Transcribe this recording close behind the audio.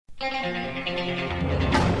Hey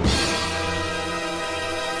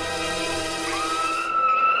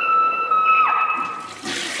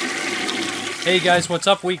guys, what's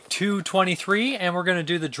up? Week 223, and we're going to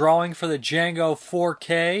do the drawing for the Django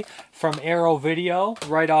 4K from Arrow Video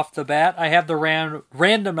right off the bat. I have the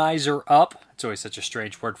randomizer up. It's always such a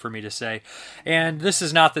strange word for me to say. And this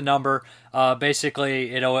is not the number.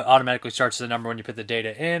 Basically, it automatically starts the number when you put the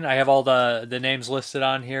data in. I have all the names listed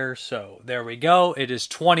on here, so there we go. It is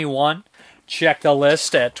 21. Check the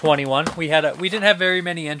list at 21. We didn't have very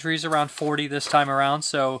many entries, around 40 this time around,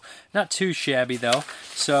 so not too shabby though.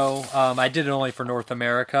 So I did it only for North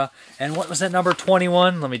America. And what was that number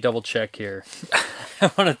 21? Let me double check here.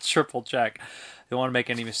 I want to triple check. Don't want to make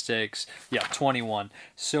any mistakes. Yeah, 21.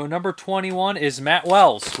 So number 21 is Matt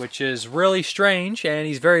Wells, which is really strange, and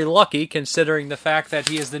he's very lucky considering the fact that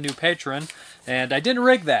he is the new patron. And I didn't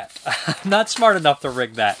rig that. I'm not smart enough to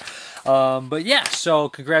rig that. But yeah, so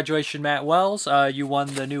congratulations, Matt Wells. You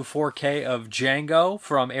won the new 4K of Django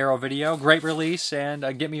from Arrow Video. Great release, and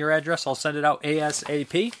get me your address. I'll send it out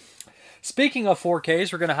ASAP. Speaking of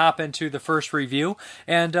 4Ks, we're going to hop into the first review,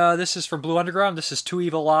 and this is from Blue Underground. This is Two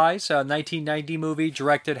Evil Eyes, a 1990 movie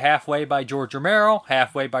directed halfway by George Romero,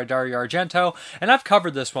 halfway by Dario Argento, and I've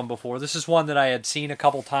covered this one before. This is one that I had seen a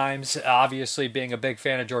couple times, obviously being a big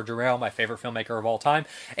fan of George Romero, my favorite filmmaker of all time,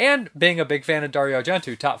 and being a big fan of Dario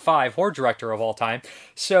Argento, top 5 horror director of all time.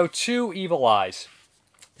 So, Two Evil Eyes.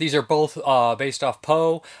 These are both based off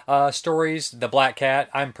Poe stories. The Black Cat,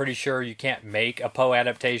 I'm pretty sure you can't make a Poe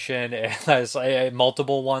adaptation unless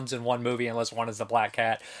multiple ones in one movie, unless one is the Black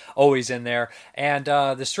Cat, always in there. And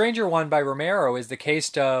the Stranger one by Romero is the case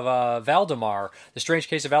of Valdemar. The Strange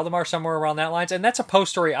Case of Valdemar, somewhere around that lines. And that's a Poe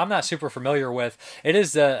story I'm not super familiar with. It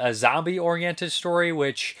is a zombie-oriented story,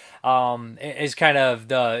 which is kind of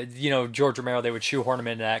the, George Romero, they would shoehorn him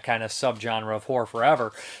into that kind of subgenre of horror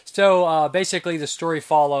forever. So basically the story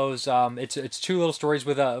follows, it's two little stories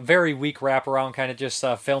with a very weak wraparound, kind of just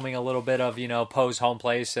filming a little bit of, Poe's home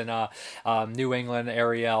place and New England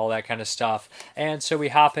area, all that kind of stuff. And so we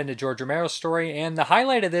hop into George Romero's story, and the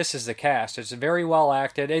highlight of this is the cast. It's very well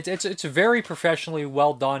acted. It's a very professionally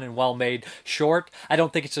well done and well made short. I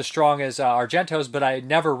don't think it's as strong as Argento's, but I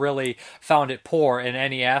never really found it poor in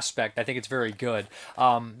any aspect. I think it's very good.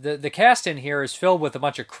 The cast in here is filled with a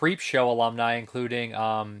bunch of Creepshow alumni, including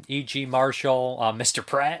E.G. Marshall, Mr.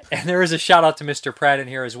 Pratt, and there is a shout out to Mr. Pratt in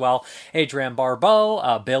here as well. Adrienne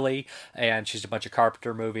Barbeau, Billy, and she's a bunch of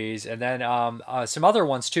Carpenter movies, and then some other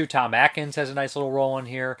ones too. Tom Atkins has a nice little role in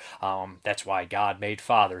here. That's why God made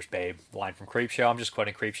fathers, babe. Line from Creepshow. I'm just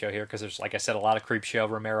quoting Creepshow here because there's, like I said, a lot of Creepshow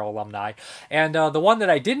Romero alumni. And the one that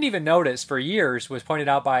I didn't even notice for years was pointed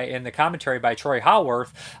out in the commentary by Troy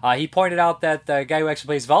Howarth. He pointed out that the guy who actually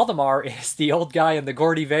plays Valdemar is the old guy in the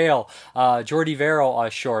Jordy Verrill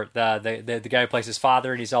short, the guy who plays his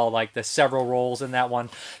father, and he's all like the several roles in that one.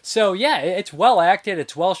 So yeah, it's well acted,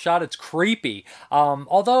 it's well shot, it's creepy.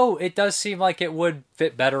 Although it does seem like it would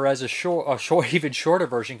fit better as a short, even shorter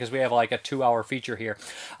version, because we have like a 2-hour feature here,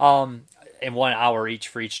 and 1 hour each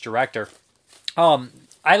for each director.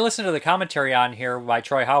 I listened to the commentary on here by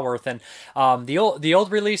Troy Howarth, and the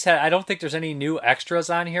old release I don't think there's any new extras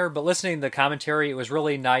on here, but listening to the commentary, it was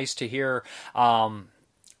really nice to hear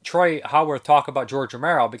Troy Howarth talk about George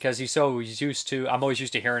Romero, because I'm always used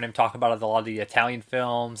to hearing him talk about a lot of the Italian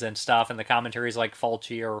films and stuff, and the commentaries like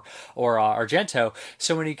Fulci or Argento.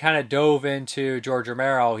 So when he kind of dove into George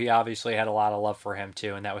Romero, he obviously had a lot of love for him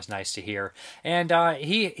too, and that was nice to hear. And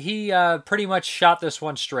he pretty much shot this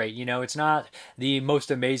one straight. It's not the most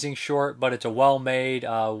amazing short, but it's a well-made,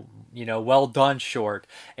 well done short,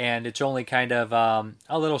 and it's only kind of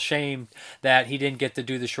a little shame that he didn't get to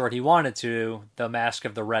do the short he wanted to, The Mask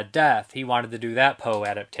of the Red Death. He wanted to do that Poe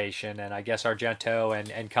adaptation, and I guess Argento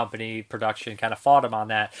and company production kind of fought him on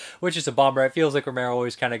that, which is a bummer. It feels like Romero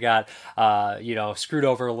always kind of got screwed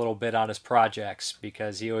over a little bit on his projects,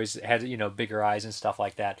 because he always had bigger eyes and stuff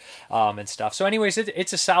like that, and stuff. So anyways,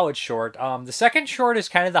 it's a solid short. The second short is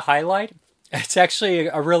kind of the highlight. It's actually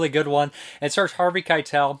a really good one. It stars Harvey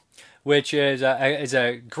Keitel, which is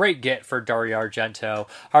a great get for Dario Argento.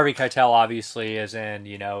 Harvey Keitel obviously is in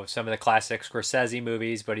some of the classic Scorsese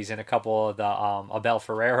movies, but he's in a couple of the Abel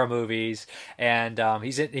Ferrara movies, and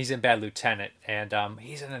he's in Bad Lieutenant, and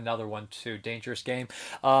he's in another one too, Dangerous Game,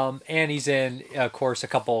 and he's in, of course, a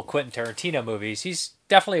couple Quentin Tarantino movies. He's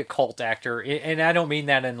definitely a cult actor, and I don't mean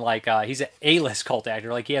that in like he's an A-list cult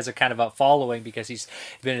actor. Like he has a kind of a following because he's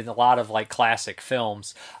been in a lot of like classic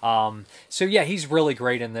films. So yeah, he's really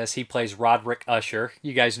great in this. He plays Roderick Usher.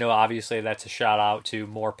 You guys know, obviously, that's a shout out to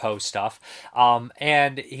more Poe stuff.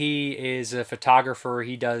 And he is a photographer.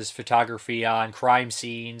 He does photography on crime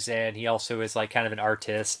scenes, and he also is like kind of an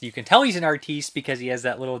artist. You can tell he's an artiste because he has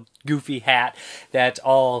that little goofy hat that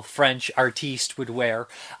all French artistes would wear.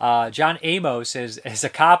 John Amos is a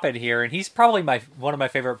cop in here, and he's probably one of my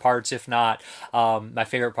favorite parts, if not my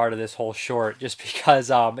favorite part of this whole short, just because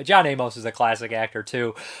John Amos is a classic actor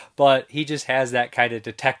too, but he just has that kind of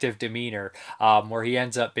detective demeanor where he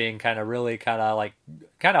ends up being kind of really kind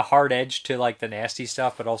of hard-edged to like the nasty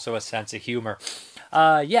stuff, but also a sense of humor.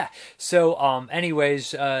 Yeah. So,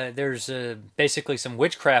 anyways, there's basically some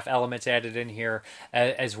witchcraft elements added in here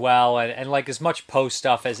as well, and like as much Poe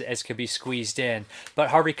stuff as could be squeezed in. But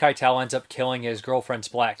Harvey Keitel ends up killing his girlfriend's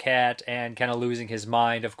black cat and kind of losing his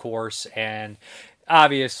mind, of course. And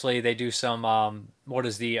obviously, they do some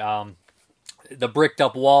the bricked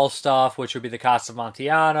up wall stuff, which would be the Casa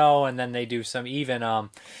Montiano, and then they do some even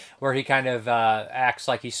where he kind of acts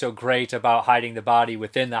like he's so great about hiding the body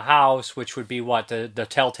within the house, which would be the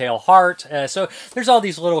Telltale Heart. So there's all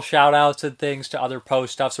these little shout outs and things to other Poe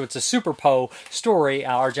stuff. So it's a super Poe story.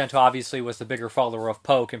 Argento obviously was the bigger follower of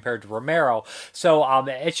Poe compared to Romero. So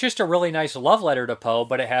it's just a really nice love letter to Poe,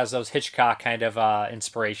 but it has those Hitchcock kind of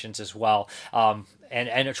inspirations as well.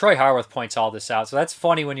 And Troy Harworth points all this out. So that's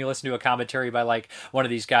funny when you listen to a commentary by like one of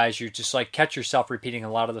these guys, you just like catch yourself repeating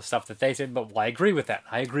a lot of the stuff that they said, but well, I agree with that.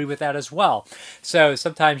 I agree with that as well. So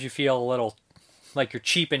sometimes you feel a little like you're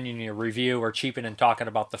cheapening your review or cheapening talking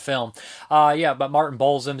about the film. Yeah, but Martin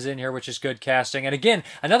Bolsum's in here, which is good casting. And again,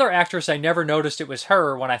 another actress I never noticed it was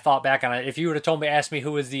her when I thought back on it. If you would have asked me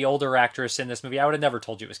who was the older actress in this movie, I would have never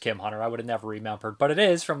told you it was Kim Hunter. I would have never remembered. But it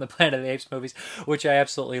is from the Planet of the Apes movies, which I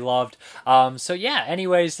absolutely loved. So yeah,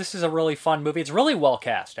 anyways, this is a really fun movie. It's really well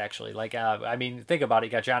cast, actually. Like, I mean, think about it.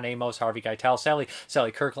 You got John Amos, Harvey Keitel,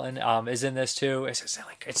 Sally Kirkland is in this too.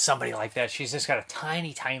 It's somebody like that. She's just got a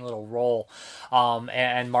tiny, tiny little role.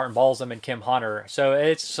 And Martin Balsam and Kim Hunter. So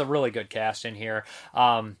it's a really good cast in here.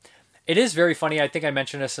 It is very funny. I think I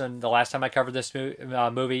mentioned this in the last time I covered this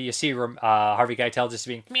movie. You see Harvey Keitel just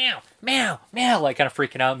being meow, meow, meow, like kind of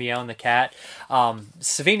freaking out, meowing the cat.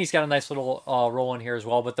 Savini's got a nice little role in here as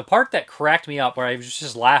well. But the part that cracked me up, where I was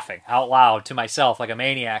just laughing out loud to myself like a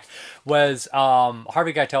maniac, was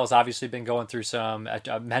Harvey Keitel has obviously been going through some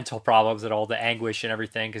mental problems and all the anguish and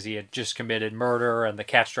everything because he had just committed murder and the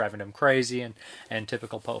cat's driving him crazy and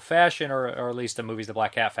typical Poe fashion, or at least the movies, the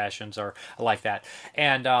Black Cat fashions are like that.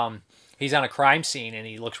 And he's on a crime scene and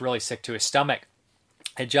he looks really sick to his stomach.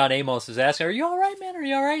 And John Amos is asking, "Are you all right, man? Are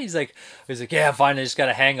you all right?" He's like, "Yeah, I'm fine. I just got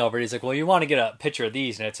a hangover." He's like, "Well, you want to get a picture of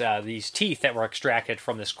these?" And it's these teeth that were extracted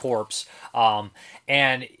from this corpse.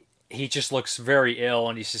 And he just looks very ill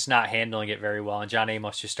and he's just not handling it very well. And John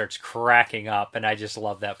Amos just starts cracking up. And I just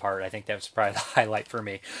love that part. I think that was probably the highlight for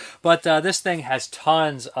me. But this thing has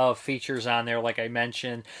tons of features on there. Like I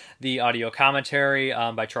mentioned, the audio commentary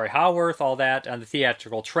by Troy Howarth, all that, on the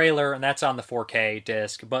theatrical trailer. And that's on the 4K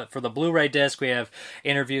disc. But for the Blu-ray disc, we have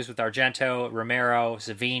interviews with Argento, Romero,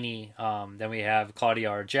 Savini. Then we have Claudio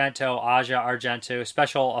Argento, Aja Argento,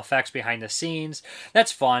 special effects behind the scenes.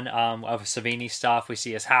 That's fun of Savini stuff. We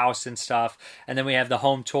see his house and stuff, and then we have the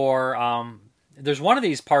home tour. There's one of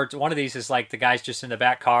these parts. One of these is like the guy's just in the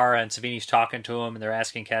back car, and Savini's talking to him, and they're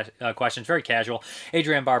asking questions. Very casual.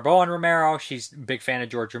 Adrienne Barbeau and Romero. She's a big fan of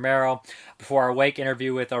George Romero. Before Our Wake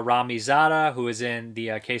interview with Rami Zada, who is in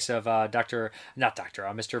the case of Mr.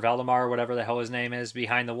 Valdemar, whatever the hell his name is.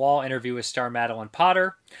 Behind the Wall interview with star Madeline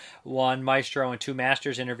Potter. One Maestro and Two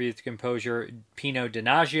Masters interview with composer Pino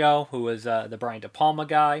Donaggio, who was the Brian De Palma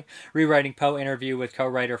guy. Rewriting Poe interview with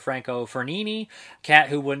co-writer Franco Fernini. Cat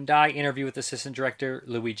Who Wouldn't Die interview with assistant director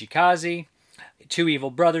Luigi Cozzi. Two Evil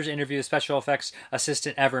Brothers interview with special effects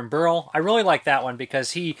assistant Evan Burrell. I really like that one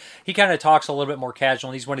because he kind of talks a little bit more casual,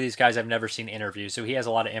 and he's one of these guys I've never seen interview, so he has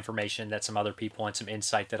a lot of information that some other people and some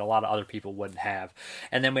insight that a lot of other people wouldn't have.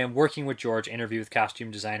 And then we have Working with George interview with costume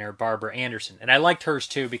designer Barbara Anderson. And I liked hers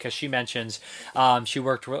too because she mentions she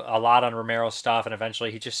worked a lot on Romero's stuff, and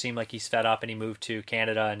eventually he just seemed like he's fed up and he moved to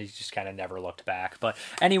Canada and he just kind of never looked back. But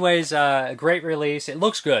anyways, a great release. It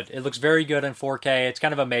looks good. It looks very good in 4K. It's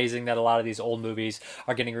kind of amazing that a lot of these old old movies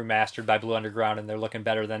are getting remastered by Blue Underground, and they're looking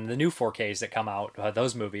better than the new 4Ks that come out,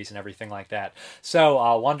 those movies and everything like that.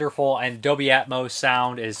 So wonderful, and Dolby Atmos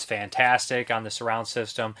sound is fantastic on the surround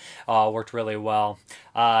system. Worked really well.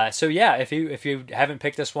 So yeah, if you haven't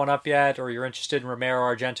picked this one up yet, or you're interested in Romero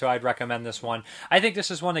Argento, I'd recommend this one. I think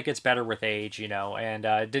this is one that gets better with age, and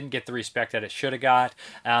didn't get the respect that it should have got.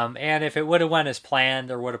 And if it would have went as planned,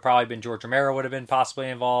 there would have probably been George Romero would have been possibly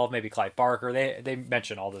involved, maybe Clive Barker. They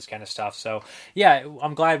mention all this kind of stuff. So yeah,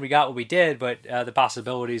 I'm glad we got what we did, but the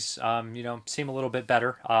possibilities, seem a little bit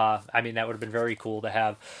better. I mean, that would have been very cool to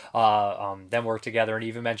have them work together, and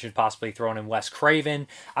even mentioned possibly throwing in Wes Craven.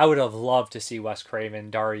 I would have loved to see Wes Craven,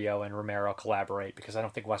 Dario, and Romero collaborate, because I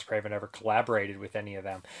don't think Wes Craven ever collaborated with any of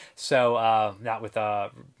them. So not with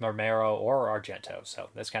Romero or Argento. So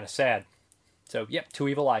that's kind of sad. So yep, Two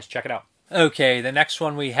Evil Eyes. Check it out. Okay, the next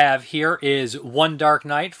one we have here is One Dark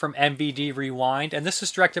Night from MVD Rewind, and this is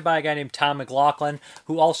directed by a guy named Tom McLaughlin,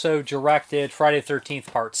 who also directed Friday the 13th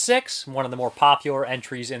Part 6, one of the more popular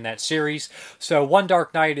entries in that series. So One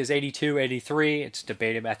Dark Night is 82, 83, it's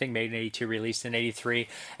debated, I think made in 82, released in 83,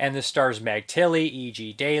 and this stars Meg Tilly,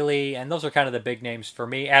 E.G. Daily, and those are kind of the big names for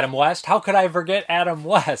me. Adam West, how could I forget Adam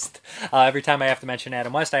West? Every time I have to mention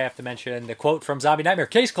Adam West, I have to mention the quote from Zombie Nightmare,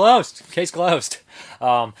 case closed, case closed.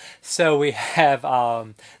 So we have,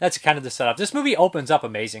 that's kind of the setup. This movie opens up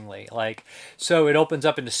amazingly. So it opens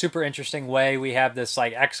up in a super interesting way. We have this,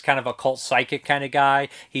 kind of occult psychic kind of guy.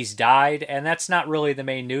 He's died, and that's not really the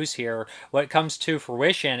main news here. What comes to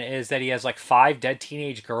fruition is that he has, 5 dead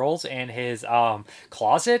teenage girls in his,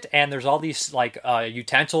 closet, and there's all these,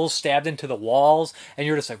 utensils stabbed into the walls, and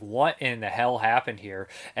you're just like, what in the hell happened here?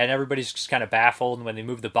 And everybody's just kind of baffled, and when they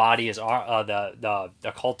move the body, the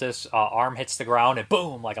occultist's arm hits the ground, and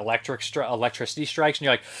boom, electricity strikes, and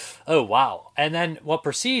you're like, oh wow. And then what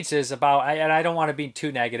proceeds is about, and I don't want to be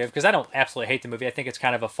too negative, because I don't absolutely hate the movie. I think it's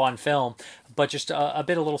kind of a fun film, but just a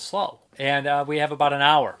little slow. And we have about an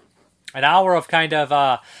hour of kind of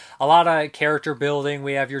a lot of character building.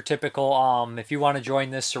 We have your typical, if you want to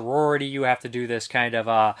join this sorority, you have to do this kind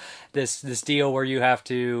of this deal where you have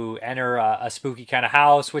to enter a spooky kind of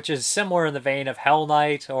house, which is similar in the vein of Hell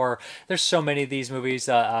Night, or there's so many of these movies.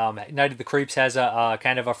 Night of the Creeps has a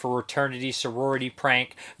kind of a fraternity sorority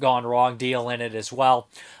prank gone wrong deal in it as well.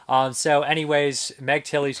 So anyways, Meg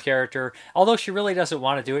Tilly's character, although she really doesn't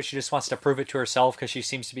want to do it, she just wants to prove it to herself, because she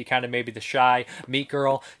seems to be kind of maybe the shy meat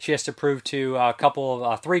girl. She has to prove to a couple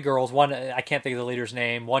of 3 girls. One, I can't think of the leader's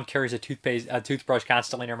name. One carries a toothbrush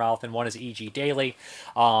constantly in her mouth, and one is E.G. Daily.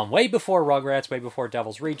 Way before Rugrats, way before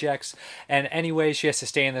Devil's Rejects. And anyways, she has to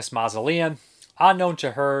stay in this mausoleum. Unknown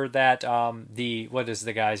to her that what is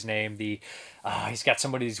the guy's name? He's got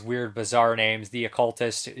some of these weird, bizarre names. The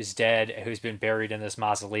occultist is dead, who's been buried in this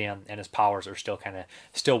mausoleum, and his powers are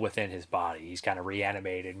still within his body. He's kind of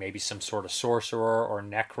reanimated, maybe some sort of sorcerer or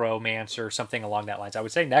necromancer, something along that lines. I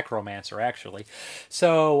would say necromancer, actually.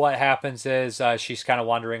 So what happens is she's kind of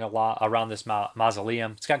wandering a lot around this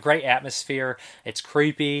mausoleum. It's got great atmosphere. It's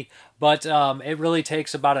creepy. But it really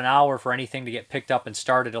takes about an hour for anything to get picked up and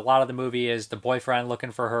started. A lot of the movie is the boyfriend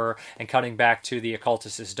looking for her and cutting back to the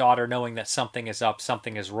occultist's daughter, knowing that something is up,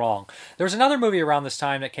 something is wrong. There's another movie around this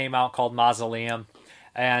time that came out called Mausoleum.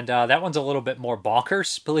 And that one's a little bit more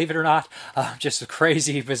bonkers, believe it or not. Just a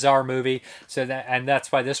crazy, bizarre movie. And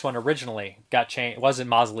that's why this one originally got changed. It wasn't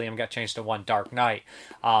Mausoleum, got changed to One Dark Night,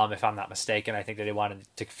 if I'm not mistaken. I think that they wanted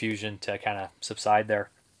the confusion to kind of subside there.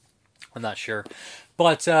 I'm not sure.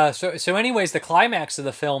 But so anyways, the climax of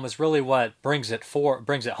the film is really what brings it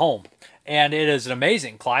home. And it is an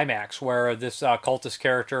amazing climax where this cultist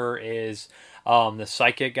character is the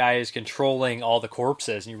psychic guy is controlling all the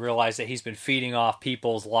corpses, and you realize that he's been feeding off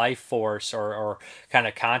people's life force or kind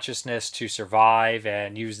of consciousness to survive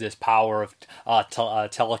and use this power of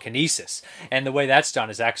telekinesis. And the way that's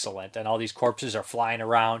done is excellent. And all these corpses are flying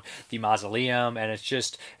around the mausoleum, and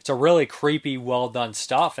it's a really creepy, well done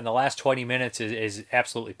stuff. And the last 20 minutes is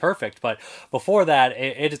absolutely perfect. But before that,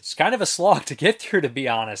 it's kind of a slog to get through, to be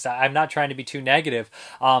honest. I'm not trying to be too negative.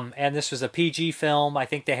 And this was a PG film. I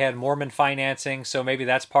think they had Mormon financing, so maybe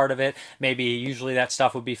that's part of it. Maybe usually that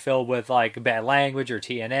stuff would be filled with bad language or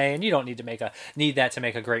TNA, and you don't need that to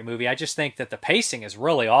make a great movie. I just think that the pacing is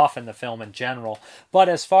really off in the film in general. But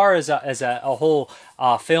as far as a whole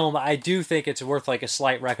film, I do think it's worth a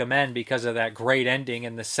slight recommend because of that great ending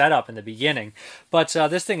and the setup in the beginning. But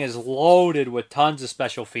this thing is loaded with tons of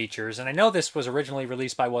special features, and I know this was originally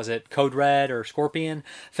released by, was it Code Red or Scorpion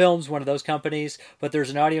Films, one of those companies, but there's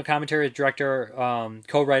an audio commentary director,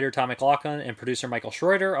 co-writer Tom McLaughlin McLaughlin and producer Michael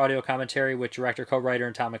Schroeder. Audio commentary with director, co-writer,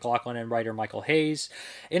 and Tom McLaughlin and writer Michael Hayes.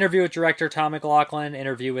 Interview with director Tom McLaughlin.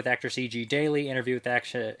 Interview with actress E.G. Daly. Interview with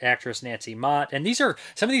actress Nancy Mott. And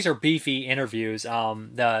some of these are beefy interviews.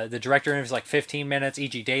 The director interviews like 15 minutes.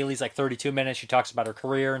 E.G. Daly's like 32 minutes. She talks about her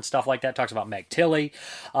career and stuff like that. Talks about Meg Tilly.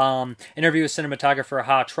 Interview with cinematographer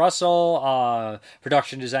Ha Trussell.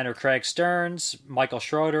 Production designer Craig Stearns. Michael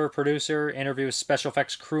Schroeder, producer. Interview with special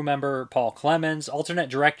effects crew member Paul Clemens. Alternate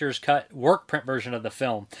director's cut work print version of the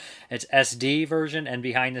film. It's SD version and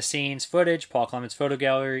behind the scenes footage. Paul Clemens photo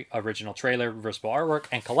gallery. Original trailer. Reversible artwork.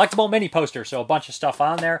 And collectible mini poster. So a bunch of stuff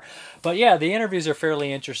on there. But yeah, the interviews are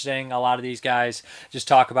fairly interesting. A lot of these guys just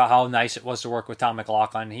talk about how nice it was to work with Tom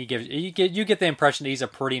McLaughlin. You get the impression that he's a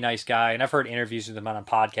pretty nice guy. And I've heard interviews with him on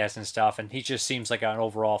podcasts and stuff. And he just seems like an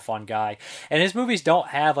overall fun guy. And his movies don't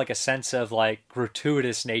have like a sense of like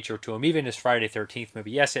gratuitous nature to him. Even his Friday the 13th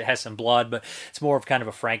movie. Yes, it has some blood, but it's more of kind of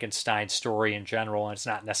a Frankenstein story in general. And it's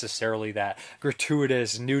not necessarily that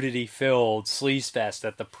gratuitous, nudity-filled sleaze fest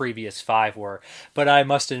that the previous 5 were. But I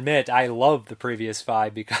must admit, I love the previous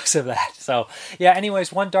 5 because of that. So, yeah,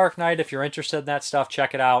 anyways, One Dark Night, if you're interested in that stuff,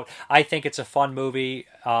 check it out. I think it's a fun movie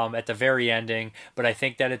at the very ending, but I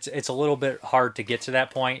think that it's a little bit hard to get to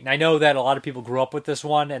that point. And I know that a lot of people grew up with this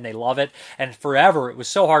one, and they love it. And forever, it was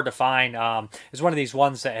so hard to find. It was one of these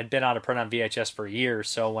ones that had been out of print on VHS for years,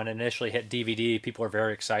 so when it initially hit DVD, people were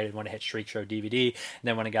very excited when it hit Shriek Show DVD, and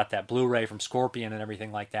then when it got that Blu-ray from Scorpion and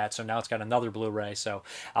everything like that, so now it's got another Blu-ray. So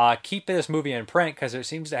keep this movie in print, because it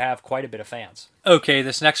seems to have quite a bit of fans. Okay,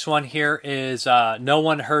 this next one here is No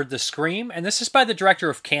One Heard the Scream, and this is by the director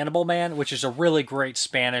of Cannibal Man, which is a really great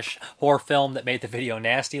Spanish horror film that made the Video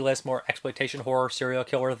Nasty list, more exploitation horror, serial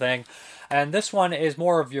killer thing. And this one is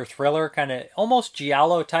more of your thriller, kind of almost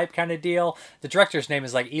giallo type kind of deal. The director's name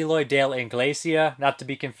is like Eloy de la Iglesia, not to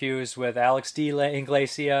be confused with Alex de la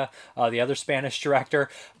Iglesia, the other Spanish director.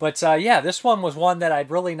 But yeah, this one was one that I'd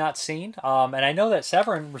really not seen. And I know that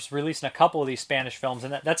Severin was releasing a couple of these Spanish films,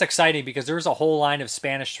 and that's exciting because there's a whole line of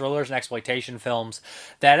Spanish thrillers and exploitation films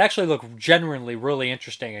that actually look genuinely really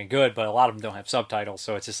interesting and good, but a lot of them don't have subtitles,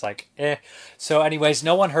 so it's just like, eh. So anyways,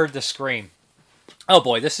 No One Heard the Scream. Oh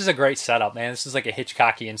boy, this is a great setup, man. This is like a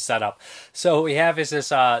Hitchcockian setup. So what we have is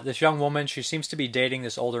this young woman. She seems to be dating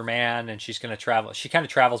this older man, and she's going to travel. She kind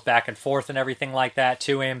of travels back and forth and everything like that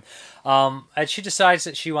to him. And she decides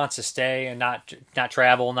that she wants to stay and not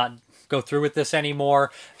travel, not go through with this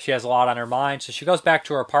anymore. She has a lot on her mind, so she goes back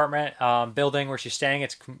to her apartment building where she's staying.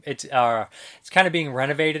 It's kind of being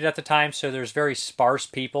renovated at the time, so there's very sparse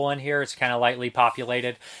people in here. It's kind of lightly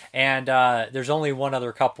populated, and there's only one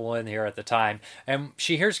other couple in here at the time. And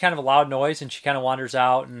she hears kind of a loud noise, and she kind of wanders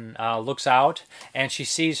out and looks out, and she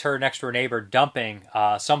sees her next door neighbor dumping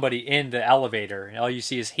somebody in the elevator. And all you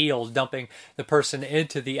see is heels dumping the person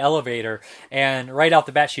into the elevator, and right out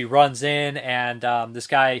the bat she runs in, and this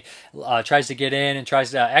guy tries to get in and tries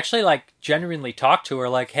to actually like genuinely talk to her,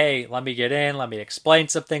 like, hey, let me get in, let me explain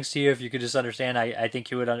some things to you. If you could just understand, I think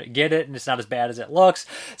you would get it, and it's not as bad as it looks.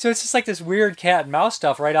 So it's just like this weird cat and mouse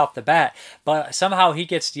stuff right off the bat. But somehow he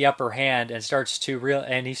gets the upper hand and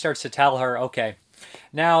he starts to tell her, okay,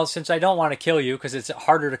 now since I don't want to kill you because it's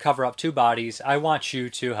harder to cover up 2 bodies, I want you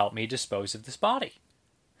to help me dispose of this body.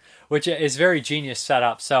 Which is very genius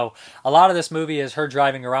setup. So a lot of this movie is her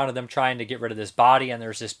driving around with them trying to get rid of this body, and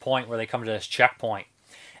there's this point where they come to this checkpoint,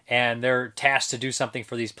 and they're tasked to do something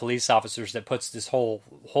for these police officers that puts this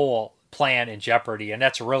whole plan in jeopardy, and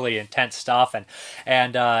that's really intense stuff.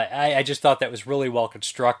 And I just thought that was really well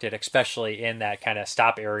constructed, especially in that kind of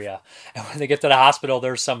stop area. And when they get to the hospital,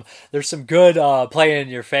 there's some good play in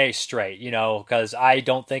your face straight, because I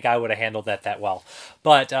don't think I would have handled that well.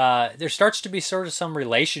 But there starts to be sort of some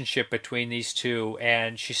relationship between these two,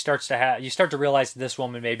 and you start to realize that this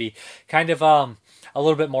woman may be kind of a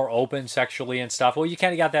little bit more open sexually and stuff. Well, you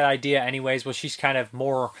kind of got that idea anyways. Well, she's kind of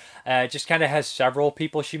more, just kind of has several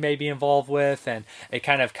people she may be involved with, and it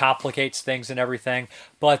kind of complicates things and everything.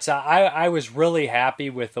 But I was really happy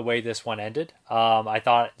with the way this one ended. I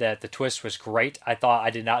thought that the twist was great. I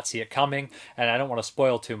did not see it coming, and I don't want to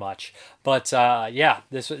spoil too much. But yeah,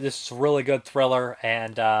 this is a really good thriller,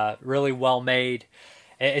 and really well made.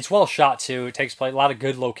 It's well shot too. It takes place a lot of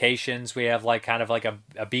good locations. We have like kind of like a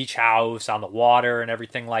beach house on the water and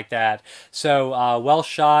everything like that. So well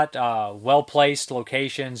shot, well placed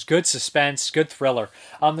locations, good suspense, good thriller.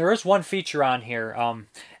 There is one feature on here,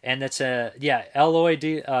 and it's Eloy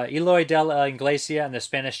de la Iglesia and the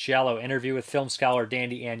Spanish Giallo interview with film scholar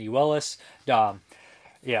Dandy Annie Willis.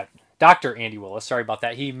 Dr. Andy Willis, sorry about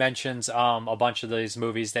that. He mentions a bunch of these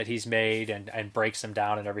movies that he's made and breaks them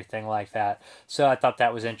down and everything like that. So I thought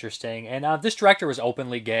that was interesting. And this director was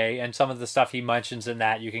openly gay, and some of the stuff he mentions in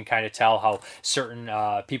that, you can kind of tell how certain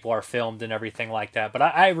people are filmed and everything like that. But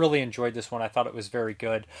I really enjoyed this one. I thought it was very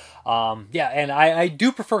good. Yeah, and I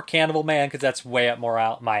do prefer Cannibal Man because that's way up more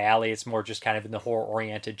out my alley. It's more just kind of in the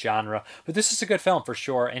horror-oriented genre. But this is a good film for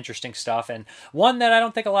sure. Interesting stuff, and one that I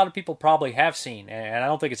don't think a lot of people probably have seen, and I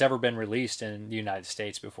don't think it's ever been released in the United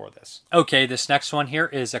States before this. Okay, this next one here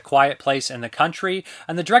is A Quiet Place in the Country,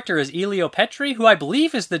 and the director is Elio Petri, who I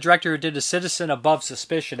believe is the director who did A Citizen Above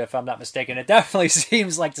Suspicion, if I'm not mistaken. It definitely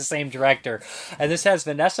seems like the same director. And this has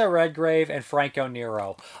Vanessa Redgrave and Franco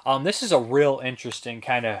Nero. This is a real interesting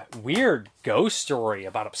kind of weird ghost story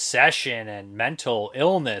about obsession and mental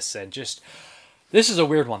illness, and just... This is a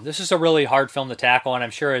weird one. This is a really hard film to tackle, and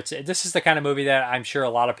I'm sure this is the kind of movie that I'm sure a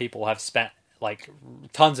lot of people have spent like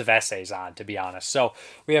tons of essays on, to be honest. So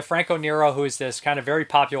we have Franco Nero, who is this kind of very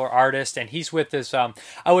popular artist, and he's with this, I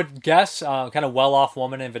would guess, kind of well-off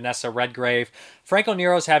woman in Vanessa Redgrave. Franco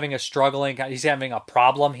Nero's having he's having a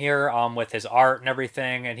problem here with his art and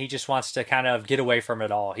everything, and he just wants to kind of get away from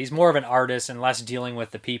it all. He's more of an artist and less dealing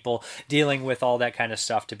with the people, dealing with all that kind of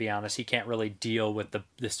stuff, to be honest. He can't really deal with the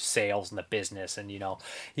sales and the business, and,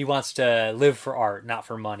 he wants to live for art, not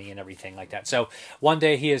for money and everything like that. So one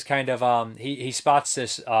day he is kind of, he spots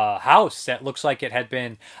this house that looks like it had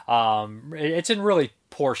been, it's in really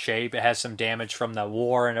poor shape. It has some damage from the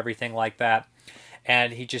war and everything like that.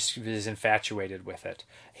 And he just is infatuated with it.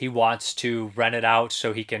 He wants to rent it out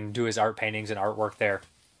so he can do his art paintings and artwork there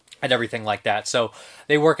and everything like that. So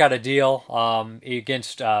they work out a deal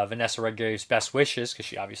against Vanessa Redgrave's best wishes, because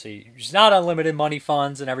she's not unlimited money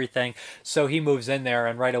funds and everything. So he moves in there,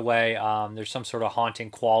 and right away there's some sort of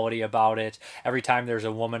haunting quality about it. Every time there's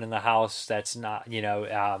a woman in the house that's not,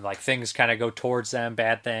 like things kind of go towards them,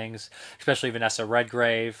 bad things, especially Vanessa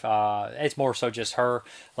Redgrave. It's more so just her,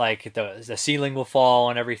 like the ceiling will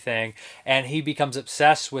fall and everything. And he becomes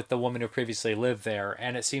obsessed with the woman who previously lived there.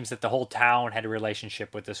 And it seems that the whole town had a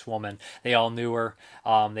relationship with this woman. They all knew her.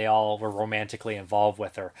 They all were romantically involved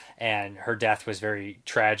with her, and her death was very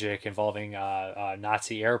tragic, involving a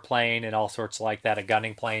Nazi airplane and all sorts like that, a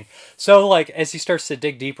gunning plane. So, like, as he starts to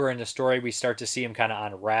dig deeper in the story, we start to see him kind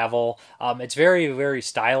of unravel. It's very, very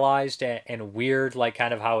stylized and weird, like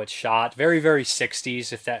kind of how it's shot. Very, very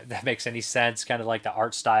 60s, if that makes any sense, kind of like the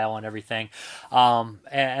art style and everything.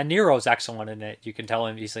 And Nero's excellent in it. You can tell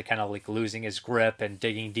him he's like kind of like losing his grip and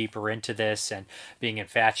digging deeper into this and being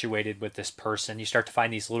infatuated with this person. You start to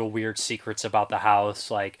find these little weird secrets about the house,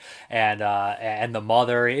 like and the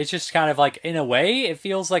mother. It's just kind of like, in a way, it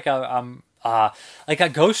feels like like a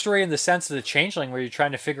ghost story in the sense of The Changeling, where you're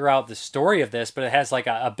trying to figure out the story of this, but it has like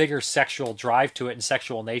a bigger sexual drive to it and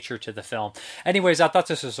sexual nature to the film. Anyways, I thought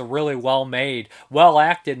this was a really well-made,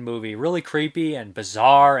 well-acted movie, really creepy and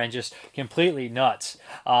bizarre and just completely nuts.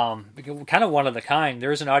 Kind of one of the kind.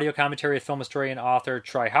 There's an audio commentary with film historian and author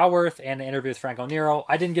Troy Howarth and an interview with Franco Nero.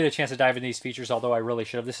 I didn't get a chance to dive into these features, although I really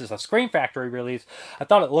should have. This is a Scream Factory release. I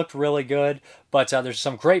thought it looked really good, but there's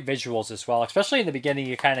some great visuals as well, especially in the beginning.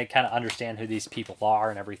 You kind of understand who these people are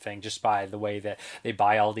and everything just by the way that they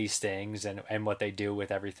buy all these things and what they do with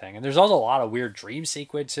everything. And there's also a lot of weird dream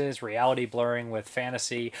sequences, reality blurring with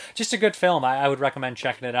fantasy. Just a good film. I would recommend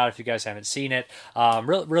checking it out if you guys haven't seen it.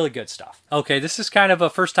 Really good stuff. Okay, this is kind of a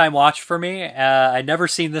first time watch for me. I'd never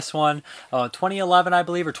seen this one. 2011, I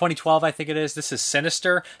believe, or 2012, I think it is. This is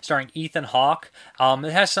Sinister, starring Ethan Hawke.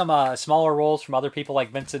 It has some smaller roles from other people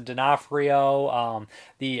like Vincent D'Onofrio,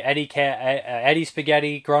 the Eddie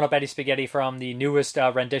Spaghetti, grown-up Eddie Spaghetti from the newest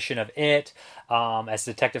rendition of It, as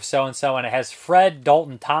Detective So-and-so, and it has Fred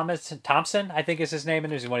Dalton Thompson, I think is his name,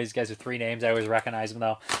 and he's one of these guys with three names. I always recognize him,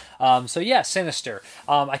 though. So yeah, Sinister.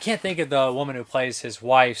 I can't think of the woman who plays his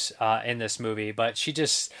wife in this movie, but she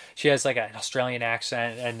has like an Australian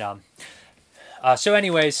accent, and so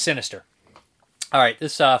anyways, Sinister. All right,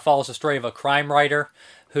 this follows the story of a crime writer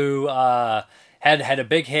who had a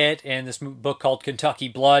big hit in this book called Kentucky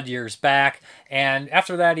Blood years back, and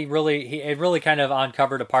after that it really kind of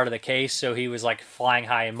uncovered a part of the case, so he was like flying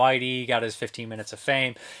high and mighty, got his 15 minutes of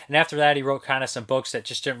fame, and after that he wrote kind of some books that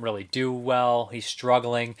just didn't really do well. He's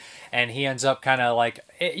struggling, and he ends up kind of like,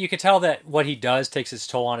 you could tell that what he does takes its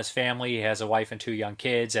toll on his family. He has a wife and 2 young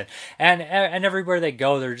kids, and everywhere they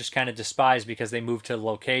go, they're just kind of despised because they move to the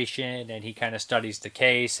location, and he kind of studies the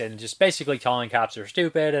case and just basically telling cops they're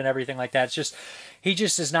stupid and everything like that. He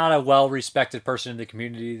just is not a well-respected person in the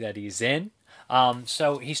community that he's in.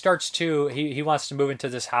 So he starts to he wants to move into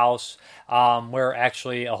this house where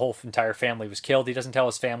actually a whole entire family was killed. He doesn't tell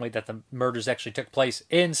his family that the murders actually took place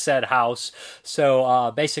in said house.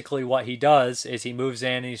 So basically what he does is he moves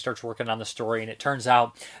in and he starts working on the story, and it turns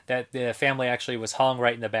out that the family actually was hung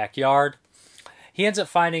right in the backyard. He ends up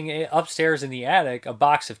finding upstairs in the attic a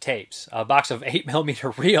box of tapes, a box of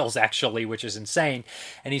 8mm reels, actually, which is insane.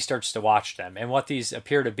 And he starts to watch them. And what these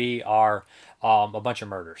appear to be are a bunch of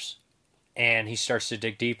murders. And he starts to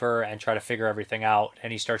dig deeper and try to figure everything out.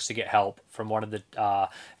 And he starts to get help from one of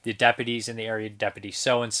the deputies in the area, Deputy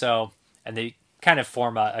so-and-so. And they kind of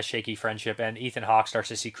form a shaky friendship, and Ethan Hawke starts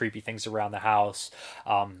to see creepy things around the house.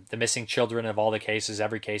 The missing children of all the cases,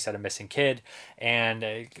 every case had a missing kid,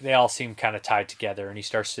 and they all seem kind of tied together, and he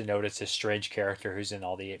starts to notice this strange character who's in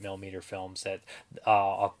all the 8mm films that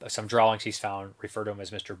some drawings he's found refer to him as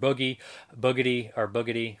Mr. Boogedy,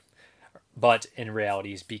 but in reality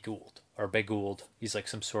he's Begould. He's like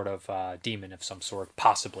some sort of demon of some sort,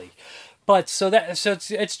 possibly. But so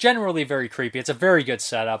it's generally very creepy. It's a very good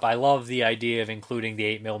setup. I love the idea of including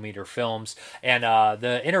the 8mm films, and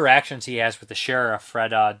the interactions he has with the sheriff,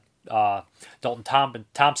 Fred Dalton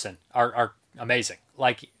Thompson, are amazing.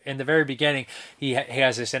 Like in the very beginning, he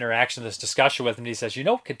has this interaction, this discussion with him, and he says,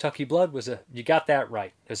 Kentucky Blood you got that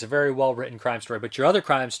right. It was a very well-written crime story, but your other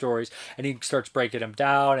crime stories, and he starts breaking them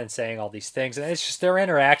down and saying all these things, and it's just their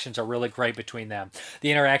interactions are really great between them. The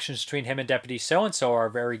interactions between him and Deputy so-and-so are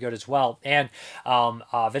very good as well, and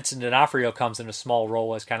Vincent D'Onofrio comes in a small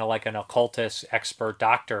role as kind of like an occultist expert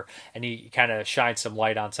doctor, and he kind of shines some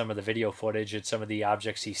light on some of the video footage and some of the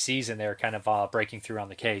objects he sees in there, kind of breaking through on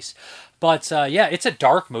the case. But yeah, it's a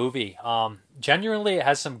dark movie. Genuinely, it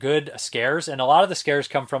has some good scares, and a lot of the scares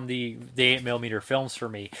come from the 8mm films for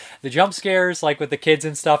me. The jump scares, like with the kids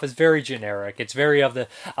and stuff, is very generic. It's very of that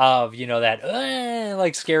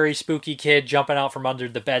like scary, spooky kid jumping out from under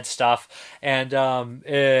the bed stuff, and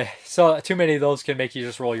so too many of those can make you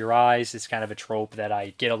just roll your eyes. It's kind of a trope that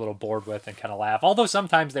I get a little bored with and kind of laugh. Although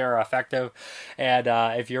sometimes they are effective, and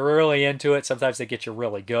if you're really into it, sometimes they get you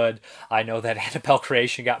really good. I know that Annabelle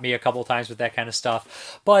Creation got me a couple times with that kind of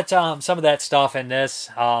stuff, but some of that stuff in this,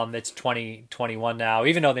 it's 2021 now,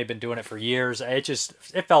 even though they've been doing it for years, it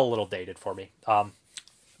felt a little dated for me.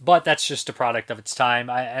 But that's just a product of its time,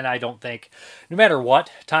 and I don't think, no matter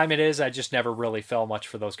what time it is, I just never really fell much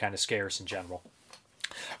for those kind of scares in general.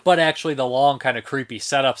 But actually the long kind of creepy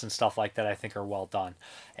setups and stuff like that I think are well done.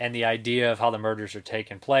 And the idea of how the murders are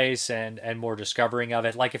taking place and more discovering of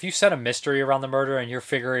it. Like if you set a mystery around the murder and you're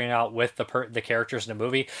figuring out with the characters in the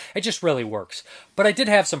movie, it just really works. But I did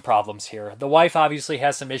have some problems here. The wife obviously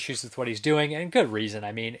has some issues with what he's doing, and good reason.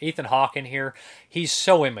 I mean, Ethan Hawke in here, he's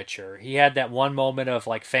so immature. He had that one moment of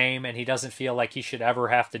like fame, and he doesn't feel like he should ever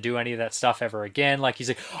have to do any of that stuff ever again. Like he's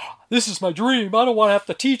like, oh, this is my dream. I don't want to have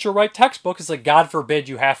to teach or write textbooks. It's like, God forbid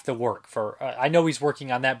you have to work for. I know he's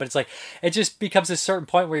working on that, but it's like it just becomes a certain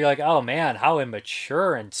point where you're like, oh man, how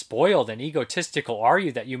immature and spoiled and egotistical are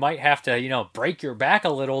you that you might have to, break your back a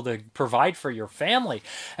little to provide for your family.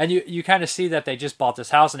 And you kind of see that they just bought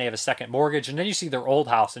this house and they have a second mortgage, and then you see their old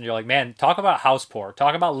house and you're like, man, talk about house poor,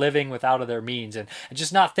 talk about living without of their means and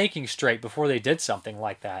just not thinking straight before they did something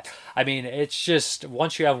like that. I mean, it's just,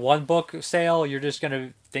 once you have one book sale, you're just going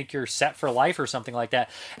to think you're set for life or something like that.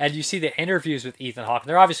 And you see the interviews with Ethan Hawke, and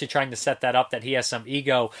they're obviously trying to set that up, that he has some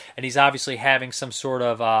ego and he's obviously having some sort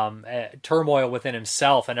of turmoil within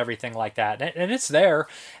himself and everything like that. And it's there,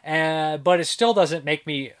 but it still doesn't make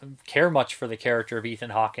me care much for the character of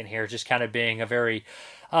Ethan Hawke in here, just kind of being a very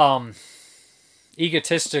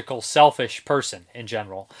egotistical, selfish person in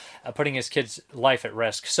general, putting his kid's life at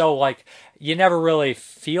risk. So, like, you never really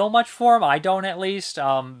feel much for him. I don't, at least.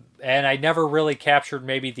 And I never really captured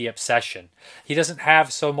maybe the obsession. He doesn't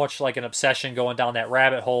have so much like an obsession going down that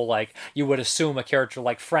rabbit hole like you would assume a character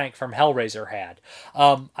like Frank from Hellraiser had.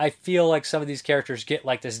 I feel like some of these characters get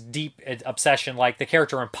like this deep obsession, like the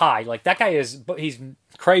character in Pi. Like that guy he's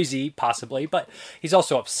crazy, possibly, but he's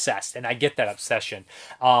also obsessed, and I get that obsession,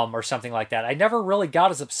 or something like that. I never really got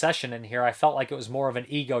his obsession in here. I felt like it was more of an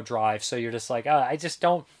ego drive, so you're just like, I just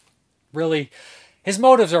don't really... His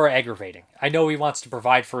motives are aggravating. I know he wants to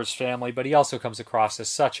provide for his family, but he also comes across as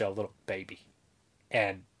such a little baby,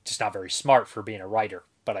 and just not very smart for being a writer.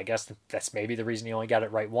 But I guess that's maybe the reason he only got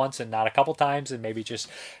it right once and not a couple times, and maybe just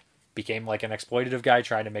became like an exploitative guy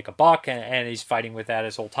trying to make a buck, and he's fighting with that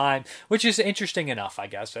his whole time, which is interesting enough, I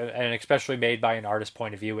guess, and especially made by an artist's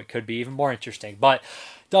point of view, it could be even more interesting, but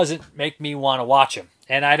doesn't make me want to watch him.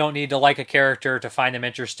 And I don't need to like a character to find him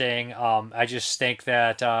interesting. I just think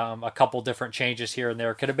that a couple different changes here and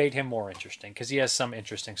there could have made him more interesting, because he has some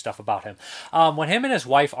interesting stuff about him. When him and his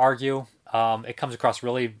wife argue, it comes across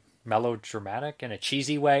really melodramatic in a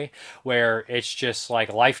cheesy way, where it's just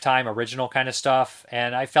like Lifetime original kind of stuff.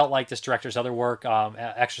 And I felt like this director's other work,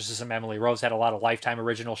 Exorcism Emily Rose, had a lot of Lifetime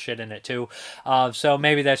original shit in it too. So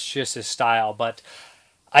maybe that's just his style, but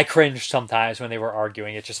I cringed sometimes when they were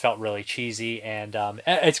arguing. It just felt really cheesy, and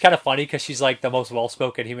it's kind of funny because she's like the most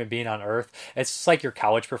well-spoken human being on earth. It's just like your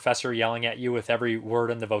college professor yelling at you with every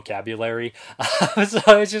word in the vocabulary.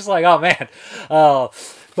 So it's just like, oh man.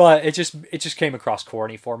 But it just came across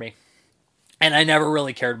corny for me. And I never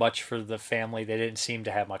really cared much for the family. They didn't seem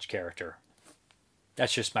to have much character.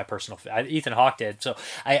 That's just my personal... Ethan Hawke did. So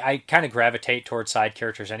I kind of gravitate towards side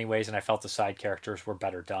characters anyways, and I felt the side characters were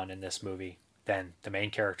better done in this movie than the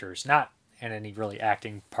main characters. Not in any really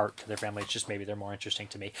acting part to their family. It's just maybe they're more interesting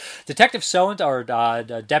to me. Detective So-and-so, or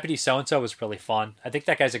Deputy So-and-so, was really fun. I think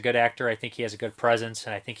that guy's a good actor. I think he has a good presence,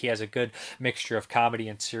 and I think he has a good mixture of comedy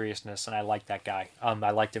and seriousness, and I like that guy.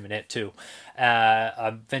 I liked him in it, too.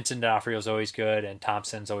 Vincent D'Onofrio's always good, and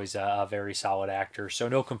Thompson's always a very solid actor, so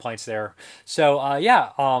no complaints there. So,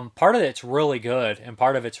 part of it's really good, and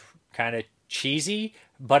part of it's kind of cheesy,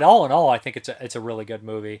 but all in all, I think it's a really good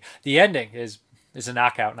movie. The ending is a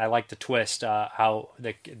knockout, and I like the twist, how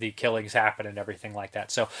the killings happen and everything like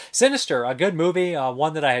that. So Sinister, a good movie,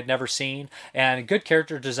 one that I had never seen, and good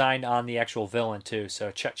character design on the actual villain too.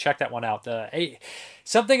 So check that one out.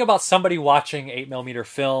 Something about somebody watching 8mm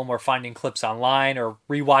film or finding clips online or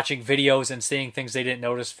rewatching videos and seeing things they didn't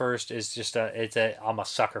notice first is just I'm a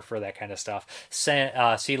sucker for that kind of stuff.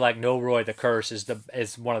 See like No Roy the Curse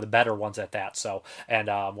is one of the better ones at that. So, and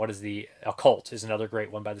what is the Occult is another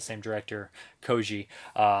great one by the same director, Koji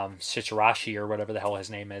Shichirashi, or whatever the hell his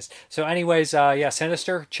name is. So anyways,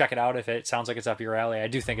 Sinister, check it out if it sounds like it's up your alley. I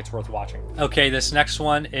do think it's worth watching. Okay, this next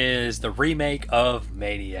one is the remake of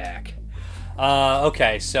Maniac.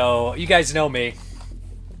 Okay, so you guys know me.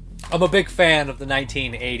 I'm a big fan of the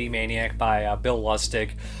 1980 Maniac by Bill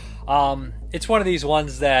Lustig. It's one of these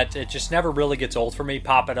ones that it just never really gets old for me.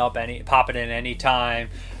 Pop it in any time.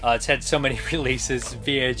 It's had so many releases: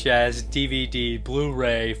 VHS, DVD,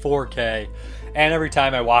 Blu-ray, 4K, and every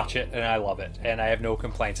time I watch it, and I love it, and I have no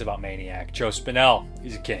complaints about Maniac. Joe Spinell,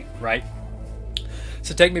 he's a king, right?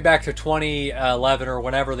 So take me back to 2011 or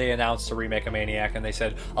whenever they announced the remake of Maniac, and they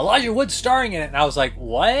said, Elijah Wood's starring in it. And I was like,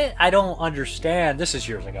 what? I don't understand. This is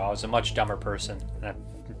years ago. I was a much dumber person, and I've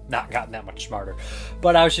not gotten that much smarter.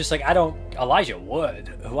 But I was just like, Elijah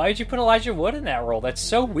Wood? Why did you put Elijah Wood in that role? That's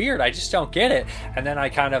so weird. I just don't get it. And then I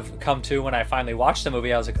kind of come to, when I finally watched the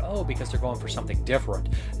movie, I was like, oh, because they're going for something different.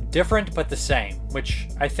 Different, but the same, which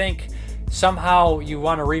I think... Somehow you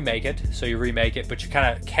want to remake it, so you remake it, but you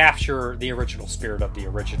kind of capture the original spirit of the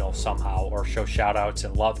original somehow, or show shout-outs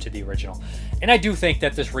and love to the original. And I do think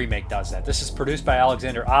that this remake does that. This is produced by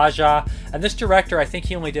Alexander Aja, and this director, I think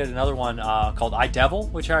he only did another one called I, Devil,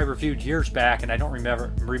 which I reviewed years back, and I don't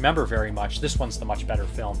remember very much. This one's the much better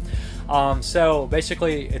film. So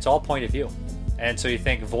basically, it's all point of view. And so you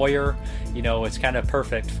think voyeur, it's kind of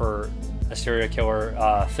perfect for a serial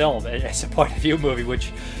killer film. It's a point of view movie,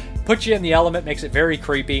 which puts you in the element, makes it very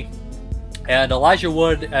creepy. And Elijah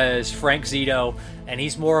Wood is Frank Zito, and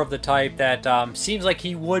he's more of the type that seems like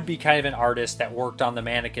he would be kind of an artist that worked on the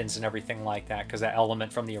mannequins and everything like that, because that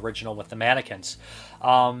element from the original with the mannequins.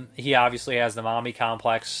 He obviously has the mommy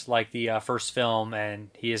complex like the first film,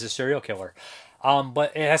 and he is a serial killer.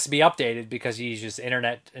 But it has to be updated because he's just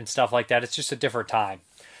internet and stuff like that. It's just a different time.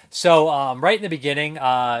 So right in the beginning,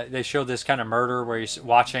 they show this kind of murder where he's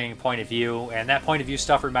watching point of view, and that point of view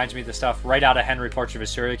stuff reminds me of the stuff right out of Henry Portrait of a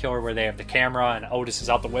Serial Killer, where they have the camera and Otis is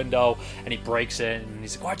out the window and he breaks it and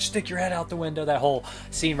he's like, why'd you stick your head out the window? That whole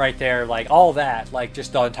scene right there, like all that, like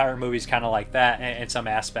just the entire movie's kind of like that in some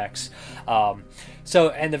aspects. So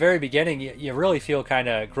in the very beginning, you really feel kind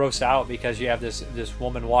of grossed out because you have this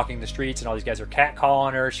woman walking the streets and all these guys are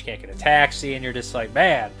catcalling her. She can't get a taxi, and you're just like,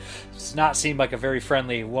 man, it's not seem like a very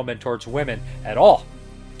friendly woman towards women at all.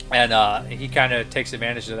 And he kind of takes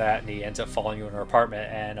advantage of that, and he ends up following you in her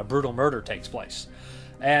apartment, and a brutal murder takes place.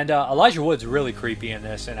 And Elijah Wood's really creepy in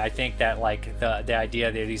this, and I think that like the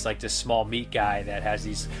idea that he's like this small meat guy that has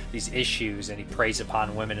these issues and he preys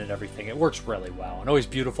upon women and everything, it works really well. And always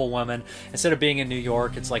beautiful women. Instead of being in New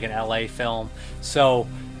York, it's like an LA film. So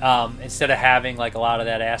instead of having like a lot of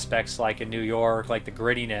that aspects like in New York, like the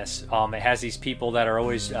grittiness, it has these people that are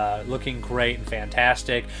always looking great and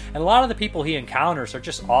fantastic. And a lot of the people he encounters are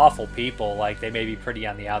just awful people. Like they may be pretty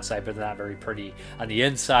on the outside, but they're not very pretty on the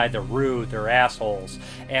inside. They're rude. They're assholes.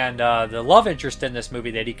 And the love interest in this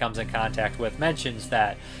movie that he comes in contact with mentions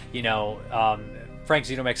that, Frank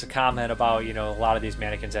Zito makes a comment about, a lot of these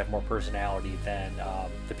mannequins have more personality than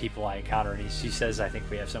the people I encounter. And he says, I think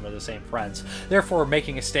we have some of the same friends. Therefore,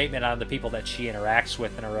 making a statement on the people that she interacts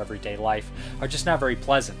with in her everyday life are just not very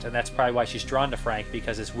pleasant. And that's probably why she's drawn to Frank,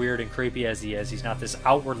 because as weird and creepy as he is, he's not this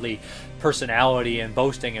outwardly personality and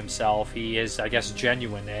boasting himself. He is, I guess,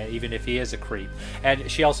 genuine, even if he is a creep. And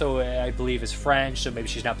she also, I believe, is French, so maybe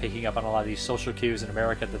she's not picking up on a lot of these social cues in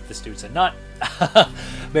America that this dude's a nut.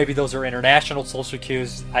 Maybe those are international social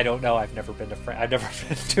cues. I don't know. I've never been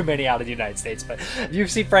too many out of the United States. But if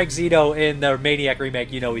you've seen Frank Zito in the Maniac remake,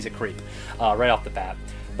 he's a creep right off the bat.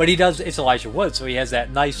 But it's Elijah Wood, so he has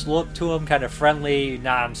that nice look to him, kind of friendly,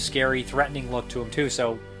 non-scary, threatening look to him too.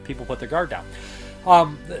 So people put their guard down.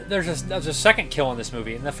 There's a second kill in this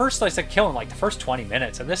movie, and the first kill in like the first 20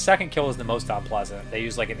 minutes, and this second kill is the most unpleasant. They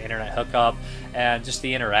use like an internet hookup, and just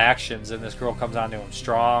the interactions, and this girl comes onto him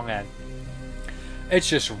strong, and it's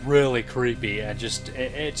just really creepy, and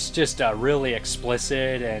it's just really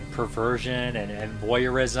explicit and perversion and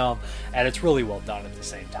voyeurism, and it's really well done at the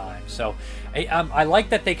same time. So I like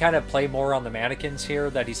that they kind of play more on the mannequins here,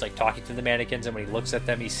 that he's like talking to the mannequins, and when he looks at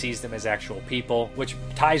them, he sees them as actual people, which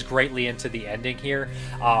ties greatly into the ending here,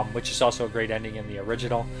 which is also a great ending in the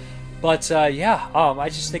original. But I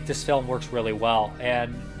just think this film works really well,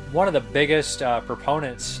 and one of the biggest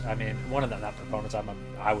proponents, not proponents,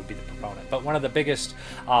 I would be the proponent, but one of the biggest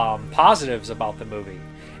positives about the movie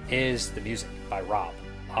is the music by Rob.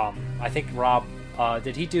 I think Rob,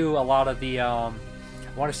 did he do a lot of the,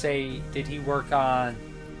 did he work on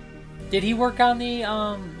the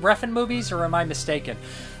Refn movies, or am I mistaken?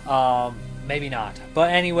 Maybe not.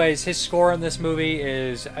 But anyways, his score in this movie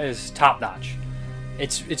is top-notch.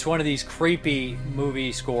 It's one of these creepy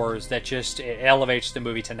movie scores that just elevates the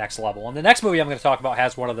movie to next level. And the next movie I'm going to talk about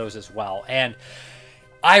has one of those as well. And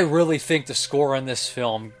I really think the score in this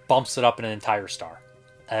film bumps it up an entire star.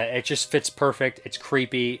 It just fits perfect. It's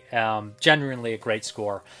creepy. Genuinely a great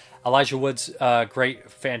score. Elijah Wood's great,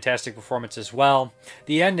 fantastic performance as well.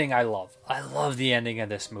 The ending I love. I love the ending of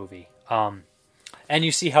this movie. And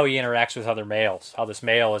you see how he interacts with other males. How this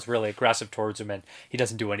male is really aggressive towards him, and he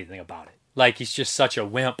doesn't do anything about it. Like, he's just such a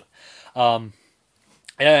wimp. And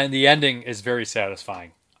the ending is very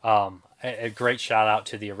satisfying. A great shout out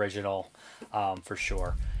to the original, for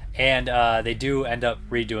sure. And they do end up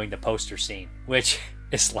redoing the poster scene, which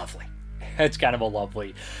is lovely. It's kind of a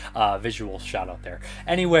lovely visual shout out there.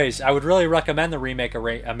 Anyways, I would really recommend the remake of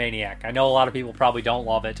Maniac. I know a lot of people probably don't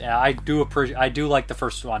love it. I do like the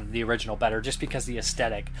first one, the original, better, just because the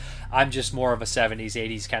aesthetic. I'm just more of a 70s,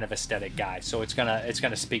 80s kind of aesthetic guy, so it's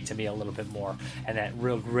gonna speak to me a little bit more, and that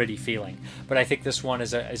real gritty feeling. But I think this one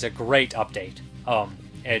is a great update.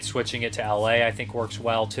 And switching it to LA, I think, works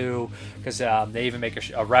well too, because they even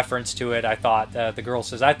make a reference to it. I thought the girl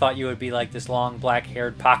says, "I thought you would be like this long,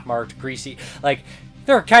 black-haired, pockmarked, greasy." Like,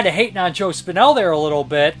 they're kind of hating on Joe Spinell there a little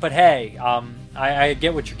bit, but hey, I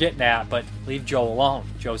get what you're getting at. But leave Joe alone.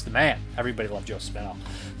 Joe's the man. Everybody loved Joe Spinell.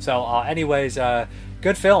 So, anyways,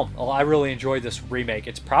 good film. I really enjoyed this remake.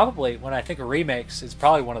 It's probably, when I think of remakes, it's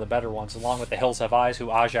probably one of the better ones, along with The Hills Have Eyes, who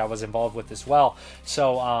Aja was involved with as well.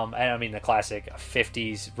 So, and I mean, the classic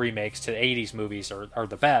 50s remakes to 80s movies are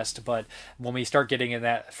the best, but when we start getting in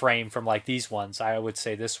that frame from like these ones, I would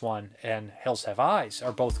say this one and Hills Have Eyes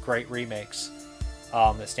are both great remakes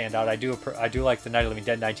that stand out. I do like the Night of the Living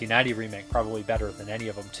Dead 1990 remake probably better than any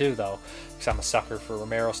of them too, though, because I'm a sucker for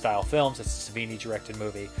Romero-style films. It's a Savini-directed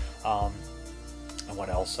movie. And what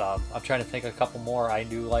else? I'm trying to think of a couple more. I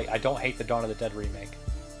don't hate the Dawn of the Dead remake.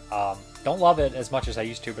 Don't love it as much as I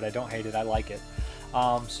used to, but I don't hate it. I like it.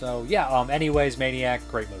 Anyways, Maniac,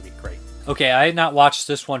 great movie, great. Okay, I had not watched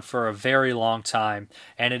this one for a very long time,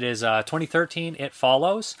 and it is 2013, It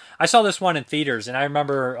Follows. I saw this one in theaters, and I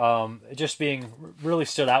remember just being really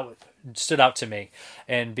stood out to me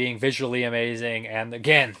and being visually amazing. And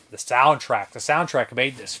again, the soundtrack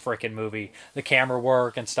made this freaking movie. The camera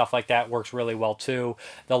work and stuff like that works really well too.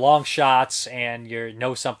 The long shots, and you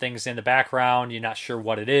know something's in the background, you're not sure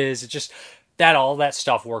what it is. It just, all that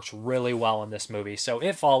stuff works really well in this movie. So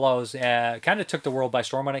It Follows kind of took the world by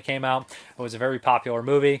storm when it came out. It was a very popular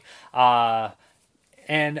movie.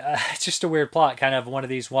 And it's just a weird plot, kind of one of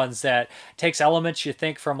these ones that takes elements you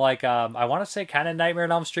think from like, I want to say kind of Nightmare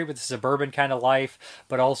on Elm Street with the suburban kind of life,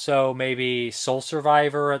 but also maybe Soul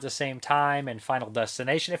Survivor at the same time and Final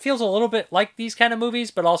Destination. It feels a little bit like these kind of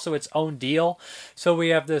movies, but also its own deal. So we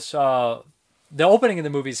have this, the opening of the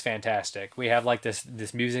movie is fantastic. We have like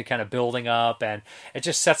this music kind of building up, and it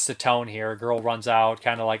just sets the tone here. A girl runs out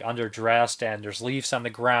kind of like underdressed, and there's leaves on the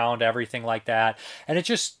ground, everything like that. And it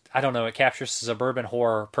just, I don't know, it captures suburban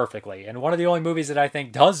horror perfectly. And one of the only movies that I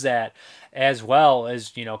think does that as well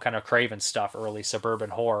is, you know, kind of Craven stuff, early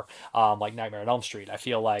suburban horror, like Nightmare on Elm Street. I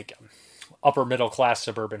feel like upper middle class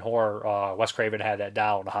suburban horror, Wes Craven had that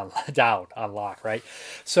down on lock, right?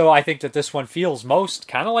 So I think that this one feels most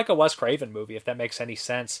kind of like a Wes Craven movie, if that makes any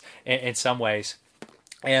sense in some ways.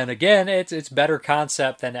 And again, it's better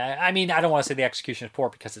concept than, I mean, I don't want to say the execution is poor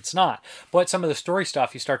because it's not, but some of the story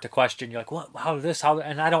stuff you start to question. You're like, what, how this, how,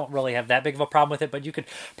 and I don't really have that big of a problem with it, but you could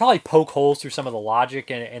probably poke holes through some of the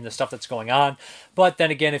logic and the stuff that's going on. But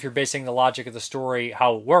then again, if you're basing the logic of the story,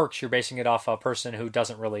 how it works, you're basing it off a person who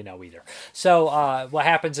doesn't really know either. So what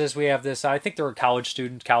happens is we have this, I think they're college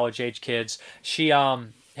students, college age kids. She,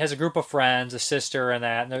 has a group of friends, a sister and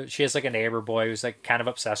that, and she has like a neighbor boy who's like kind of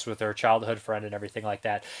obsessed with her, childhood friend and everything like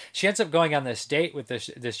that. She ends up going on this date with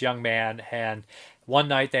this young man, and one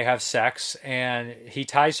night they have sex, and he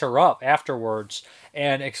ties her up afterwards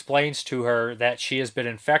and explains to her that she has been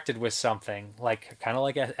infected with something, like kind of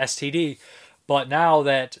like a STD, but now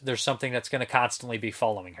that there's something that's going to constantly be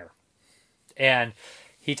following her. And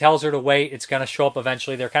he tells her to wait, it's going to show up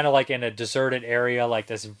eventually. They're kind of like in a deserted area, like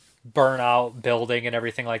this burnout building and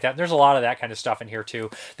everything like that. And there's a lot of that kind of stuff in here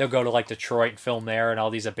too. They'll go to like Detroit and film there and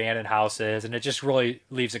all these abandoned houses, and it just really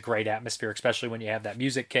leaves a great atmosphere, especially when you have that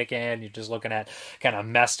music kick in. You're just looking at kind of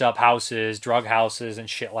messed up houses, drug houses and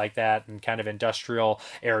shit like that, and kind of industrial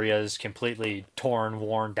areas completely torn,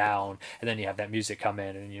 worn down, and then you have that music come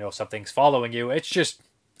in and, you know, something's following you. It's just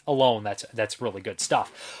alone that's really good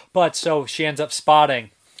stuff. But so she ends up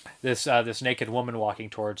spotting this naked woman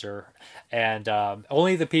walking towards her, and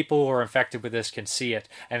only the people who are infected with this can see it,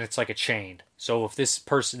 and it's like a chain. So if this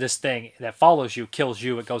thing that follows you kills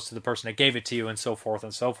you, it goes to the person that gave it to you, and so forth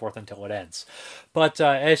until it ends. But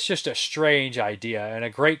it's just a strange idea and a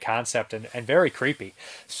great concept, and very creepy.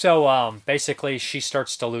 So basically she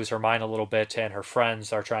starts to lose her mind a little bit, and her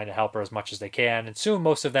friends are trying to help her as much as they can, and soon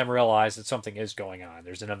most of them realize that something is going on.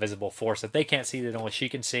 There's an invisible force that they can't see, that only she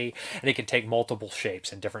can see, and it can take multiple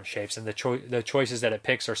shapes and different shapes, and the choices that it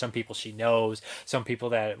picks are some people she knows, some people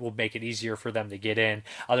that will make it easier for them to get in,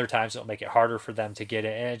 other times it'll make it harder for them to get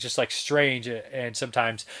in, and it's just like strange, and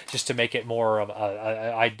sometimes just to make it more of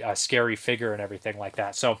a scary figure and everything like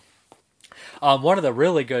that. So one of the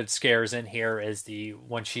really good scares in here is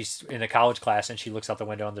when she's in a college class and she looks out the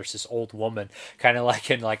window and there's this old woman kind of like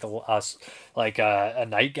in like a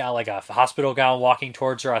nightgown, like a hospital gown, walking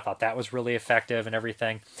towards her. I thought that was really effective and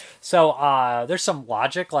everything. So there's some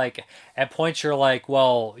logic, like at points you're like,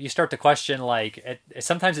 well, you start to question, like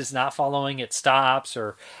sometimes it's not following, it stops,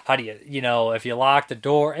 or how do you know, if you lock the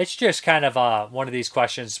door. It's just kind of one of these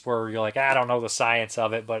questions where you're like, I don't know the science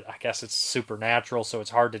of it, but I guess it's supernatural, so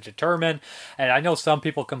it's hard to determine. And I know some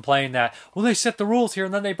people complain that, well, they set the rules here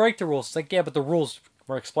and then they break the rules. It's like, yeah, but the rules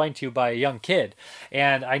were explained to you by a young kid.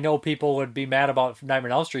 And I know people would be mad about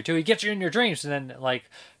Nightmare on Elm Street too. He gets you in your dreams, and then like,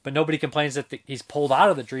 but nobody complains that he's pulled out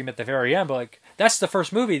of the dream at the very end. But like, that's the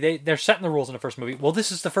first movie. They're setting the rules in the first movie. Well,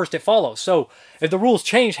 this is the first It Follows. So if the rules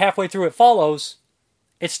change halfway through It Follows,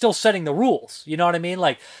 it's still setting the rules. You know what I mean?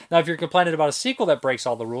 Like, now if you're complaining about a sequel that breaks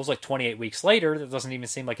all the rules, like 28 Weeks Later, that doesn't even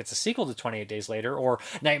seem like it's a sequel to 28 Days Later, or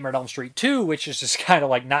Nightmare on Elm Street 2, which is just kind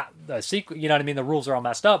of like not a sequel. You know what I mean? The rules are all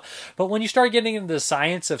messed up. But when you start getting into the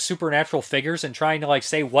science of supernatural figures and trying to like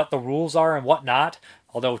say what the rules are and what not,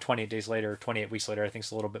 although 28 Days Later, 28 Weeks Later, I think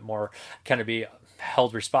is a little bit more kind of be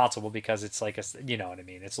held responsible because it's like, you know what I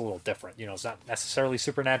mean? It's a little different. You know, it's not necessarily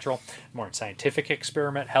supernatural, more a scientific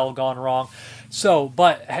experiment, hell gone wrong. So,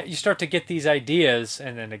 but you start to get these ideas,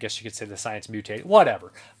 and then I guess you could say the science mutate,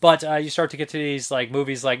 whatever. But you start to get to these like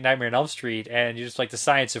movies like Nightmare on Elm Street, and you just like the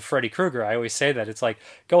science of Freddy Krueger. I always say that. It's like,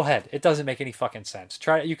 go ahead. It doesn't make any fucking sense.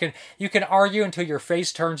 You can argue until your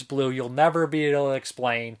face turns blue. You'll never be able to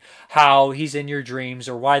explain how he's in your dreams,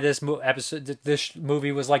 or why this this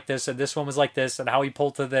movie was like this, and this one was like this, and how he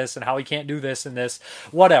pulled to this, and how he can't do this and this,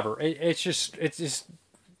 whatever. It's just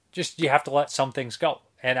you have to let some things go.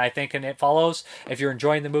 And I think in It Follows, if you're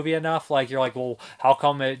enjoying the movie enough, like you're like, well, how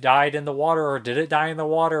come it died in the water, or did it die in the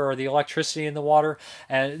water, or the electricity in the water?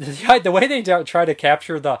 And the way they try to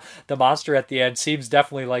capture the monster at the end seems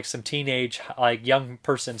definitely like some teenage, like young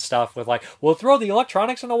person stuff with like, we'll throw the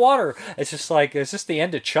electronics in the water. It's just like, is this the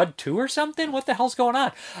end of Chud 2 or something? What the hell's going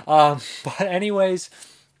on? But anyways,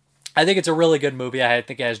 I think it's a really good movie. I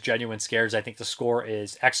think it has genuine scares. I think the score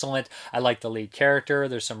is excellent. I like the lead character.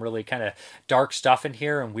 There's some really kind of dark stuff in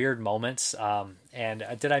here and weird moments. And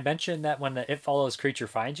did I mention that when the It Follows creature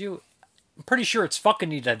finds you, I'm pretty sure it's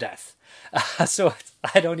fucking you to death. So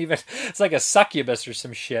it's like a succubus or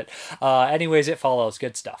some shit. Anyways, It Follows.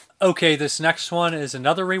 Good stuff. Okay, this next one is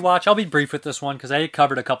another rewatch. I'll be brief with this one because I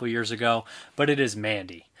covered a couple years ago, but it is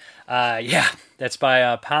Mandy. Yeah, that's by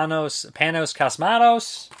Panos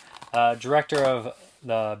Cosmatos. Director of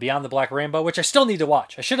the Beyond the Black Rainbow, which I still need to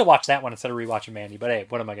watch. I should have watched that one instead of rewatching Mandy, but hey,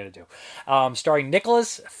 what am I going to do? Starring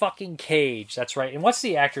Nicolas fucking Cage. That's right. And what's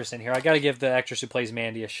the actress in here? I got to give the actress who plays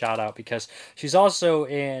Mandy a shout out because she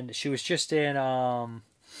was just in,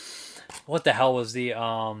 what the hell was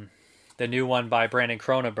the new one by Brandon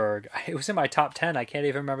Cronenberg. It was in my top 10. I can't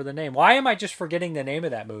even remember the name. Why am I just forgetting the name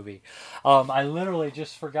of that movie? I literally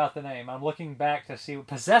just forgot the name. I'm looking back to see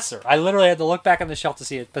Possessor. I literally had to look back on the shelf to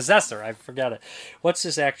see it. Possessor. I forgot it. What's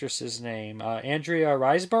this actress's name? Andrea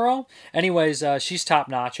Riseborough? Anyways, she's top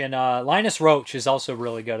notch. And Linus Roach is also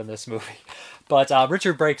really good in this movie. But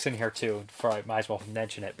Richard Brake's in here too. I might as well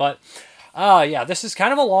mention it. But yeah, this is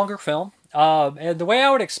kind of a longer film. And the way I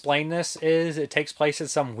would explain this is it takes place in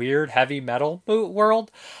some weird heavy metal world.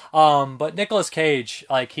 But Nicolas Cage,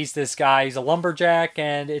 like he's this guy, he's a lumberjack,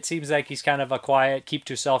 and it seems like he's kind of a quiet, keep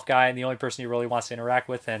to yourself guy, and the only person he really wants to interact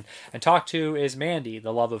with and talk to is Mandy,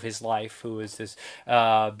 the love of his life, who is this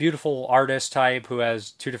beautiful artist type who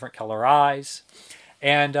has two different color eyes.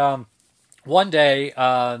 And one day,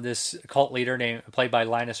 this cult leader played by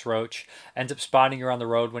Linus Roach ends up spotting her on the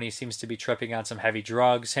road when he seems to be tripping on some heavy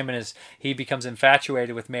drugs. He becomes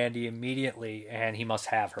infatuated with Mandy immediately, and he must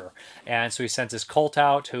have her. And so he sends his cult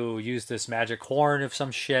out who use this magic horn of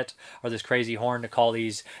some shit, or this crazy horn to call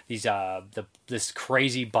this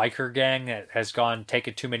crazy biker gang that has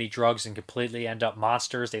taken too many drugs and completely end up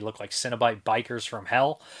monsters. They look like Cenobite bikers from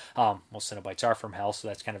hell. Well, Cenobites are from hell, so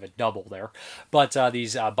that's kind of a double there. But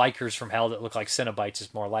these bikers from hell that look like Cenobites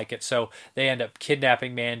is more like it. So they end up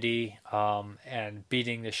kidnapping Mandy and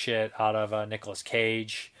beating the shit out of Nicolas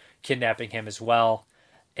Cage, kidnapping him as well.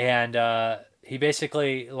 And he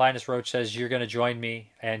basically, Linus Roach says, "You're going to join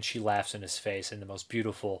me," and she laughs in his face in the most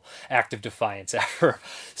beautiful act of defiance ever.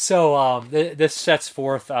 So this sets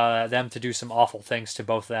forth them to do some awful things to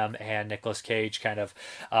both them, and Nicolas Cage kind of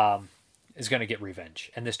is going to get revenge,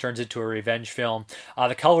 and this turns into a revenge film.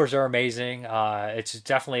 The colors are amazing. It's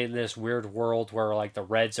definitely this weird world where like the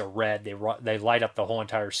reds are red, they light up the whole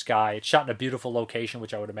entire sky. It's shot in a beautiful location,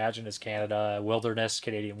 which I would imagine is Canadian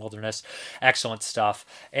wilderness. Excellent stuff.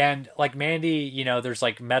 And like Mandy, there's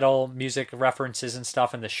like metal music references and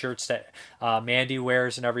stuff in the shirts that Mandy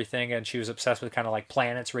wears and everything, and she was obsessed with kind of like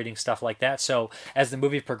planets, reading stuff like that. So as the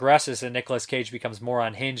movie progresses and Nicolas Cage becomes more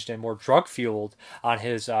unhinged and more drug fueled on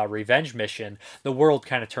his revenge mission, the world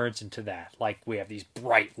kind of turns into that. Like we have these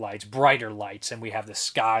brighter lights, and we have the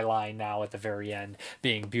skyline now at the very end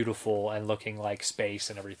being beautiful and looking like space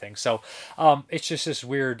and everything. So it's just this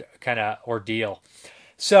weird kind of ordeal.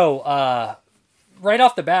 So right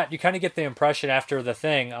off the bat, you kind of get the impression after the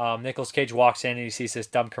thing, Nicolas Cage walks in and he sees this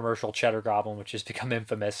dumb commercial Cheddar Goblin, which has become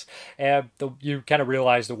infamous, and you kind of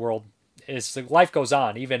realize life goes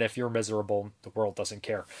on. Even if you're miserable, the world doesn't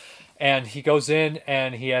care. And he goes in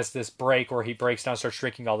and he has this break where he breaks down, starts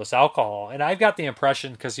drinking all this alcohol. And I've got the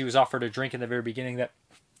impression, because he was offered a drink in the very beginning, that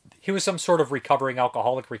he was some sort of recovering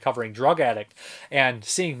alcoholic, recovering drug addict. And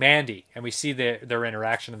seeing Mandy, and we see their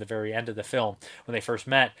interaction at the very end of the film when they first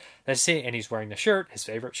met, and he's wearing the shirt, his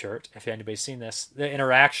favorite shirt, if anybody's seen this, the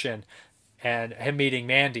interaction and him meeting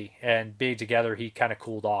Mandy and being together, he kind of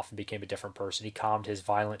cooled off and became a different person. He calmed his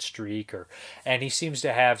violent streak, and he seems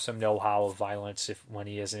to have some know-how of violence when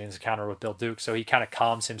he is in his encounter with Bill Duke. So he kind of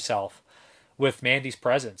calms himself with Mandy's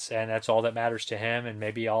presence, and that's all that matters to him, and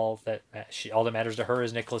maybe all that matters to her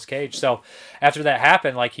is Nicolas Cage. So after that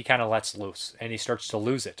happened, like, he kind of lets loose, and he starts to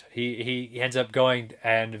lose it. He ends up going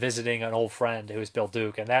and visiting an old friend who is Bill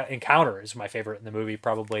Duke, and that encounter is my favorite in the movie,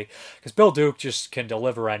 probably, because Bill Duke just can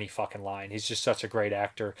deliver any fucking line. He's just such a great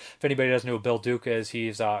actor. If anybody doesn't know who Bill Duke is,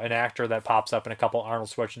 he's an actor that pops up in a couple Arnold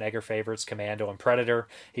Schwarzenegger favorites, Commando and Predator.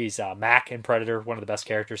 He's Mac in Predator, one of the best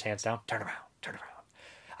characters, hands down. Turn around.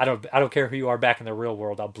 I don't care who you are back in the real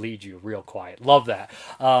world. I'll bleed you real quiet. Love that.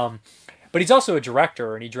 But he's also a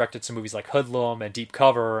director, and he directed some movies like Hoodlum and Deep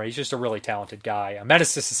Cover. He's just a really talented guy. A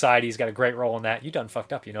Menace to Society, he's got a great role in that. You done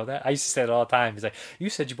fucked up, you know that? I used to say it all the time. He's like, you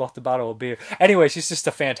said you bought the bottle of beer. Anyways, he's just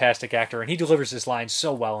a fantastic actor, and he delivers his lines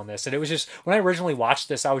so well in this. And it was just, when I originally watched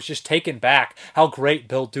this, I was just taken back how great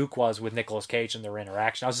Bill Duke was with Nicolas Cage and their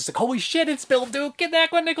interaction. I was just like, holy shit, it's Bill Duke. Get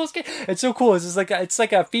back with Nicolas Cage. It's so cool. It's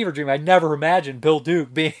like a fever dream. I never imagined Bill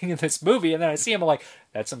Duke being in this movie, and then I see him, I'm like,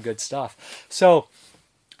 that's some good stuff. So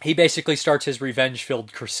he basically starts his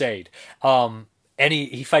revenge-filled crusade. And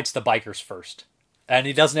he fights the bikers first. And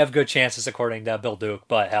he doesn't have good chances, according to Bill Duke,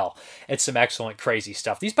 but hell, it's some excellent, crazy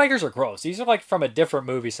stuff. These bikers are gross. These are like from a different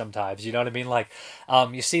movie sometimes, you know what I mean? Like,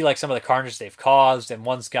 you see like some of the carnage they've caused, and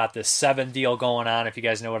one's got this 7 deal going on, if you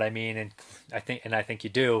guys know what I mean, and I think you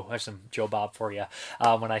do. There's some Joe Bob for you.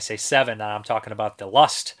 When I say 7, I'm talking about the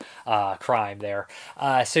lust crime there.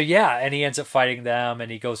 So yeah, and he ends up fighting them, and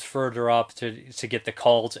he goes further up to get the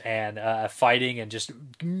cult, and fighting and just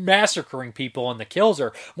massacring people, and the kills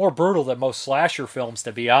are more brutal than most slasher films,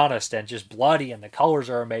 to be honest, and just bloody, and the colors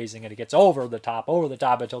are amazing, and it gets over the top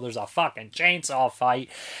until there's a fucking chainsaw fight.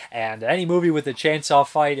 And any movie with a chainsaw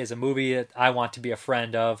fight is a movie that I want to be a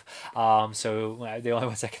friend of. So the only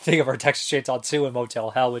ones I can think of are Texas Chainsaw 2 and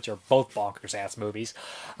Motel Hell, which are both bonkers ass movies.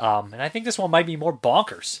 And I think this one might be more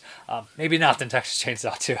bonkers. Maybe not than Texas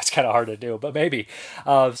Chainsaw 2. It's kind of hard to do, but maybe.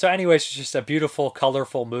 So anyways, it's just a beautiful,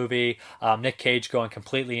 colorful movie. Nick Cage going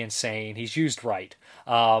completely insane. He's used right.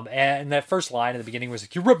 And that first line in the beginning was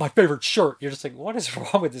like, you ripped my favorite shirt. You're just like, what is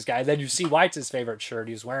wrong with this guy? And then you see why it's his favorite shirt.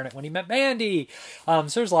 He was wearing it when he met Mandy. So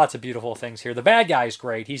there's lots of beautiful things here. The bad guy is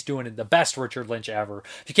great. He's doing the best Richard Lynch ever.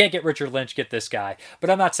 If you can't get Richard Lynch, get this guy. But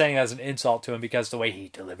I'm not saying that as an insult to him, because the way he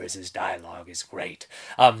delivers his dialogue is great.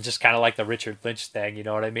 Just kind of like the Richard Lynch thing, you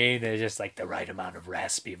know what I mean? It's just like the right amount of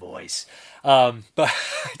raspy voice. But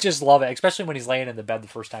I just love it, especially when he's laying in the bed the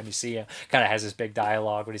first time you see him. Kind of has this big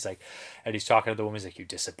dialogue when he's like, and he's talking to the woman, he's like, you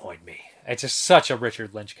disappoint me. It's just such a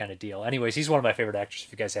Richard Lynch kind of deal. Anyways, he's one of my favorite actors,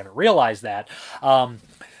 if you guys haven't realized that.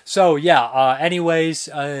 So yeah, anyways,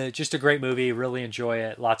 just a great movie. Really enjoy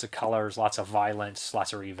it. Lots of colors, lots of violence,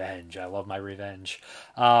 lots of revenge. I love my revenge.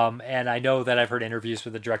 And I know that I've heard interviews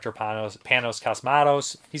with the director Panos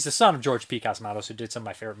Cosmatos. He's the son of George P. Cosmatos, who did some of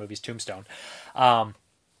my favorite movies, Tombstone.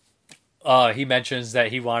 He mentions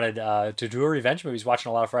that he wanted to do a revenge movie. He's watching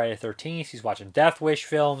a lot of Friday the 13th. He's watching Death Wish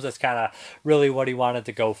films. That's kind of really what he wanted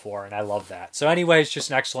to go for, and I love that. So anyways, just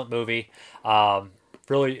an excellent movie.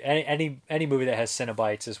 Really, any movie that has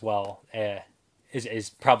Cenobites as well is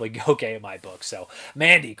probably okay in my book. So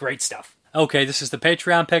Mandy, great stuff. Okay, this is the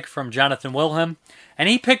Patreon pick from Jonathan Wilhelm, and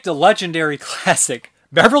he picked a legendary classic,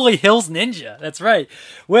 Beverly Hills Ninja. That's right,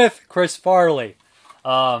 with Chris Farley.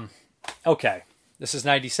 Okay. This is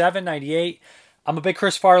 97, 98. I'm a big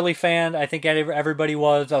Chris Farley fan. I think everybody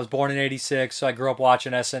was. I was born in 86, so I grew up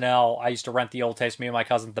watching SNL. I used to rent the old tapes. Me and my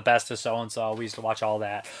cousin, The Best of So-and-So. We used to watch all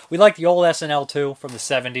that. We like the old SNL, too, from the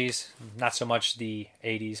 70s. Not so much the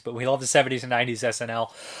 80s, but we love the 70s and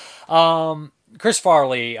 90s SNL. Chris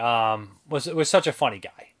Farley was such a funny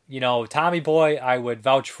guy. You know, Tommy Boy, I would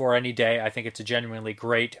vouch for any day. I think it's a genuinely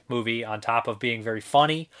great movie on top of being very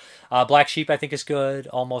funny. Black Sheep, I think, is good.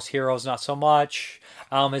 Almost Heroes, not so much.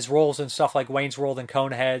 His roles in stuff like Wayne's World and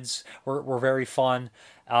Coneheads were very fun.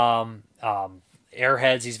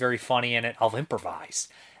 Airheads, he's very funny in it. I'll improvise.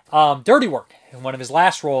 Dirty Work, one of his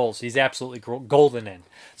last roles, he's absolutely golden in.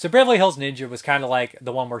 So Beverly Hills Ninja was kind of like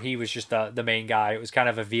the one where he was just the main guy. It was kind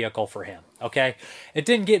of a vehicle for him, okay? It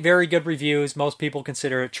didn't get very good reviews. Most people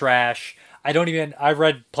consider it trash. I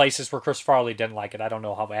read places where Chris Farley didn't like it. I don't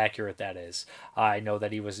know how accurate that is. I know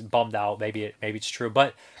that he was bummed out. Maybe it's true.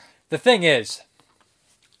 But the thing is,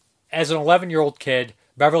 as an 11-year-old kid,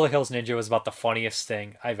 Beverly Hills Ninja was about the funniest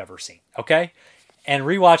thing I've ever seen, okay? And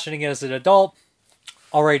rewatching it as an adult,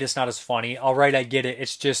 all right, it's not as funny. All right, I get it.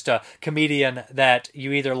 It's just a comedian that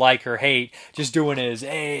you either like or hate, just doing his,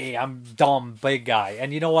 hey, I'm dumb, big guy.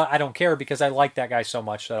 And you know what? I don't care, because I like that guy so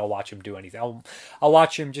much that I'll watch him do anything. I'll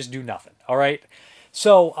watch him just do nothing, all right?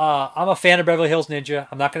 So I'm a fan of Beverly Hills Ninja.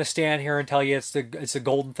 I'm not going to stand here and tell you it's the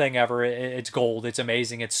golden thing ever. It's gold. It's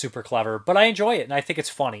amazing. It's super clever. But I enjoy it, and I think it's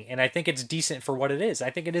funny, and I think it's decent for what it is. I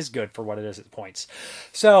think it is good for what it is at points.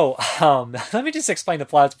 So let me just explain the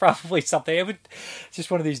plot. It's probably something. Just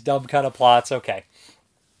one of these dumb kind of plots. Okay.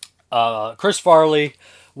 Chris Farley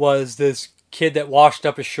was this kid that washed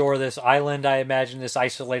up ashore this island, I imagine, this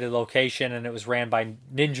isolated location, and it was ran by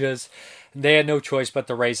ninjas. They had no choice but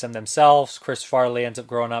to raise them themselves. Chris Farley ends up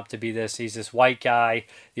growing up to be he's this white guy,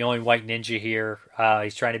 the only white ninja here.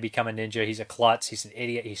 He's trying to become a ninja. He's a klutz. He's an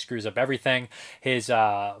idiot. He screws up everything. His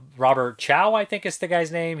Robert Chow, I think is the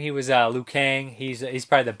guy's name. He was Liu Kang. He's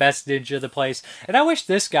probably the best ninja of the place. And I wish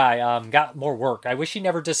this guy got more work. I wish he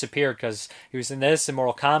never disappeared, because he was in this and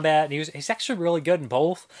Mortal Kombat, and he's actually really good in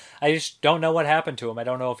both. I just don't know what happened to him. I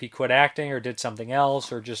don't know if he quit acting or did something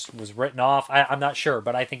else or just was written off. I'm not sure,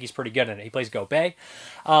 but I think he's pretty good in it. He plays Gobei.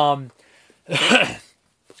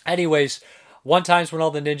 Anyways, one time's when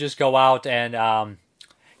all the ninjas go out, and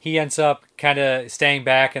he ends up kind of staying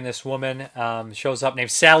back, and this woman shows up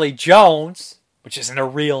named Sally Jones, which isn't a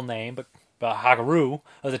real name, but Hagaru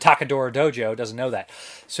of the Takadora Dojo doesn't know that.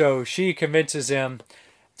 So she convinces him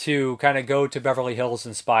to kind of go to Beverly Hills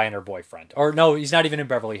and spy on her boyfriend. Or no, he's not even in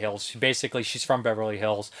Beverly Hills. She's from Beverly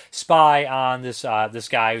Hills. Spy on this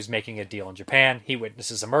guy who's making a deal in Japan. He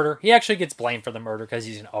witnesses a murder. He actually gets blamed for the murder because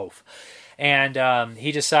he's an oaf. And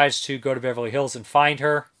he decides to go to Beverly Hills and find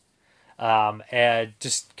her, and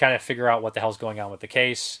just kind of figure out what the hell's going on with the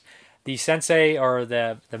case. The sensei, or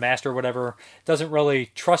the master or whatever, doesn't really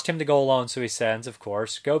trust him to go alone, so he sends, of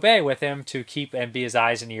course, Gobei with him to keep and be his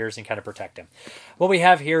eyes and ears and kind of protect him. What we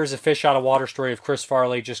have here is a fish out of water story of Chris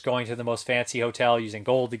Farley just going to the most fancy hotel, using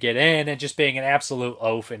gold to get in, and just being an absolute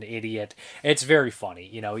oaf and idiot. It's very funny.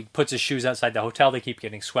 You know, he puts his shoes outside the hotel, they keep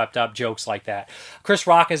getting swept up, jokes like that. Chris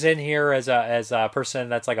Rock is in here as a person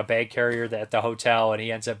that's like a bag carrier at the hotel, and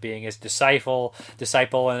he ends up being his disciple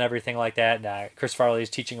and everything like that. And Chris Farley is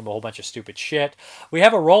teaching him a whole bunch of stupid shit. We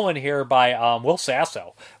have a role in here by Will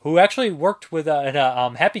Sasso, who actually worked with in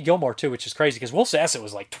Happy Gilmore too, which is crazy because Will Sasso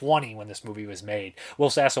was like 20 when this movie was made. Will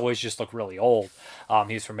Sasso always just looked really old.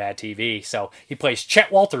 He's from Mad TV, so he plays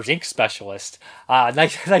Chet Walters, ink specialist.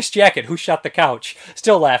 Nice jacket. Who shot the couch?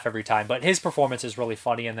 Still laugh every time, but his performance is really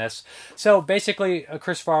funny in this. So basically,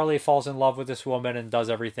 Chris Farley falls in love with this woman and does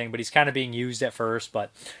everything, but he's kind of being used at first,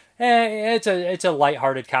 but it's a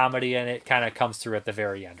lighthearted comedy, and it kind of comes through at the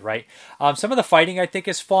very end, right? Some of the fighting I think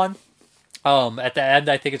is fun. At the end,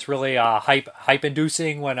 I think it's really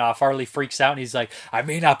hype-inducing when Farley freaks out and he's like, I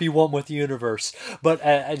may not be one with the universe. But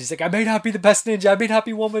he's like, I may not be the best ninja. I may not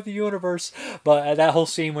be one with the universe. But that whole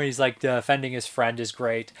scene where he's like defending his friend is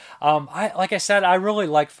great. Like I said, I really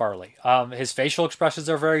like Farley. His facial expressions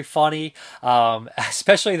are very funny,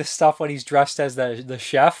 especially the stuff when he's dressed as the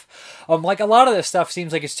chef. Like a lot of this stuff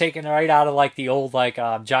seems like it's taken right out of like the old like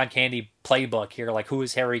John Candy playbook here, like Who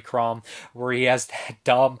is Harry Crumb, where he has that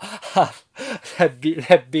dumb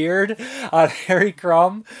that beard on Harry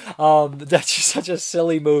Crumb. That's just such a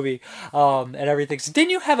silly movie, and everything. So,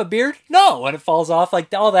 didn't you have a beard? No, and it falls off,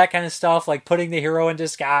 like all that kind of stuff, like putting the hero in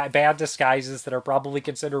bad disguises that are probably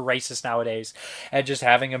considered racist nowadays, and just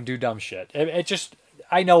having him do dumb shit. It just,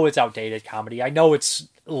 I know it's outdated comedy. I know it's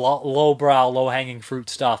lowbrow, low-hanging fruit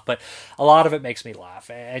stuff, but a lot of it makes me laugh,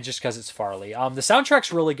 and just because it's Farley. The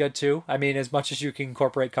soundtrack's really good too. I mean, as much as you can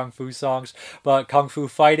incorporate kung fu songs, but kung fu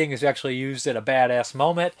fighting is actually used at a badass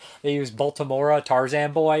moment. They use Baltimora,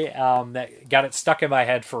 Tarzan Boy, that got it stuck in my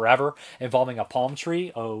head forever, involving a palm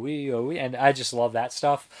tree. Oh-wee, and I just love that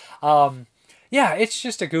stuff. Yeah, it's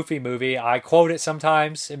just a goofy movie. I quote it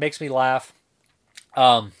sometimes. It makes me laugh.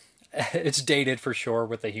 It's dated for sure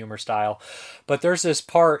with the humor style, but there's this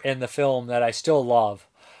part in the film that I still love,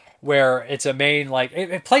 where it's a main, like,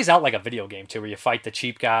 it plays out like a video game too, where you fight the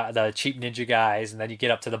cheap ninja guys, and then you get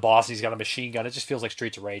up to the boss, he's got a machine gun. It just feels like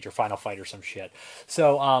Streets of Rage or Final Fight or some shit.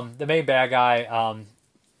 So the main bad guy,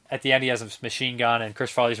 at the end, he has a machine gun, and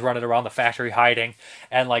Chris Farley's running around the factory hiding.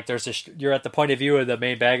 And like, there's this, you're at the point of view of the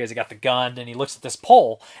main bad guy. He got the gun, and he looks at this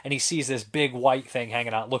pole, and he sees this big white thing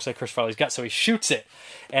hanging out. It looks like Chris Farley's gut, so he shoots it,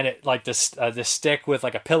 and it like this stick with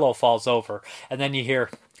like a pillow falls over, and then you hear,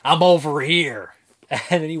 "I'm over here,"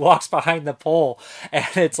 and then he walks behind the pole, and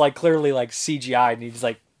it's like clearly like CGI, and he's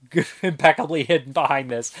like impeccably hidden behind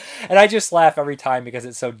this, and I just laugh every time because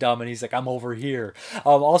it's so dumb. And he's like, "I'm over here."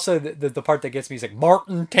 Also, the part that gets me is like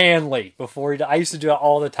Martin Tanley. I used to do it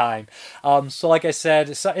all the time. So like I said,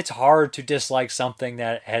 it's hard to dislike something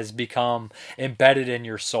that has become embedded in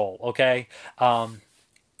your soul. Okay.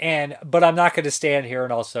 But I'm not going to stand here,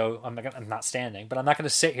 and also I'm not standing, but I'm not going to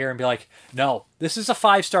sit here and be like, no, this is a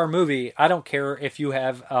 5-star movie. I don't care if you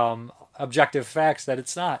have objective facts that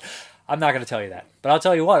it's not. I'm not going to tell you that, but I'll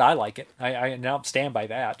tell you what, I like it. I now stand by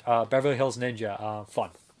that. Beverly Hills Ninja, fun,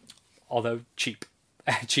 although cheap,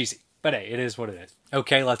 cheesy, but hey, it is what it is.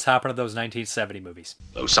 Okay, let's hop into those 1970 movies.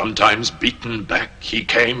 Though sometimes beaten back, he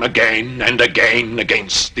came again and again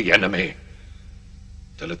against the enemy,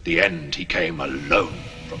 till at the end he came alone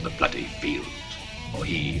from the bloody field, for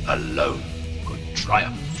he alone could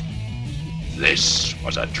triumph. This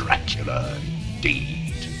was a Dracula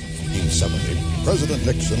indeed. 1970, President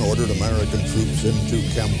Nixon ordered American troops into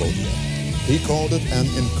Cambodia. He called it an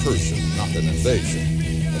incursion, not an invasion,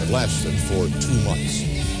 and it lasted for 2 months.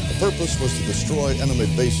 The purpose was to destroy enemy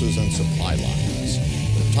bases and supply lines.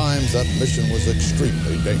 At times, that mission was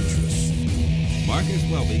extremely dangerous. Marcus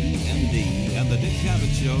Welby, MD, and the Dick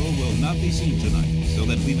Cavett Show will not be seen tonight, so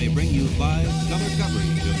that we may bring you live color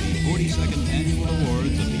coverage of the 42nd Annual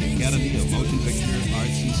Awards of the Academy of Motion Picture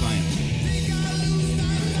Arts and Sciences.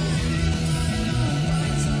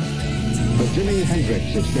 The Jimi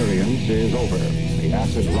Hendrix experience is over. The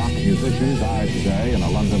acid rock musician died today in a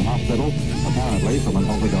London hospital, apparently from an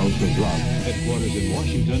overdose of drugs. Headquarters in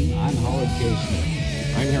Washington, I'm Howard K.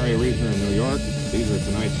 Smith. I'm Harry Reisner in New York. These are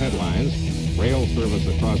tonight's headlines. Rail service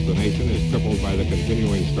across the nation is crippled by the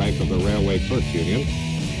continuing strike of the Railway Clerks Union.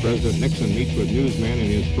 President Nixon meets with newsmen in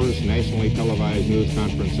his first nationally televised news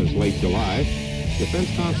conference since late July.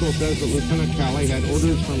 Defense counsel says that Lieutenant Calley had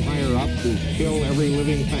orders from higher up to kill every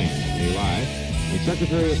living thing in July. And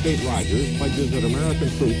Secretary of State Rogers pledges that American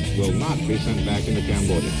troops will not be sent back into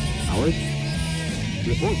Cambodia. Howard?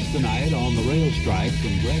 Reports tonight on the rail strike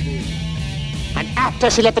from Gregor's. And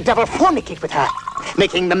after she let the devil fornicate with her,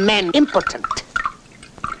 making the men impotent.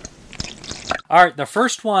 All right, the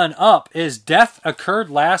first one up is Death Occurred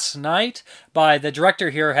Last Night. By the director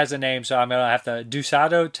here has a name, so I'm going to have to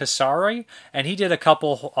Dusado Tessari. And he did a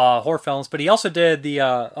couple horror films, but he also did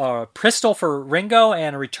the Pistol for Ringo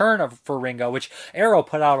and Return for Ringo, which Arrow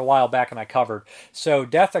put out a while back and I covered. So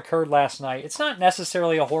Death Occurred Last Night. It's not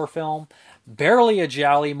necessarily a horror film. Barely a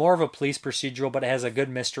giallo, more of a police procedural, but it has a good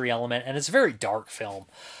mystery element, and it's a very dark film.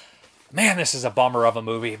 Man, this is a bummer of a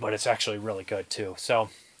movie, but it's actually really good too. So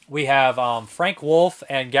we have Frank Wolf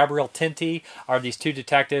and Gabrielle Tinti are these two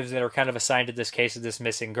detectives that are kind of assigned to this case of this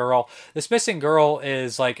missing girl. This missing girl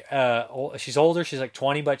is like, she's older, she's like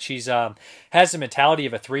 20, but she's has the mentality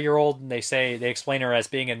of a 3-year-old, and they explain her as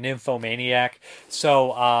being a nymphomaniac.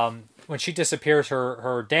 So when she disappears,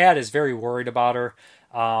 her dad is very worried about her.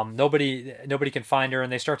 Nobody can find her,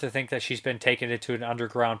 and they start to think that she's been taken into an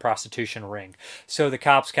underground prostitution ring. So the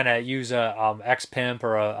cops kind of use a ex-pimp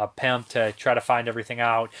or a pimp to try to find everything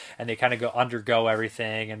out, and they kind of undergo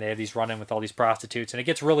everything, and they have these run-in with all these prostitutes, and it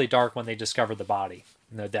gets really dark when they discover the body.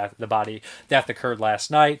 Death occurred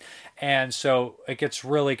last night, and so it gets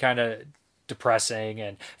really kind of depressing,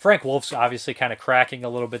 and Frank Wolf's obviously kind of cracking a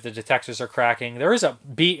little bit. The detectives are cracking. There is a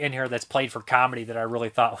beat in here that's played for comedy that I really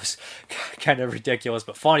thought was kind of ridiculous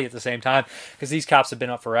but funny at the same time, because these cops have been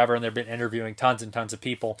up forever and they've been interviewing tons and tons of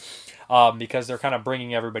people because they're kind of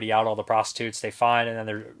bringing everybody out, all the prostitutes they find, and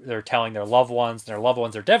then they're telling their loved ones, and their loved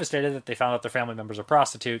ones are devastated that they found out their family members are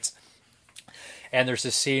prostitutes. And there's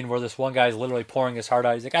this scene where this one guy is literally pouring his heart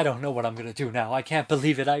out. He's like, I don't know what I'm going to do now. I can't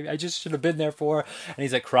believe it. I just should have been there for her. And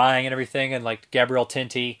he's like crying and everything. And like Gabrielle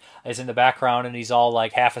Tinti is in the background and he's all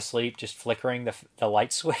like half asleep, just flickering the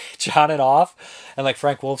light switch on and off. And like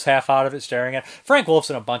Frank Wolf's half out of it staring at it. Frank Wolf's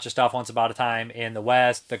in a bunch of stuff. Once Upon a Time in the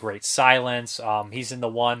West, The Great Silence. He's in the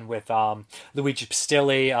one with Luigi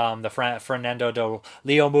Pistilli, the Fernando de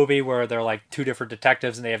Leo movie where they're like two different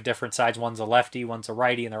detectives and they have different sides. One's a lefty, one's a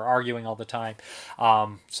righty, and they're arguing all the time.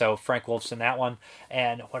 So Frank Wolf's in that one,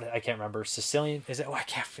 and I can't remember, Sicilian, is it? I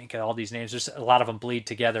can't think of all these names. There's a lot of them bleed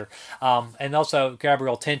together. And also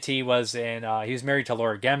Gabrielle Tinti was in, he was married to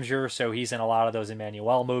Laura Gemser, so he's in a lot of those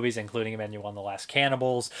Emmanuel movies, including Emmanuel and the Last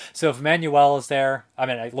Cannibals. So if Emmanuel is there,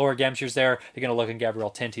 Laura Gemser's there, you're going to look at Gabrielle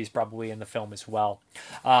Tinti's probably in the film as well.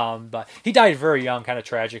 But he died very young, kind of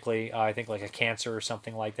tragically, I think like a cancer or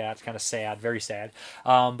something like that. It's kind of sad, very sad.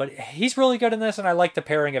 But he's really good in this, and I like the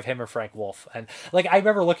pairing of him and Frank Wolf. And like I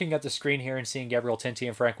remember looking at the screen here and seeing Gabrielle Tinti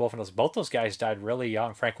and Frank Wolf, and both those guys died really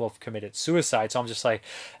young. Frank Wolf committed suicide, so I'm just like,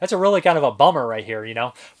 that's a really kind of a bummer right here, you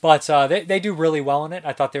know. But they do really well in it.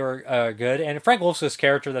 I thought they were good. And Frank Wolf's this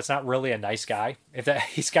character that's not really a nice guy.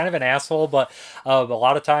 He's kind of an asshole, but a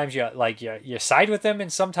lot of times you side with him,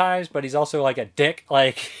 and sometimes, but he's also like a dick,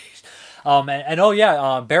 like.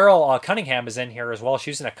 Beryl Cunningham is in here as well.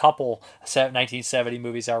 She was in a couple 1970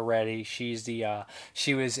 movies already. She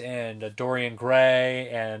was in Dorian Gray,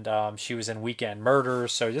 and she was in Weekend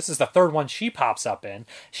Murders. So this is the third one she pops up in.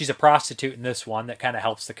 She's a prostitute in this one that kind of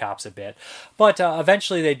helps the cops a bit. But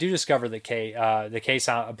eventually they do discover the case. The case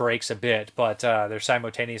breaks a bit, but they're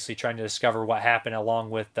simultaneously trying to discover what happened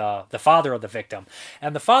along with the father of the victim.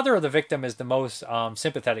 And the father of the victim is the most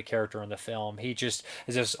sympathetic character in the film. He just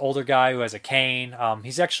is this older guy guy who has a cane.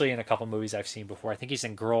 He's actually in a couple movies I've seen before. I think he's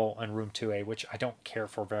in Girl in Room 2A, which I don't care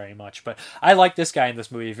for very much, but I like this guy in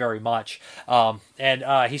this movie very much.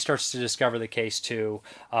 And he starts to discover the case too,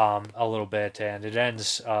 a little bit, and it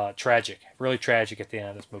ends tragic, really tragic at the end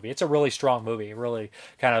of this movie. It's a really strong movie, really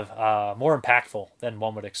kind of more impactful than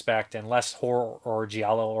one would expect, and less horror or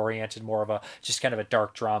giallo oriented, more of a just kind of a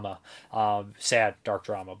dark drama, sad dark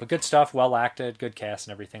drama, but good stuff, well acted, good cast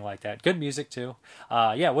and everything like that, good music too.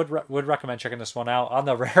 Yeah, would recommend checking this one out. On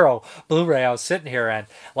the Raro Blu-ray, I was sitting here and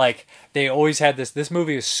like they always had this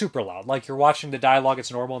movie is super loud, like you're watching the dialogue,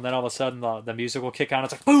 it's normal, and then all of a sudden the music will kick on,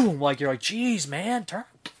 it's like boom, like you're like, geez man,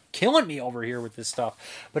 killing me over here with this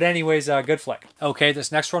stuff. But anyways, good flick. Okay,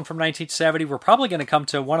 this next one from 1970, we're probably going to come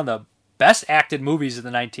to one of the best acted movies of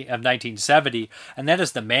 1970, and that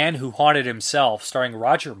is The Man Who Haunted Himself, starring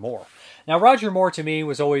Roger Moore. Now, Roger Moore to me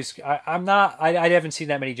was always, I haven't seen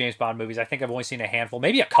that many James Bond movies. I think I've only seen a handful,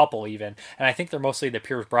 maybe a couple even, and I think they're mostly the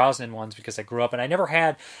Pierce Brosnan ones because I grew up, and I never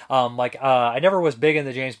had, I never was big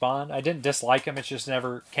into James Bond. I didn't dislike him, it just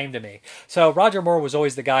never came to me. So Roger Moore was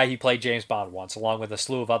always the guy. He played James Bond once, along with a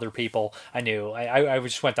slew of other people I knew. I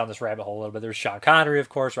just went down this rabbit hole a little bit. There's Sean Connery, of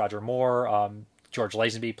course, Roger Moore, George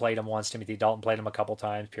Lazenby played him once. Timothy Dalton played him a couple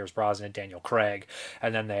times. Pierce Brosnan, Daniel Craig.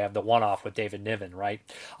 And then they have the one-off with David Niven, right?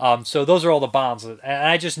 So those are all the Bonds. And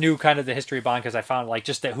I just knew kind of the history of Bond because I found like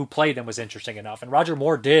just that who played them was interesting enough. And Roger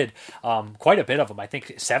Moore did quite a bit of them. I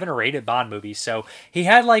think 7 or 8 Bond movies. So he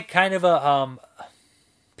had like kind of a...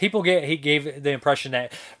 he gave the impression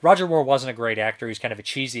that Roger Moore wasn't a great actor. He was kind of a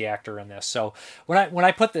cheesy actor in this. So when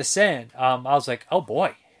I put this in, I was like, oh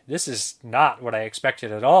boy, this is not what I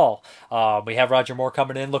expected at all. We have Roger Moore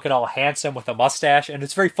coming in looking all handsome with a mustache, and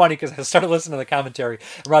it's very funny because I started listening to the commentary,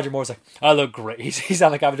 and Roger Moore's like, I look great. He's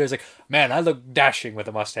on the commentary, he's like, man, I look dashing with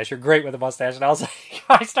a mustache. You're great with a mustache. And I was like,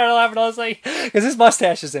 I started laughing. I was like, because his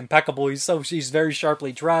mustache is impeccable. He's very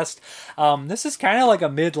sharply dressed. This is kind of like a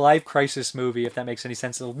midlife crisis movie, if that makes any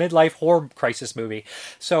sense. A midlife horror crisis movie.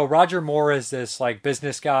 So Roger Moore is this like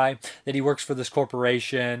business guy that he works for this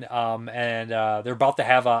corporation, and they're about to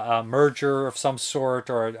have a merger of some sort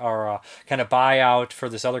or a kind of buyout for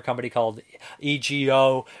this other company called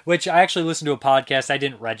EGO, which I actually listened to a podcast. I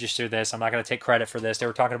didn't register this. I'm not going to take credit for this. They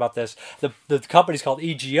were talking about this. The company's called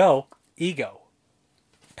EGO. Ego.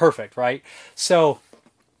 Perfect, right? So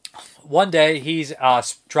one day he's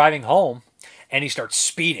driving home and he starts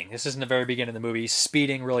speeding. This is in the very beginning of the movie. He's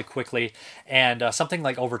speeding really quickly, and something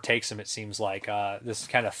like overtakes him, it seems like. This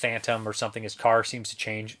kind of phantom or something. His car seems to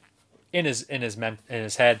change in his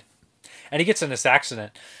head, and he gets in this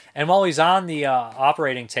accident. And while he's on the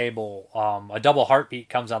operating table, a double heartbeat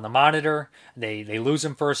comes on the monitor. They lose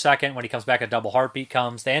him for a second. When he comes back, a double heartbeat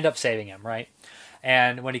comes. They end up saving him, right?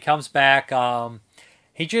 And when he comes back,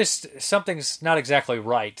 something's not exactly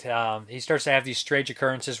right. He starts to have these strange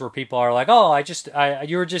occurrences where people are like, oh,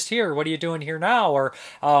 you were just here. What are you doing here now? Or,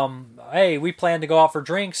 hey, we planned to go out for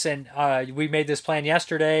drinks and we made this plan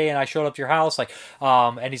yesterday and I showed up to your house.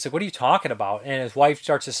 And he's like, what are you talking about? And his wife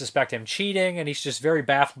starts to suspect him cheating, and he's just very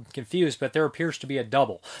baffled and confused, but there appears to be a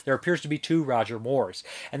double. There appears to be 2 Roger Moores.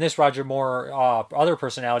 And this Roger Moore, other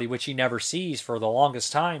personality, which he never sees for the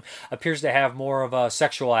longest time, appears to have more of a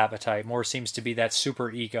sexual appetite. More seems to be that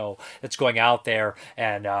super ego that's going out there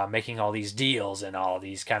and making all these deals and all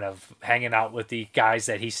these kind of hanging out with the guys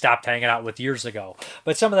that he stopped hanging out with years ago.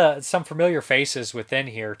 But some familiar faces within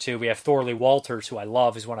here too. We have Thorley Walters, who I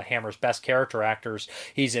love. He's one of Hammer's best character actors.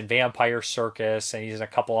 He's in Vampire Circus and he's in a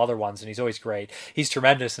couple other ones, and he's always great. He's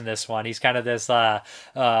tremendous in this one. He's kind of this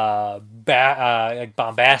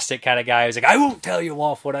bombastic kind of guy who's like, I won't tell you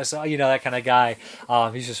off what I saw, that kind of guy.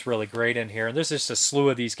 He's just really great in here, and there's just a slew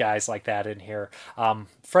of these guys like that in here.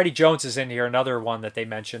 Freddie Jones is in here, another one that they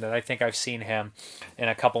mentioned, and I think I've seen him in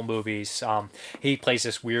a couple movies. He plays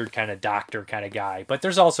this weird kind of doctor kind of guy, but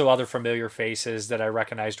there's also other familiar faces that I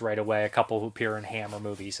recognized right away, a couple who appear in Hammer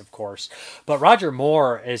movies, of course. But Roger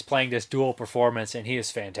Moore is playing this dual performance, and he is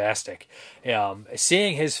fantastic.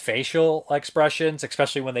 Seeing his facial expressions,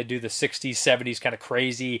 especially when they do the 60s, 70s kind of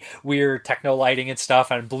crazy, weird techno lighting and stuff,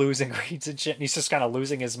 and blues and greens and shit, and he's just kind of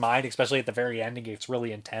losing his mind, especially at the very end. It gets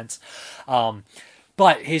really intense.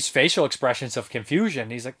 But his facial expressions of confusion,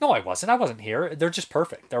 he's like, no, I wasn't here. They're just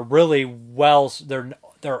perfect. They're really well,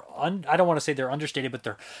 I don't want to say they're understated, but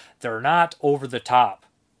they're not over the top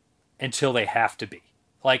until they have to be.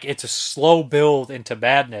 Like, it's a slow build into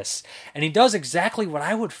madness. And he does exactly what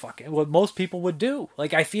what most people would do.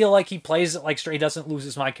 Like, I feel like he plays it like straight. He doesn't lose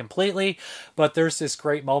his mind completely. But there's this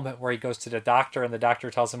great moment where he goes to the doctor, and the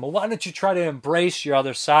doctor tells him, well, why don't you try to embrace your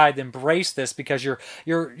other side, embrace this, because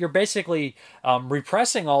you're basically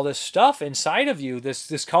repressing all this stuff inside of you,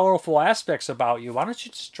 this colorful aspects about you. Why don't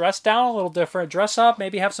you just dress down a little different, dress up,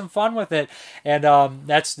 maybe have some fun with it. And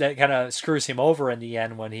that kind of screws him over in the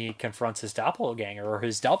end when he confronts his doppelganger, or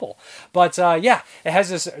his double. But yeah, it has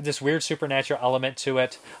this weird supernatural element to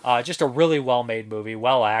it. Just a really well made movie,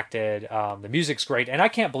 well acted. The music's great, and I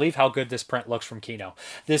can't believe how good this print looks from Kino.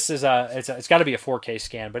 This is it's got to be a 4K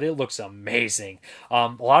scan, but it looks amazing.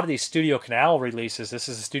 A lot of these Studio Canal releases, this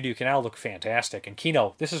is a Studio Canal, look fantastic. And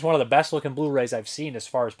Kino, this is one of the best looking Blu-rays I've seen as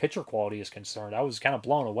far as picture quality is concerned. I was kind of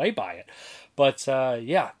blown away by it. But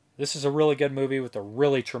yeah, this is a really good movie with a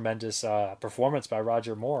really tremendous performance by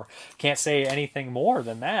Roger Moore. Can't say anything more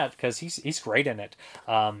than that, because he's great in it.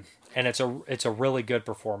 And it's a really good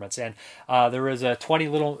performance. And there is a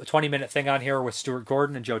 20-minute thing on here with Stuart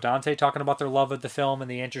Gordon and Joe Dante talking about their love of the film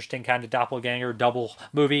and the interesting kind of doppelganger double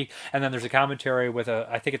movie. And then there's a commentary with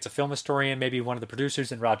I think it's a film historian, maybe one of the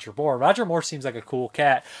producers, and Roger Moore. Roger Moore seems like a cool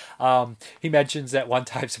cat. He mentions that one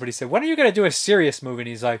time somebody said, when are you going to do a serious movie? And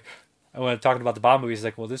he's like, when talking about the Bond movie, he's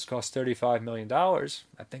like, well, this cost $35 million.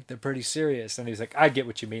 I think they're pretty serious. And he's like, I get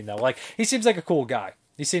what you mean, though. Like, he seems like a cool guy.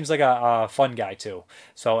 He seems like a fun guy, too.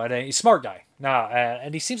 So, and he's a smart guy.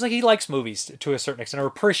 And he seems like he likes movies to a certain extent, or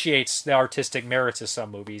appreciates the artistic merits of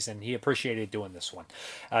some movies, and he appreciated doing this one.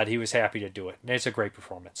 He was happy to do it. And it's a great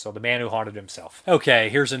performance. So, The Man Who Haunted Himself. Okay,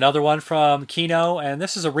 here's another one from Kino, and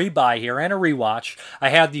this is a rebuy here and a rewatch. I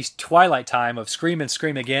had the Twilight time of Scream and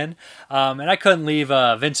Scream Again, and I couldn't leave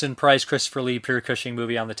Vincent Price, Christopher Lee, Peter Cushing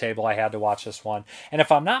movie on the table. I had to watch this one. And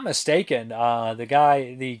if I'm not mistaken,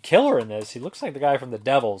 the killer in this, he looks like the guy from The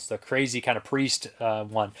Devils, the crazy kind of priest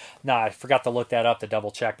one. I forgot to look that up to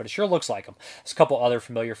double check, but it sure looks like him. There's a couple other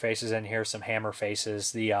familiar faces in here, some Hammer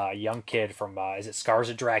faces. The young kid from is it Scars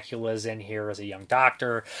of Dracula's in here as a young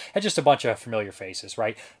doctor, and just a bunch of familiar faces,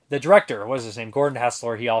 right? The director, what is his name? Gordon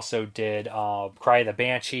Hessler. He also did Cry of the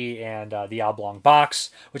Banshee and The Oblong Box,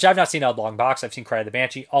 which I've not seen. Oblong Box, I've seen Cry of the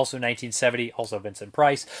Banshee, also 1970, also Vincent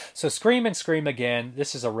Price. So Scream and Scream Again.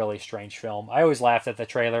 This is a really strange film. I always laughed at the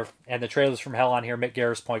trailer, and the trailer's from hell on here. Mick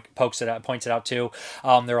Garris points it out too.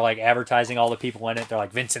 They're like advertising all the people in it. They're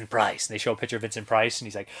like Vincent Price, and they show a picture of Vincent Price, and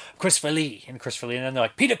he's like Christopher Lee, and then they're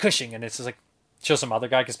like Peter Cushing, and it's just like show some other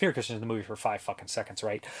guy, because Peter Cushing's in the movie for 5 fucking seconds,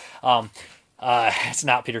 right? It's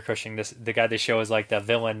not Peter Cushing. The guy they show is like the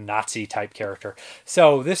villain Nazi type character.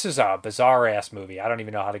 So this is a bizarre ass movie. I don't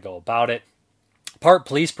even know how to go about it. Part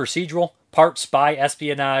police procedural, part spy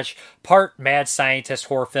espionage, part mad scientist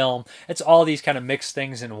horror film. It's all these kind of mixed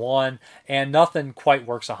things in one, and nothing quite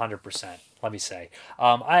works 100%, let me say.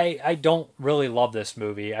 I don't really love this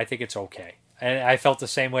movie. I think it's okay. And I felt the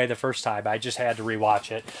same way the first time. I just had to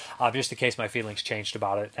rewatch it, just in case my feelings changed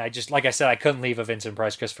about it. I just, like I said, I couldn't leave a Vincent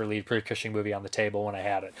Price, Christopher Lee, Peter Cushing movie on the table when I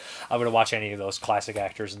had it. I would have watched any of those classic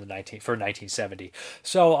actors for 1970.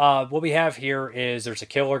 So what we have here is there's a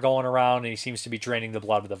killer going around, and he seems to be draining the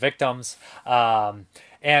blood of the victims.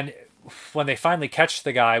 And when they finally catch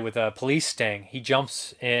the guy with a police sting, he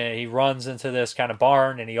jumps in, he runs into this kind of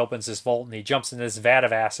barn, and he opens this vault, and he jumps in this vat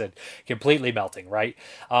of acid, completely melting, right?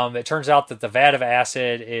 It turns out that the vat of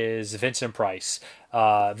acid is Vincent Price.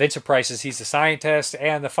 Vincent Price he's a scientist,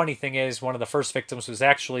 and the funny thing is one of the first victims was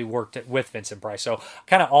actually worked with Vincent Price, so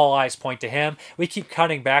kind of all eyes point to him. We keep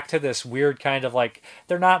cutting back to this weird kind of like,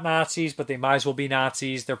 they're not Nazis, but they might as well be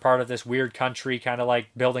Nazis. They're part of this weird country, kind of like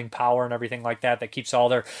building power and everything like that keeps all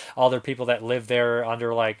their people that live there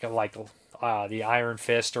under like the Iron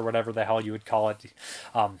Fist, or whatever the hell you would call it,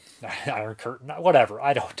 Iron Curtain, whatever,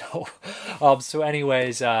 I don't know. So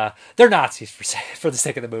anyways, they're Nazis for the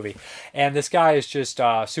sake of the movie, and this guy is just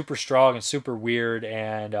super strong and super weird,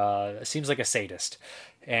 and seems like a sadist.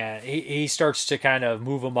 And he starts to kind of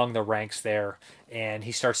move among the ranks there, and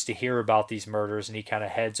he starts to hear about these murders, and he kind of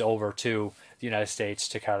heads over to the United States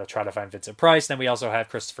to kind of try to find Vincent Price. Then we also have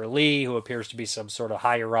Christopher Lee, who appears to be some sort of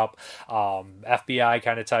higher up FBI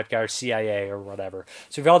kind of type guy, or CIA or whatever.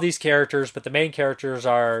 So we have all these characters, but the main characters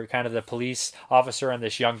are kind of the police officer and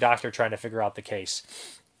this young doctor trying to figure out the case.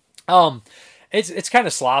 It's kind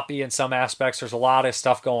of sloppy in some aspects. There's a lot of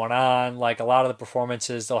stuff going on. Like a lot of the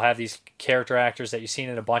performances, they'll have these character actors that you've seen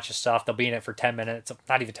in a bunch of stuff. They'll be in it for 10 minutes,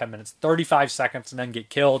 not even 10 minutes, 35 seconds, and then get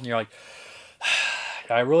killed. And you're like,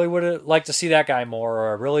 I really would have liked to see that guy more, or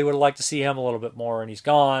I really would have liked to see him a little bit more, and he's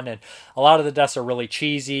gone. And a lot of the deaths are really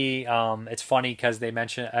cheesy. It's funny because they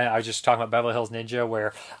mention, I was just talking about Beverly Hills Ninja,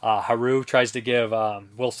 where Haru tries to give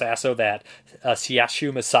Will Sasso that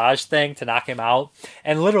shiatsu massage thing to knock him out,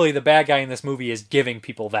 and literally the bad guy in this movie is giving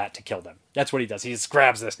people that to kill them. That's what he does. He just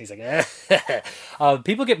grabs this and he's like,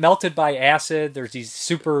 people get melted by acid. There's these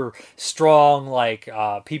super strong, like,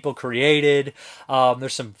 people created.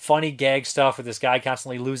 There's some funny gag stuff with this guy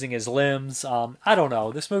constantly losing his limbs. I don't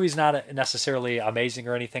know. This movie's not necessarily amazing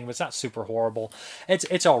or anything, but it's not super horrible.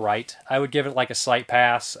 It's all right. I would give it like a slight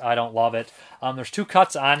pass. I don't love it. There's 2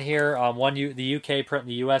 cuts on here. One, the UK print and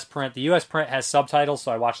the US print. The US print has subtitles,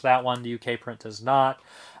 so I watched that one. The UK print does not.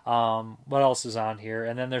 What else is on here?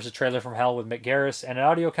 And then there's a trailer from hell with Mick Garris and an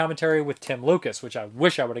audio commentary with Tim Lucas, which I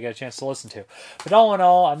wish I would have got a chance to listen to. But all in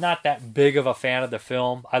all, I'm not that big of a fan of the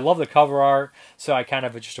film. I love the cover art, so I kind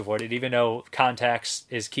of just avoid it, even though context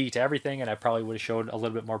is key to everything, and I probably would have showed a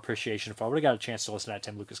little bit more appreciation if I would have got a chance to listen to that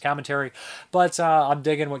Tim Lucas commentary. But I'm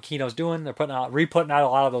digging what Kino's doing. They're re-putting out a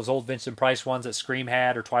lot of those old Vincent Price ones that Scream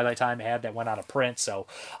had or Twilight Time had that went out of print, so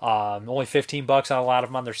only $15 on a lot of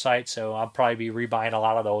them on their site, so I'll probably be rebuying a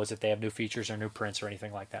lot of those if they have new features or new prints or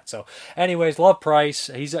anything like that. So anyways, love Price.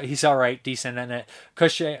 He's all right, decent in it.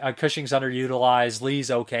 Cushing's underutilized. Lee's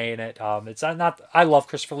okay in it. It's not, I love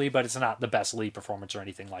Christopher Lee, but it's not the best Lee performance or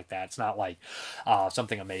anything like that. It's not like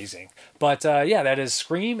something amazing. But yeah, that is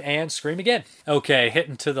Scream and Scream Again. Okay,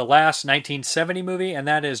 hitting to the last 1970 movie, and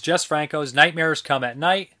that is Jess Franco's Nightmares Come at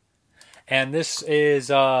Night. And this is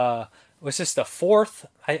was this the 4th?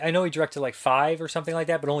 I know he directed like 5 or something like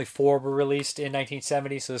that, but only 4 were released in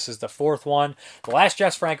 1970, so this is the 4th one. The last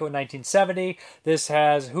Jess Franco in 1970. This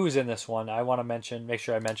has, who's in this one? I want to make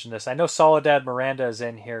sure I mention this. I know Soledad Miranda is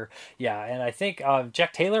in here. Yeah, and I think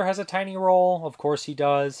Jack Taylor has a tiny role. Of course he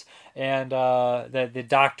does. And the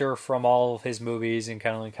doctor from all of his movies, and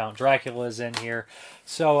kind of Count Dracula is in here.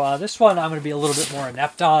 So this one I'm going to be a little bit more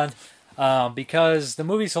inept on. Because the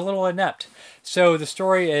movie's a little inept. So the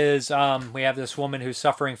story is we have this woman who's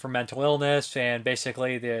suffering from mental illness, and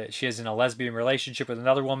basically she is in a lesbian relationship with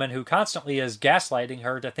another woman who constantly is gaslighting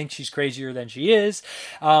her to think she's crazier than she is.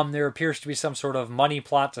 There appears to be some sort of money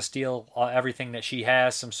plot to steal everything that she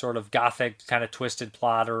has, some sort of gothic kind of twisted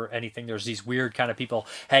plot or anything. There's these weird kind of people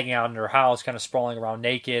hanging out in her house, kind of sprawling around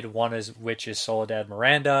naked, which is Soledad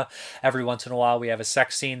Miranda. Every once in a while we have a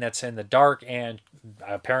sex scene that's in the dark, and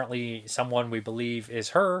apparently someone we believe is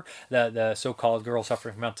her, the so-called girl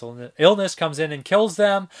suffering from mental illness, comes in and kills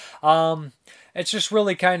them. It's just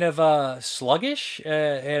really kind of sluggish,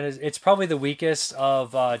 and it's probably the weakest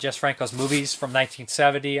of Jess Franco's movies from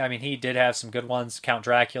 1970. I mean, he did have some good ones: Count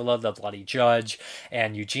Dracula, The Bloody Judge,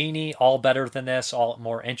 and Eugenie, all better than this, all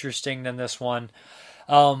more interesting than this one.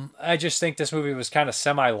 I just think this movie was kind of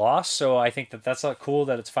semi-lost, so I think that's cool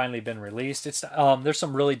that it's finally been released. It's there's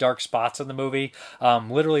some really dark spots in the movie.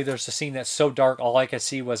 Literally, there's a scene that's so dark, all I could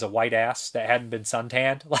see was a white ass that hadn't been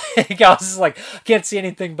suntanned. Like, I was just like, can't see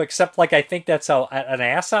anything but except, like, I think that's an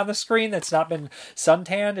ass on the screen that's not been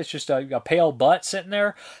suntanned. It's just a pale butt sitting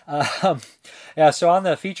there. Yeah, so on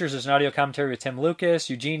the features, there's an audio commentary with Tim Lucas,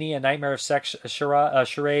 Eugenie, A Nightmare of Sex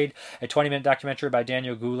Charade, a 20-minute documentary by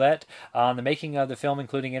Daniel Goulet on the making of the film,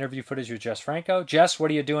 including interview footage with Jess Franco. Jess, what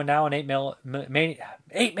are you doing now? An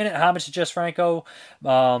 8-minute homage to Jess Franco.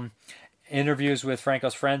 Interviews with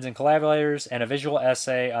Franco's friends and collaborators, and a visual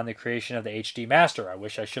essay on the creation of the HD Master. I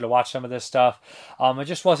wish I should have watched some of this stuff. I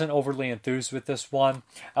just wasn't overly enthused with this one.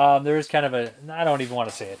 There is kind of I don't even want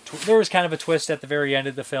to say it. There is kind of a twist at the very end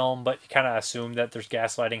of the film, but you kind of assume that there's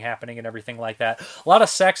gaslighting happening and everything like that. A lot of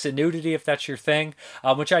sex and nudity, if that's your thing,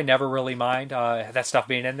 which I never really mind, that stuff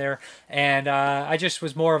being in there. And I just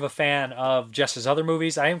was more of a fan of Jess's other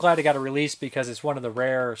movies. I am glad it got a release because it's one of the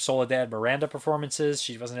rare Soledad Miranda performances.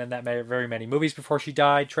 She wasn't in that very many movies before she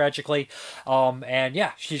died, tragically. And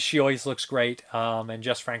yeah, she always looks great. And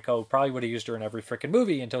Jess Franco probably would have used her in every freaking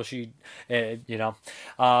movie until she,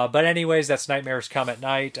 But anyways, that's Nightmares Come at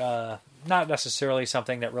Night. Not necessarily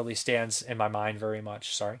something that really stands in my mind very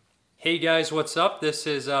much. Sorry. Hey guys, what's up? This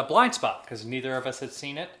is Blind Spot, because neither of us had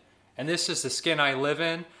seen it. And this is The Skin I Live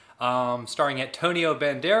In. Starring Antonio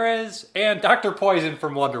Banderas and Dr. Poison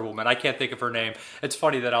from Wonder Woman. I can't think of her name. It's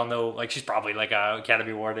funny that I'll know, like, she's probably like a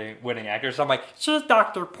Academy Award winning actor, so I'm like, she's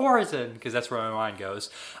Dr. Poison, because that's where my mind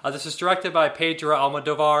goes. This is directed by Pedro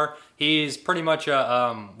Almodovar. He's pretty much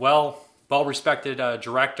a well-respected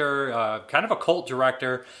director, kind of a cult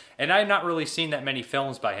director, and I've not really seen that many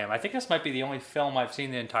films by him. I think this might be the only film I've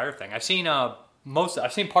seen the entire thing. I've seen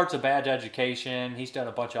I've seen parts of Bad Education. He's done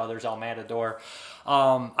a bunch of others, El Matador.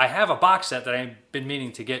 I have a box set that I've been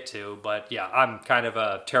meaning to get to, but yeah, I'm kind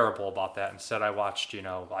of terrible about that. Instead, I watched,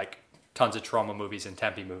 like tons of trauma movies and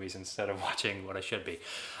Tempe movies instead of watching what I should be.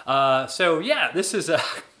 So yeah, this is a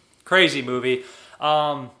crazy movie.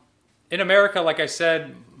 In America, like I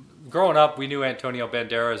said, growing up, we knew Antonio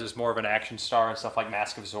Banderas as more of an action star and stuff like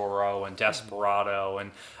Mask of Zorro and Desperado,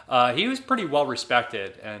 and he was pretty well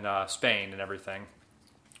respected in Spain and everything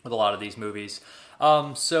with a lot of these movies.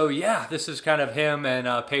 So yeah, this is kind of him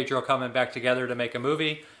and Pedro coming back together to make a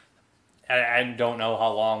movie. I don't know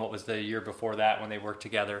how long, what was the year before that when they worked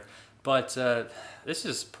together, but this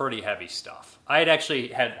is pretty heavy stuff. I had actually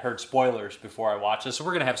heard spoilers before I watched this, so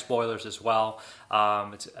we're going to have spoilers as well.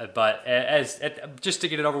 But just to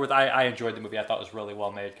get it over with, I enjoyed the movie. I thought it was really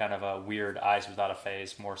well made, kind of a weird Eyes Without a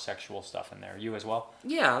Face, more sexual stuff in there. You as well?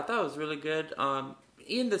 Yeah, I thought it was really good.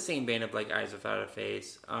 In the same vein of like Eyes Without a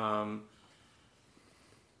Face.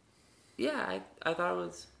 Yeah, I thought it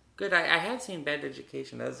was good. I had seen Bad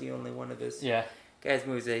Education. That was the only one of this guy's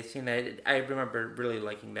movies I'd seen. I remember really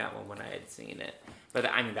liking that one when I had seen it. But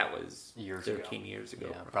I mean, that was 13 years ago.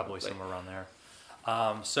 Yeah, probably somewhere around there.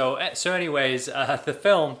 So anyways, the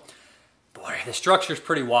film, boy, the structure's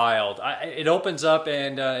pretty wild. It opens up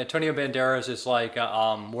and Antonio Banderas is like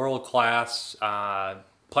a world-class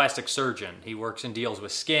plastic surgeon. He works and deals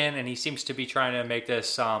with skin, and he seems to be trying to make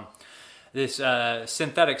this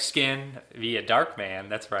synthetic skin via Darkman.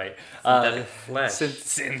 That's right. Synthetic flesh.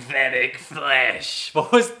 Synthetic flesh.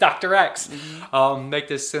 What was Dr. X? Mm-hmm. Make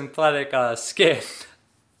this synthetic skin.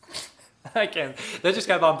 I can't. That just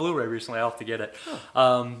got on Blu-ray recently. I'll have to get it.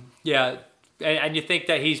 Yeah. And you think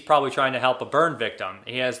that he's probably trying to help a burn victim.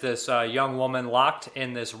 He has this young woman locked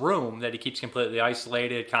in this room that he keeps completely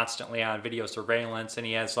isolated, constantly on video surveillance, and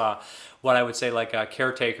he has what I would say like a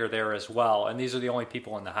caretaker there as well. And these are the only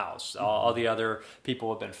people in the house. All the other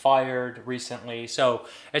people have been fired recently. So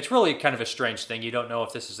it's really kind of a strange thing. You don't know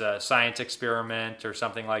if this is a science experiment or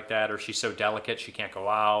something like that, or she's so delicate she can't go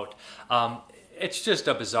out. It's just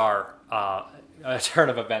a bizarre turn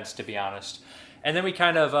of events, to be honest. And then we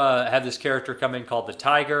kind of have this character come in called the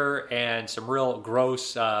Tiger, and some real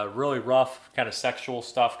gross, really rough kind of sexual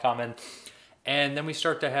stuff coming. And then we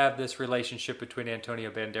start to have this relationship between Antonio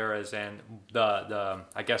Banderas and the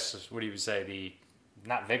I guess, what do you say, the,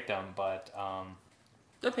 not victim, but...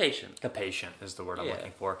 the patient. The patient is the word I'm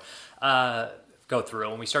looking for. Go through,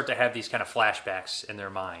 and we start to have these kind of flashbacks in their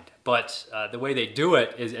mind. But the way they do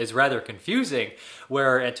it is rather confusing,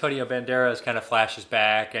 where Antonio Banderas kind of flashes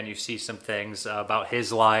back, and you see some things about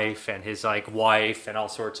his life and his like wife and all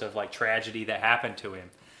sorts of like tragedy that happened to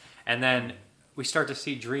him. And then we start to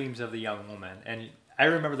see dreams of the young woman. And I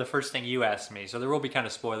remember the first thing you asked me, so there will be kind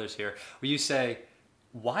of spoilers here, where you say,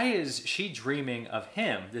 why is she dreaming of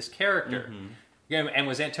him, this character? Mm-hmm. And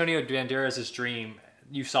was Antonio Banderas' dream...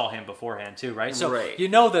 You saw him beforehand too, right? So you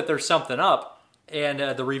know that there's something up,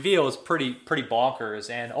 and the reveal is pretty bonkers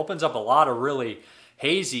and opens up a lot of really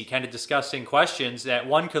hazy, kind of disgusting questions that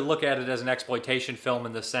one could look at it as an exploitation film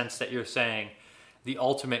in the sense that you're saying the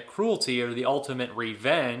ultimate cruelty or the ultimate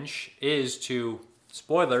revenge is to,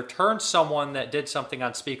 spoiler, turn someone that did something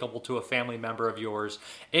unspeakable to a family member of yours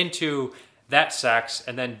into that sex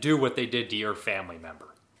and then do what they did to your family member.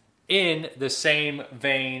 In the same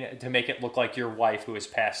vein to make it look like your wife who has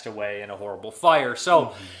passed away in a horrible fire.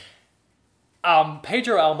 So,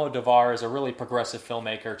 Pedro Almodovar is a really progressive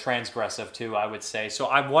filmmaker, transgressive too, I would say. So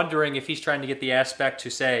I'm wondering if he's trying to get the aspect to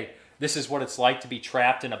say, this is what it's like to be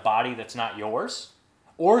trapped in a body that's not yours?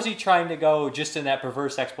 Or is he trying to go just in that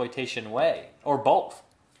perverse exploitation way? Or both?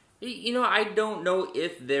 You know, I don't know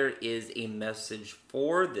if there is a message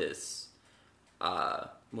for this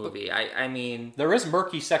movie. I mean... There is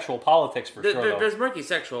murky sexual politics for sure, There's murky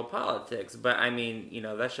sexual politics, but I mean, you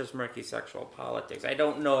know, that's just murky sexual politics. I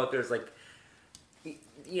don't know if there's like...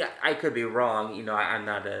 Yeah, I could be wrong. You know, I'm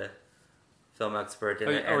not a film expert.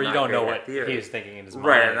 Or you don't know what he's thinking in his mind.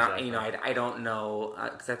 Right, exactly. You know, I don't know,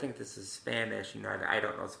 because I think this is Spanish. You know, I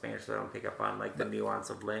don't know Spanish, so I don't pick up on like the nuance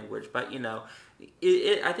of language. But, you know,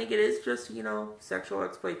 I think it is just, you know, sexual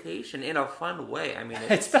exploitation in a fun way. I mean,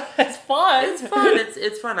 it's fun. It's fun.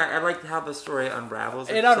 It's fun. I like how the story unravels.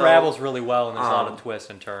 It unravels really well, and there's a lot of twists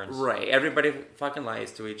and turns. Right. Everybody fucking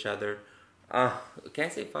lies to each other. Can I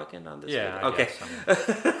say fucking on this? Yeah. Okay.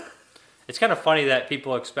 It's kind of funny that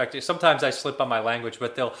people expect it. Sometimes I slip on my language,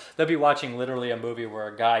 but they'll be watching literally a movie where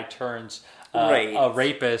a guy turns a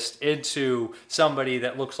rapist into somebody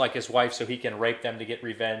that looks like his wife so he can rape them to get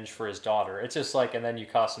revenge for his daughter. It's just like, and then you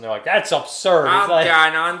cuss and they're like, that's absurd. I'm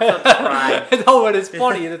done, unsubscribe. No, but it's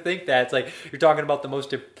funny to think that. It's like, you're talking about the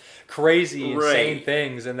most crazy, insane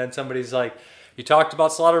things, and then somebody's like, you talked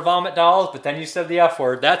about slaughter vomit dolls, but then you said the F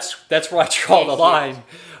word. That's where I draw the line.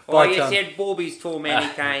 Or you said boobies too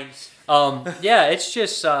many times. Yeah, it's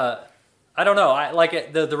just, I don't know. I like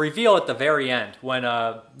it, the reveal at the very end when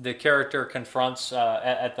the character confronts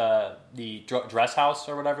at the dress house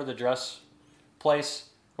or whatever, the dress place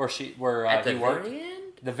where he worked. Very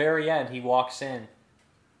end? The very end, he walks in.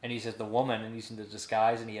 And he's the woman, and he's in the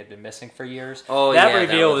disguise, and he had been missing for years. Oh, that yeah,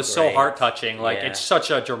 reveal that is so great. heart-touching. Like, it's such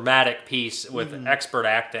a dramatic piece with expert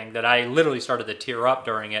acting that I literally started to tear up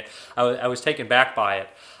during it. I was taken back by it.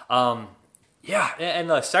 Yeah, and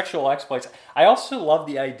the sexual exploits. I also love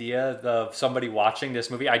the idea of somebody watching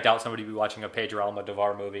this movie. I doubt somebody would be watching a Pedro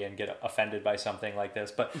Almodovar movie and get offended by something like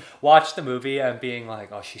this, but watch the movie and being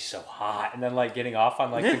like, oh, she's so hot, and then like getting off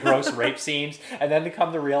on like the gross rape scenes, and then to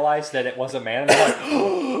come to realize that it was a man, and they're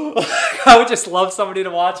like, I would just love somebody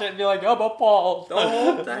to watch it and be like, oh, I'm appalled. The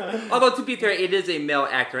whole time. Although, to be fair, it is a male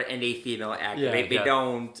actor and a female actor. Yeah, they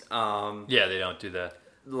don't... they don't do that.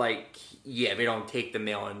 They don't take the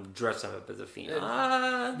male and dress him up as a female.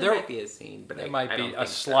 There might be a scene, but there might be a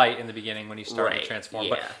slight in the beginning when he started to transform. Yeah.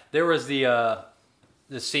 But there was the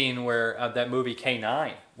scene where that movie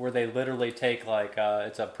K9, where they literally take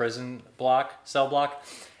it's a prison cell block,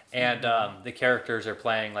 and the characters are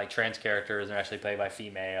playing like trans characters and actually played by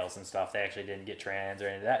females and stuff. They actually didn't get trans or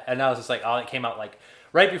any of that. And I was just like, it came out like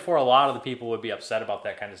right before a lot of the people would be upset about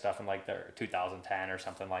that kind of stuff in like their 2010 or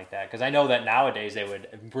something like that. Because I know that nowadays they would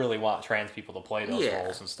really want trans people to play those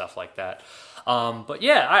roles and stuff like that. But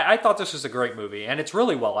yeah, I thought this was a great movie, and it's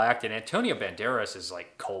really well acted. Antonio Banderas is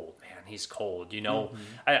like cold, man. He's cold. You know,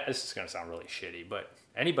 this is going to sound really shitty, but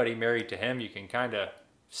anybody married to him, you can kind of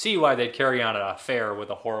see why they'd carry on an affair with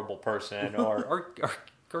a horrible person or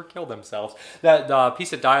kill themselves. That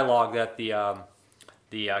piece of dialogue that the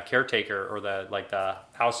caretaker or the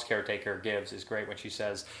house caretaker gives is great when she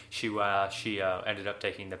says she ended up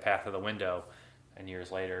taking the path of the window, and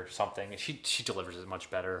years later something. She delivers it much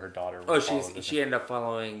better. Her daughter. She ended up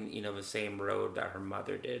following the same road that her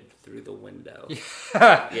mother did through the window.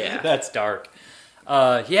 Yeah, that's dark.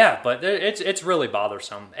 But it's really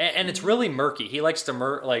bothersome, and it's really murky. He likes to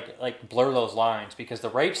blur those lines because the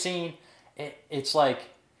rape scene, it's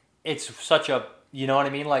such a, you know what I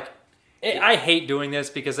mean, like. I hate doing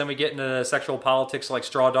this because then we get into the sexual politics like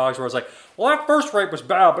Straw Dogs, where it's like, well, that first rape was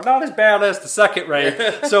bad, but not as bad as the second rape.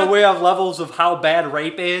 So we have levels of how bad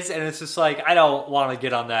rape is, and it's just like, I don't want to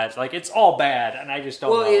get on that. Like, it's all bad, and I just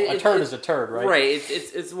don't know. A turd is a turd, right? Right.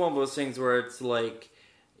 It's one of those things where it's like,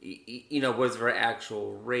 was there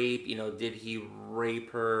actual rape? Did he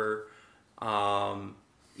rape her?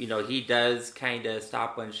 He does kind of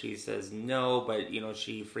stop when she says no, but,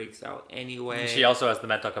 she freaks out anyway. She also has the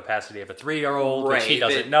mental capacity of a 3-year-old, which he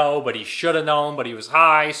doesn't know, but he should have known, but he was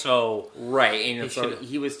high, so... Right, and so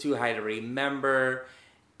he was too high to remember,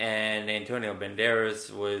 and Antonio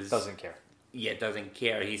Banderas doesn't care. Yeah, doesn't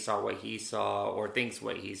care. He saw what he saw, or thinks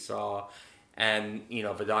what he saw, and,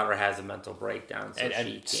 the daughter has a mental breakdown, so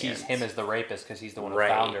and sees him as the rapist because he's the one who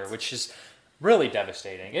found her, which is... really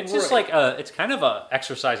devastating. It's just like it's kind of a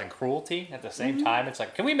exercise in cruelty at the same time. It's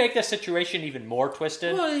like, can we make this situation even more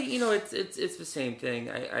twisted? Well, it's the same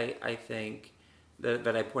thing. I think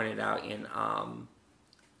that I pointed out in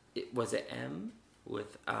was it M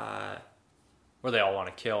with where they all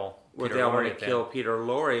want to kill. Peter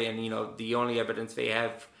Lorre, and the only evidence they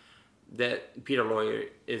have that Peter Lorre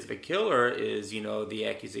is the killer is the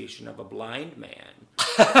accusation of a blind man.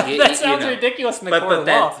 That sounds ridiculous in the court of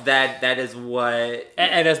law. That is what...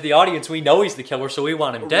 And as the audience, we know he's the killer, so we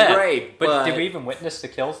want him dead. Right, but did we even witness the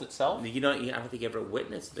kills itself? I don't think you ever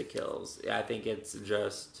witnessed the kills. I think it's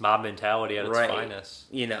just... mob mentality at its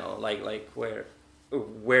finest. Like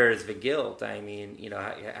where is the guilt? I mean,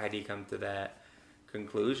 how do you come to that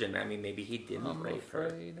conclusion? I mean, maybe he didn't rape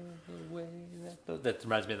her. That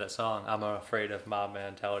reminds me of that song, I'm afraid of mob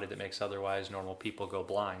mentality that makes otherwise normal people go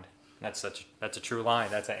blind. That's a true line.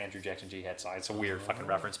 That's an Andrew Jackson Jihad song. It's a weird fucking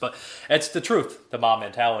reference, but it's the truth, the mob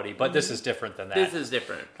mentality. But this is different than that. This is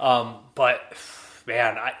different. But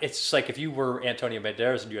man, it's just like if you were Antonio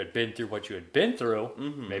Banderas and you had been through what you had been through,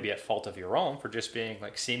 maybe at fault of your own for just being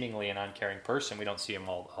like seemingly an uncaring person. We don't see him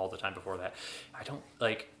all the time before that. I don't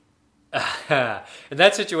like in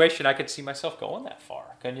that situation. I could see myself going that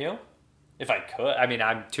far. Can you? If I could. I mean,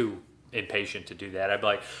 I'm too impatient to do that.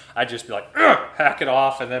 I'd just be like, hack it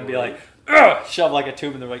off, and then be like, shove like a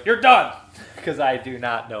tube, and they're like, "You're done," because I do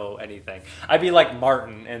not know anything. I'd be like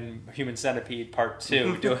Martin in Human Centipede Part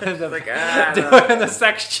 2, doing the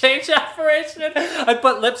sex change operation. I'd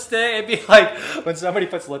put lipstick. It'd be like when somebody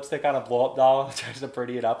puts lipstick on a blow-up doll and tries to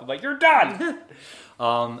pretty it up. I'm like, "You're done."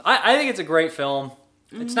 I think it's a great film.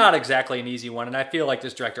 It's not exactly an easy one, and I feel like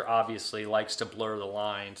this director obviously likes to blur the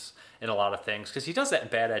lines in a lot of things, because he does that in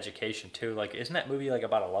Bad Education too. Like, isn't that movie like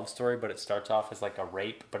about a love story, but it starts off as like a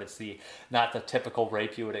rape, but it's not the typical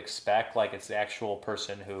rape you would expect. Like, it's the actual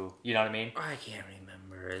person who, you know what I mean? I can't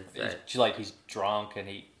remember. He's drunk and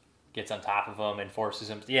he gets on top of him and forces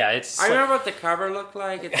him. Yeah, I remember what the cover looked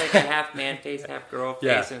like. It's like a half man face, half girl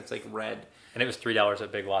face, and it's like red. And it was $3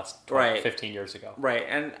 at Big Lots 15 years ago. Right,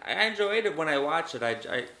 and I enjoyed it when I watched it.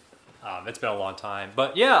 It's been a long time.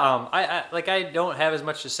 But yeah, I don't have as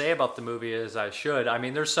much to say about the movie as I should. I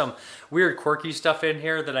mean, there's some weird, quirky stuff in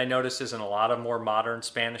here that I notice is in a lot of more modern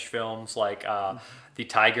Spanish films. Like the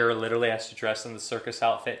tiger literally has to dress in the circus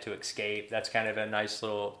outfit to escape. That's kind of a nice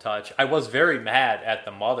little touch. I was very mad at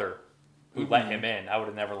the mother who let him in. I would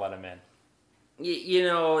have never let him in.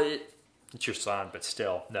 It's your son, but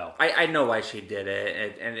still, no. I know why she did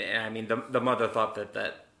it, and I mean, the mother thought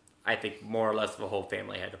that I think more or less the whole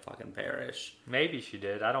family had to fucking perish. Maybe she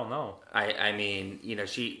did. I don't know. I mean,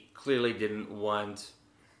 she clearly didn't want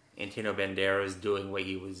Antonio Banderas doing what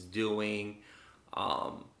he was doing,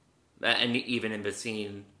 and even in the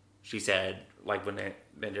scene, she said, like when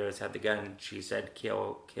Banderas had the gun, she said,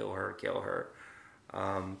 "Kill her, kill her."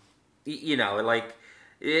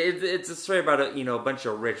 It's a story about a bunch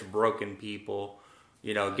of rich, broken people,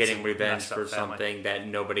 getting revenge for something that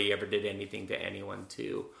nobody ever did anything to anyone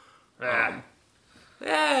to.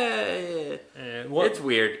 It's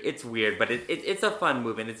weird. It's weird, but it's a fun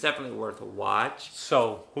movie, and it's definitely worth a watch.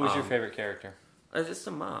 So, who's your favorite character? It's just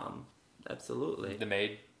the mom, absolutely. The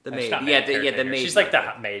maid. The maid, the maid. She's like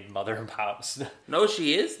the maid, mother and pops. No,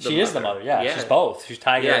 she is. She is the mother. Yeah, she's both. She's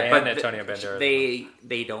Tiger and Antonio Banderas.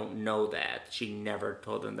 They don't know that. She never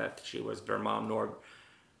told them that she was their mom, nor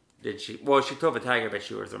did she. Well, she told the Tiger that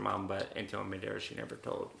she was their mom, but Antonio Banderas she never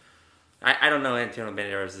told. I don't know Antonio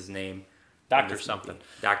Banderas' name. Doctor something.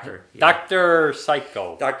 Doctor. Yeah. Doctor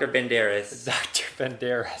Psycho. Doctor Banderas. Doctor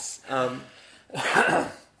Banderas.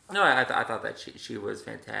 No, I thought that she was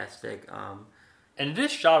fantastic. And it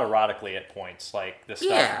is shot erotically at points, like the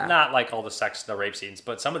stuff, not like all the rape scenes,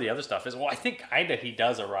 but some of the other stuff is, I think kind of he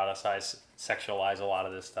does sexualize a lot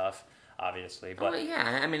of this stuff, obviously. But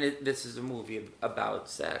I mean, this is a movie about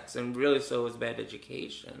sex, and really so is Bad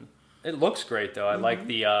Education. It looks great, though. I like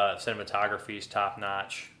the cinematography's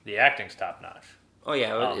top-notch. The acting's top-notch. Oh,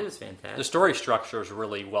 yeah, it was fantastic. The story structure is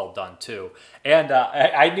really well done, too. And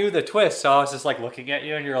I knew the twist, so I was just, looking at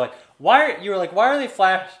you, and you're like, why are they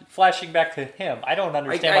flashing back to him? I don't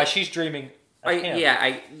understand why she's dreaming of him.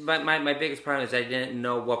 Yeah, my biggest problem is I didn't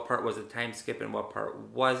know what part was a time skip and what part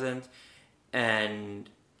wasn't. And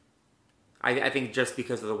I think just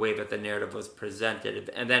because of the way that the narrative was presented.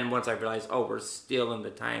 And then once I realized, we're still in the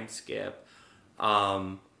time skip.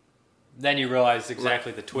 Then you realize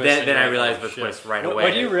exactly the twist. Then I realized the twist right away.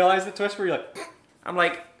 When do you realize the twist? Where you're like, I'm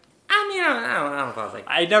like, I don't know if I was like.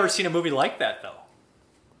 I'd never seen a movie like that though.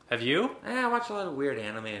 Have you? I watch a lot of weird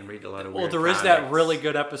anime and read a lot of weird. Well, there is that really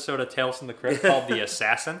good episode of Tales from the Crypt called The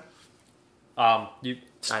Assassin.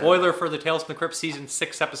 Spoiler for the Tales from the Crypt season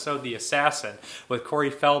 6 episode, The Assassin, with Corey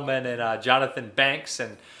Feldman and Jonathan Banks,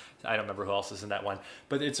 and I don't remember who else is in that one.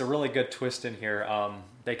 But it's a really good twist in here.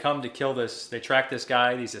 They come to kill this. They track this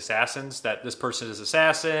guy, these assassins. That this person is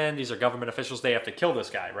assassin. These are government officials. They have to kill this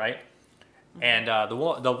guy, right? And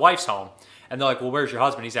the wife's home. And they're like, well, where's your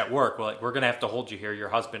husband? He's at work. We're like, we're going to have to hold you here. Your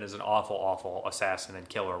husband is an awful, awful assassin and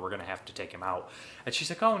killer. We're going to have to take him out. And she's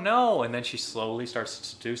like, oh, no. And then she slowly starts to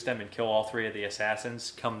seduce them and kill all 3 of the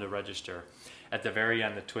assassins, come to register. At the very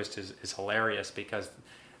end, the twist is hilarious because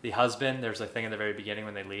the husband, there's a thing in the very beginning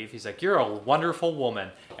when they leave. He's like, you're a wonderful woman.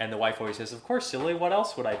 And the wife always says, of course, silly. What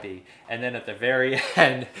else would I be? And then at the very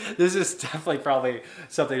end, this is definitely probably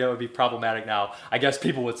something that would be problematic now. I guess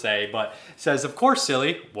people would say, but says, of course,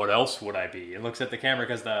 silly. What else would I be? And looks at the camera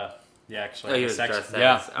because I had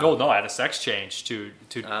a sex change to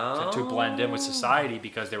blend in with society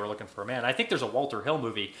because they were looking for a man. I think there's a Walter Hill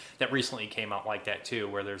movie that recently came out like that too,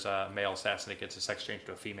 where there's a male assassin that gets a sex change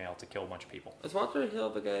to a female to kill a bunch of people. Was Walter Hill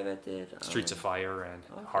the guy that did Streets of Fire and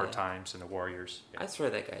Hard Times and The Warriors? Yeah. I swear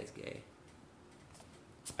that guy's gay.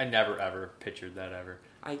 I never ever pictured that ever.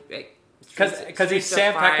 Because he's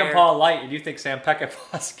Sam Peckinpah light, and you think Sam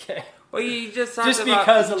Peckinpah's gay. Well, you just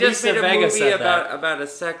because Lisa Vega said that about a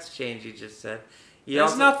sex change. You just said It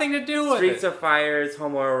has nothing to do with Streets it. of Fire is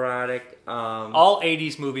homoerotic. All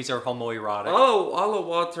 80s movies are homoerotic. Oh, all of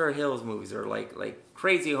Walter Hill's movies are like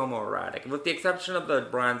crazy homoerotic, with the exception of the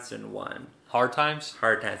Bronson one. Hard Times?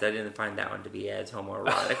 Hard Times. I didn't find that one to be as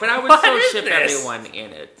homoerotic, but I would still ship everyone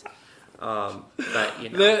in it. But you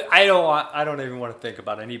know, I don't even want to think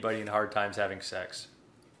about anybody in Hard Times having sex.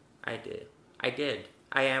 I did.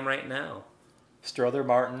 I am right now. Strother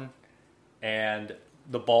Martin and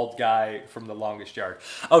the bald guy from The Longest Yard.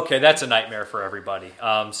 Okay, that's a nightmare for everybody.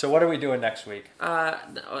 So what are we doing next week?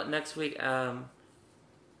 Next week, well,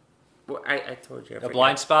 I told you. The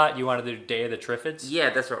Blind Spot? You want to do Day of the Triffids? Yeah,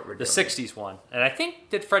 that's what we're doing. The 60s one. And I think,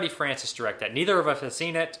 did Freddie Francis direct that? Neither of us have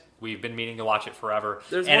seen it. We've been meaning to watch it forever.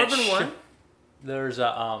 There's more than one? There's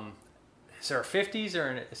a, is there a 50s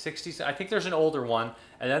or a 60s? I think there's an older one.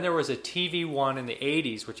 And then there was a TV one in the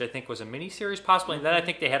 80s, which I think was a miniseries possibly. And then I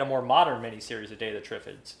think they had a more modern miniseries, A Day of the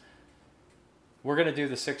Triffids. We're going to do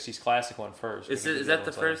the 60s classic one first. Is that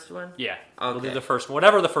the first one? Yeah. Okay. We'll do the first one.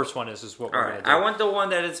 Whatever the first one is what we're going to do. I want the one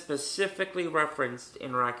that is specifically referenced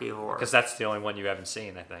in Rocky Horror. Because that's the only one you haven't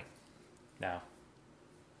seen, I think.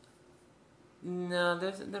 No,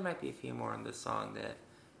 there might be a few more in this song that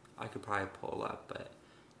I could probably pull up, but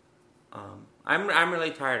I'm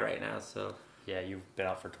really tired right now, so... Yeah, you've been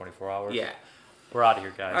out for 24 hours. Yeah. We're out of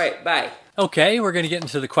here, guys. All right, bye. Okay, we're going to get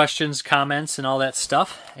into the questions, comments, and all that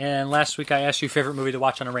stuff. And last week I asked you favorite movie to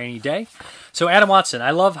watch on a rainy day. So Adam Watson,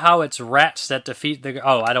 I love how it's rats that defeat the...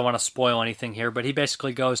 Oh, I don't want to spoil anything here, but he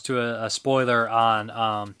basically goes to a spoiler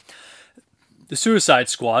on the Suicide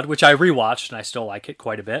Squad, which I rewatched, and I still like it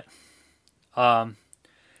quite a bit.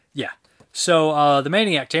 Yeah. So the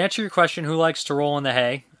Maniac, to answer your question, who likes to roll in the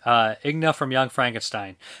hay? Igna from Young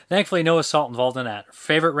Frankenstein. Thankfully, no assault involved in that.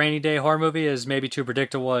 Favorite rainy day horror movie is maybe too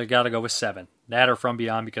predictable. I gotta go with Seven. That or From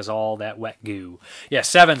Beyond because of all that wet goo. Yeah,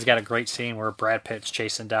 Seven's got a great scene where Brad Pitt's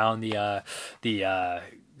chasing down the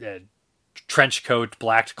trench coat,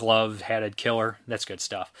 black glove, hatted killer. That's good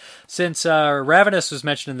stuff. Since Ravenous was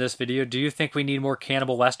mentioned in this video, do you think we need more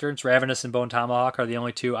cannibal westerns? Ravenous and Bone Tomahawk are the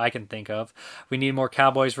only two I can think of. We need more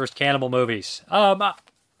cowboys versus cannibal movies.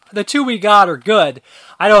 The two we got are good.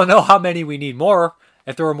 I don't know how many we need more.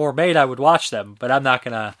 If there were more made, I would watch them. But I'm not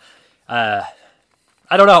going to...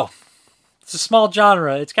 I don't know. It's a small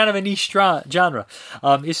genre. It's kind of a niche genre.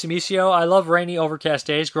 Isimicio, I love rainy, overcast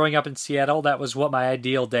days. Growing up in Seattle, that was what my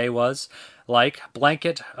ideal day was. Like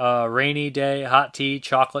blanket, rainy day, hot tea,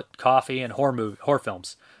 chocolate, coffee, and horror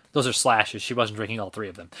films. Those are slashes. She wasn't drinking all three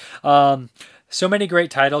of them. So many great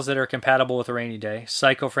titles that are compatible with a rainy day.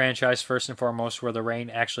 Psycho franchise, first and foremost, where the rain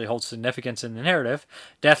actually holds significance in the narrative.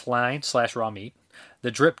 Deathline / Raw Meat.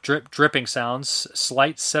 The drip, drip, dripping sounds.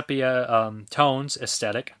 Slight sepia tones,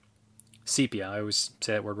 aesthetic. Sepia, I always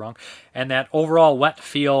say that word wrong. And that overall wet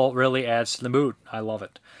feel really adds to the mood. I love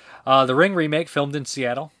it. The Ring remake, filmed in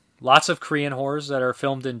Seattle. Lots of Korean horrors that are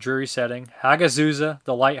filmed in dreary setting. Hagazusa,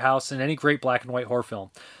 The Lighthouse, and any great black and white horror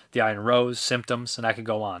film. The Iron Rose, Symptoms, and I could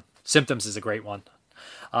go on. Symptoms is a great one.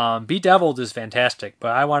 Bedeviled is fantastic,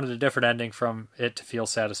 but I wanted a different ending from it to feel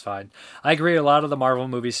satisfied. I agree a lot of the Marvel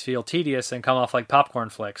movies feel tedious and come off like popcorn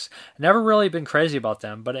flicks. Never really been crazy about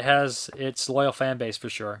them, but it has its loyal fan base for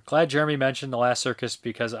sure. Glad Jeremy mentioned The Last Circus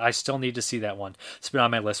because I still need to see that one. It's been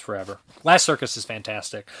on my list forever. Last Circus is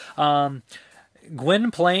fantastic.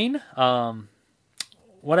 Gwynplaine,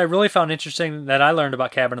 what I really found interesting that I learned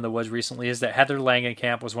about Cabin in the Woods recently is that Heather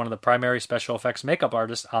Langenkamp was one of the primary special effects makeup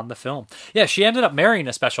artists on the film. Yeah, she ended up marrying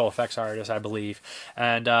a special effects artist, I believe.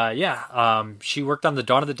 And she worked on the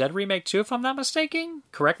Dawn of the Dead remake too, if I'm not mistaken.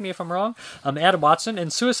 Correct me if I'm wrong. Adam Watson.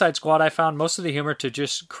 In Suicide Squad, I found most of the humor to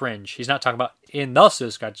just cringe. He's not talking about in the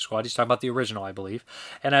Suicide Squad. He's talking about the original, I believe.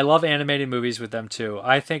 And I love animated movies with them too.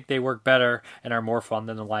 I think they work better and are more fun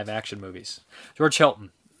than the live action movies. George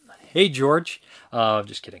Hilton. Hey, George.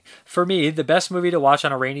 Just kidding. For me, the best movie to watch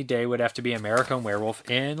on a rainy day would have to be American Werewolf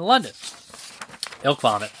in London. Ilk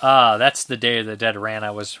Vomit. That's the Day of the Dead rant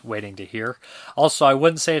I was waiting to hear. Also, I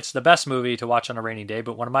wouldn't say it's the best movie to watch on a rainy day,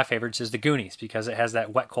 but one of my favorites is The Goonies, because it has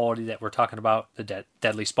that wet quality that we're talking about the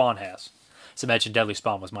Deadly Spawn has. So imagine Deadly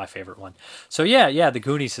Spawn was my favorite one. So yeah, The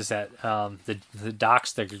Goonies is that. The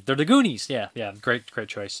docs, they're the Goonies. Yeah, great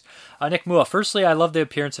choice. Nick Mua, firstly, I love the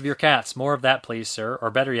appearance of your cats. More of that, please, sir.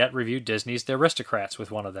 Or better yet, review Disney's The Aristocrats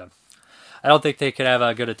with one of them. I don't think they could have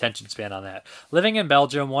a good attention span on that. Living in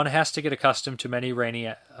Belgium, one has to get accustomed to many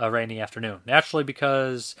rainy afternoon.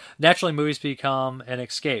 Naturally, movies become an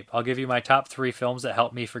escape. I'll give you my top 3 films that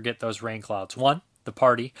help me forget those rain clouds. 1, The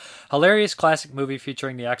Party. Hilarious classic movie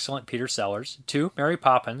featuring the excellent Peter Sellers. 2, Mary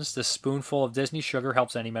Poppins. This spoonful of Disney sugar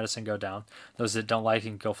helps any medicine go down. Those that don't like it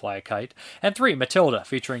can go fly a kite. And 3, Matilda,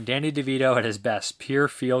 featuring Danny DeVito at his best. Pure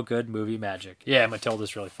feel-good movie magic. Yeah,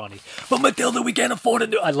 Matilda's really funny. But Matilda, we can't afford to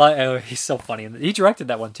do it. He's so funny. He directed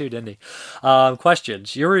that one too, didn't he?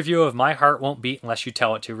 Questions. Your review of My Heart Won't Beat Unless You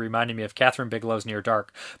Tell It To reminded me of Catherine Bigelow's Near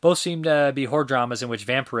Dark. Both seem to be horror dramas in which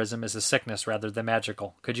vampirism is a sickness rather than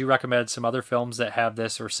magical. Could you recommend some other films that have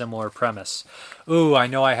this or similar premise? Ooh, I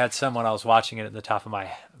know I had some when I was watching it at the top of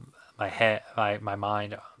my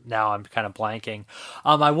mind. Now I'm kind of blanking.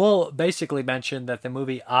 I will basically mention that the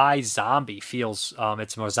movie I, Zombie feels,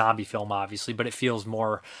 it's a zombie film obviously, but it feels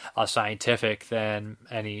more scientific than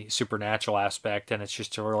any supernatural aspect, and it's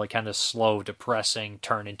just a really kind of slow, depressing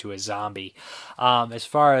turn into a zombie. As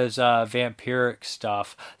far as vampiric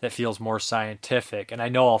stuff, that feels more scientific, and I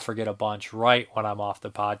know I'll forget a bunch right when I'm off the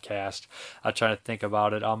podcast. I'm trying to think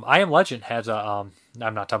about it. I Am Legend has a...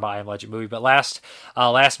 I'm not talking about I Am Legend movie, but Last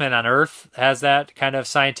Man on Earth has that kind of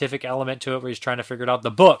scientific element to it where he's trying to figure it out. The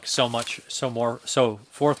book, so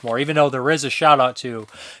forth more, even though there is a shout out to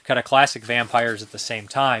kind of classic vampires at the same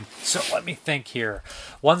time. So let me think here.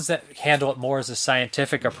 Ones that handle it more as a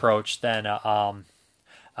scientific approach than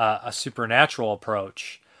a supernatural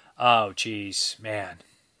approach. Oh, geez, man.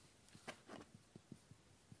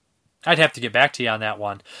 I'd have to get back to you on that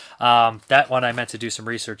one. That one I meant to do some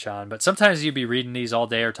research on. But sometimes you'd be reading these all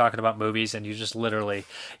day or talking about movies, and you just literally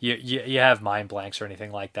you have mind blanks or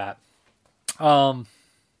anything like that. Man,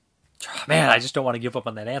 I just don't want to give up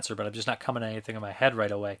on that answer, but I'm just not coming to anything in my head right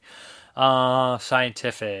away.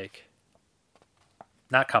 Scientific.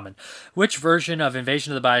 Not coming. Which version of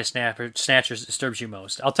Invasion of the Body Snatchers disturbs you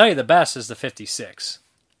most? I'll tell you the best is the 56.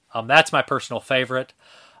 That's my personal favorite.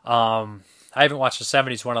 I haven't watched the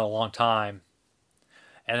 70s one in a long time.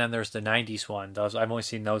 And then there's the 90s one. I've only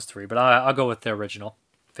seen those 3, but I'll go with the original,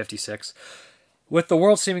 56. With the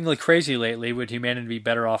world seemingly crazy lately, would humanity be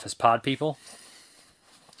better off as pod people?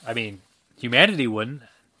 I mean, humanity wouldn't.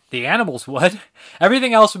 The animals would.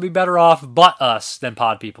 Everything else would be better off but us than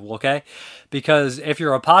pod people, okay? Because if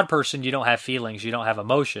you're a pod person, you don't have feelings, you don't have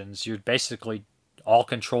emotions. You're basically all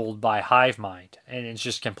controlled by hive mind. And it's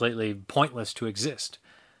just completely pointless to exist.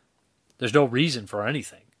 There's no reason for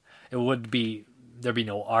anything. There'd be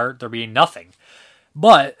no art, there'd be nothing.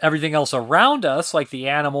 But everything else around us, like the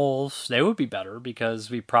animals, they would be better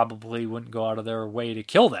because we probably wouldn't go out of their way to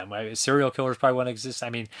kill them. Serial killers probably wouldn't exist.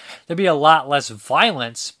 I mean, there'd be a lot less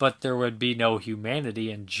violence, but there would be no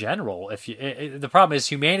humanity in general. The problem is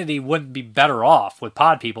humanity wouldn't be better off with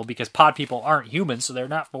pod people because pod people aren't humans, so they're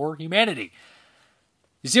not for humanity.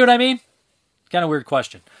 You see what I mean? Kind of weird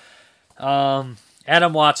question.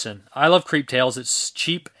 Adam Watson. I love Creep Tales. It's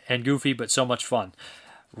cheap and goofy, but so much fun.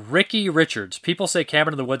 Ricky Richards. People say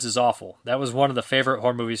Cabin in the Woods is awful. That was one of the favorite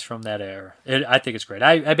horror movies from that era. I think it's great.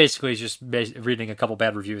 I basically just reading a couple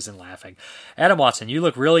bad reviews and laughing. Adam Watson. You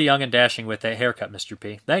look really young and dashing with that haircut, Mr.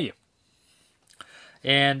 P. Thank you.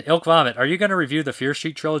 And Ilk Vomit. Are you going to review the Fear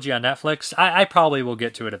Street trilogy on Netflix? I probably will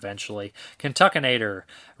get to it eventually. Kentuckinator.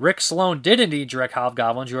 Rick Sloan did indeed direct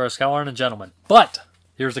Hobgoblins. You are a scholar and a gentleman. But...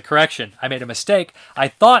 here's the correction. I made a mistake. I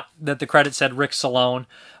thought that the credit said Rick Stallone,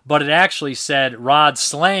 but it actually said Rod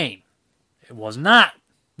Slane. It was not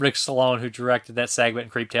Rick Stallone who directed that segment in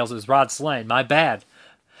Creep Tales. It was Rod Slane. My bad.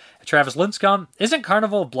 Travis Linscomb. Isn't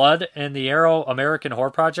Carnival of Blood in the Arrow American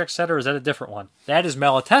Horror Project set, or is that a different one? That is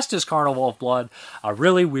Malatesta's Carnival of Blood, a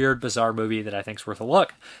really weird, bizarre movie that I think is worth a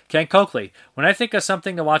look. Ken Coakley. When I think of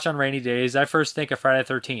something to watch on rainy days, I first think of Friday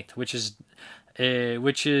the 13th, which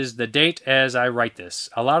is the date as I write this.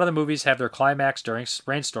 A lot of the movies have their climax during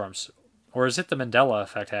rainstorms. Or is it the Mandela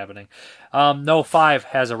effect happening? No, 5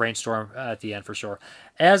 has a rainstorm at the end for sure.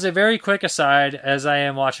 As a very quick aside, as I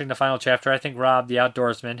am watching the final chapter, I think Rob, the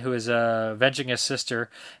outdoorsman, who is avenging his sister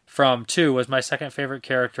from 2, was my second favorite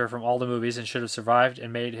character from all the movies and should have survived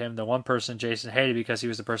and made him the one person Jason hated because he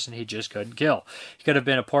was the person he just couldn't kill. He could have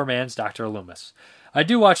been a poor man's Dr. Loomis. I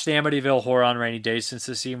do watch the Amityville Horror on rainy days since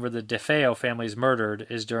the scene where the DeFeo family is murdered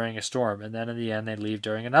is during a storm, and then in the end they leave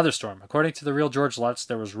during another storm. According to the real George Lutz,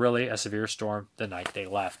 there was really a severe storm the night they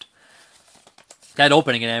left. That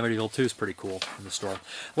opening in Amityville 2 is pretty cool in the storm.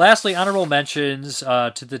 Lastly, honorable mentions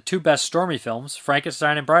to the 2 best Stormy films,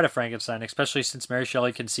 Frankenstein and Bride of Frankenstein, especially since Mary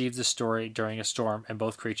Shelley conceived the story during a storm and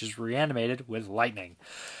both creatures were reanimated with lightning.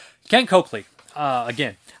 Ken Coakley.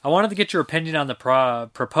 Again, I wanted to get your opinion on the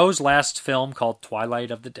proposed last film called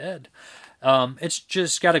Twilight of the Dead. It's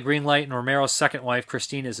just got a green light, and Romero's second wife,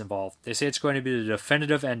 Christine, is involved. They say it's going to be the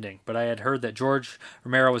definitive ending, but I had heard that George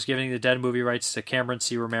Romero was giving the Dead movie rights to Cameron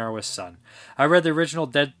C. Romero, his son. I read the original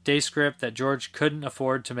Dead Day script that George couldn't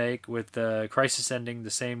afford to make, with the crisis ending the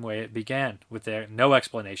same way it began, with no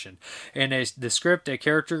explanation. In the script, a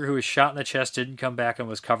character who was shot in the chest didn't come back and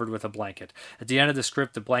was covered with a blanket. At the end of the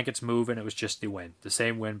script, the blankets move, and it was just the wind. The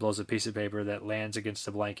same wind blows a piece of paper that lands against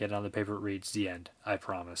the blanket, and on the paper it reads, "The end. I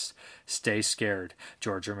promise. Stay scared,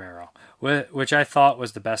 George Romero," which I thought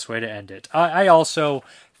was the best way to end it. I also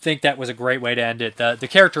think that was a great way to end it. The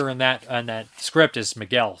character in that script is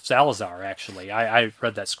Miguel Salazar, actually. I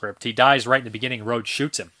read that script. He dies right in the beginning. Rhodes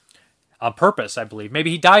shoots him on purpose, I believe.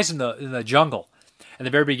 Maybe he dies in the jungle in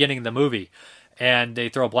the very beginning of the movie, and they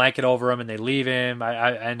throw a blanket over him and they leave him.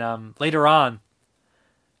 And later on,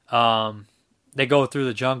 they go through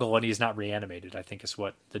the jungle and he's not reanimated, I think is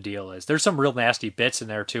what the deal is. There's some real nasty bits in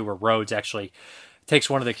there too where Rhodes actually takes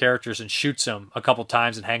one of the characters and shoots him a couple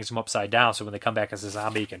times and hangs him upside down, so when they come back as a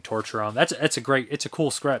zombie he can torture him. It's a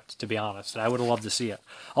cool script, to be honest, and I would have loved to see it.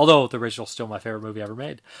 Although the original's still my favorite movie ever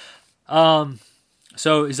made.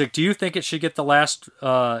 So he's like, do you think it should get the last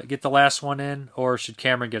one in, or should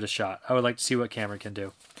Cameron get a shot? I would like to see what Cameron can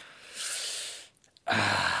do.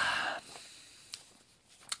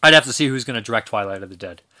 I'd have to see who's going to direct Twilight of the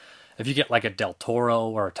Dead. If you get like a Del Toro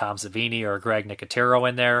or a Tom Savini or a Greg Nicotero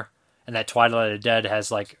in there, and that Twilight of the Dead has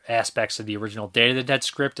like aspects of the original Day of the Dead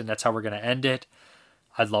script, and that's how we're going to end it,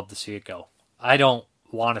 I'd love to see it go. I don't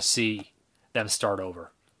want to see them start over.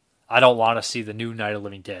 I don't want to see the new Night of the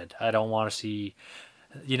Living Dead. I don't want to see,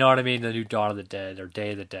 you know what I mean, the new Dawn of the Dead or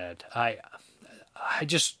Day of the Dead. I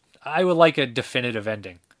would like a definitive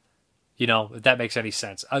ending. You know, if that makes any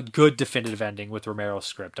sense. A good definitive ending with Romero's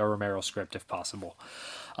script, or Romero's script if possible.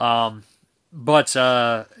 But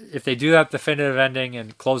if they do that definitive ending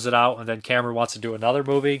and close it out, and then Cameron wants to do another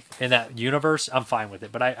movie in that universe, I'm fine with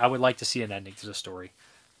it. But I would like to see an ending to the story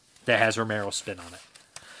that has Romero's spin on it.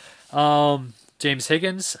 James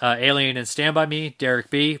Higgins, Alien and Stand By Me,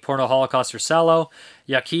 Derek B., Porno Holocaust Ursello,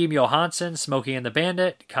 Joachim Johansson, Smokey and the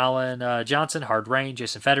Bandit, Colin Johnson, Hard Rain,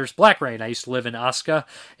 Jason Fetters, Black Rain. I used to live in Osaka,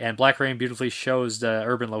 and Black Rain beautifully shows the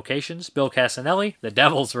urban locations. Bill Casanelli, The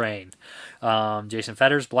Devil's Rain. Jason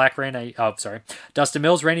Fetters, Black Rain. Dustin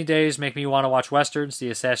Mills, Rainy Days make me want to watch westerns. The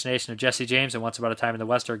Assassination of Jesse James and Once Upon a Time in the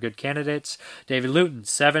West are good candidates. David Luton,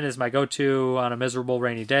 Seven is my go-to on a miserable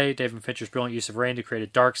rainy day. David Fincher's brilliant use of rain to create a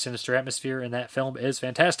dark, sinister atmosphere in that film is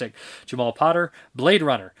fantastic. Jamal Potter, Blade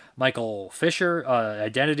Runner. Michael Fisher,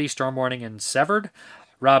 Identity, Storm Warning, and Severed.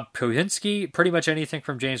 Rob Kohinski, pretty much anything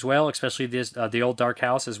from James Whale, especially The Old Dark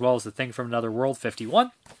House, as well as The Thing from Another World,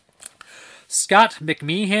 51. Scott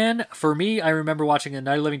McMeehan, for me, I remember watching The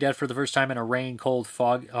Night of the Living Dead for the first time in a cold,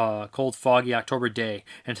 foggy October day.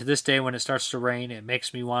 And to this day, when it starts to rain, it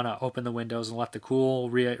makes me want to open the windows and let the cool,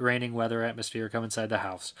 raining weather atmosphere come inside the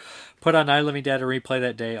house. Put on Night of the Living Dead and replay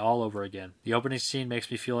that day all over again. The opening scene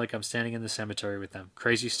makes me feel like I'm standing in the cemetery with them.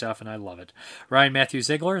 Crazy stuff, and I love it. Ryan Matthew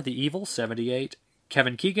Ziegler, The Evil, 78.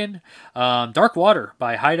 Kevin Keegan, Dark Water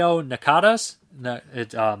by Haido Nakadas.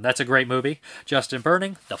 That's a great movie. Justin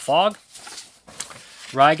Burning, The Fog.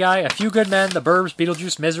 Rye Guy, A Few Good Men, The Burbs,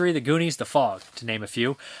 Beetlejuice, Misery, The Goonies, The Fog, to name a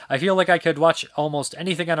few. I feel like I could watch almost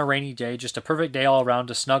anything on a rainy day, just a perfect day all around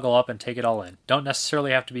to snuggle up and take it all in. Don't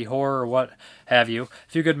necessarily have to be horror or what have you. A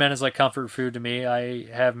Few Good Men is like comfort food to me. I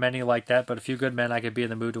have many like that, but A Few Good Men I could be in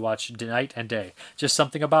the mood to watch night and day. Just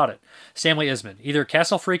something about it. Stanley Isman, either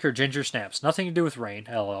Castle Freak or Ginger Snaps. Nothing to do with rain,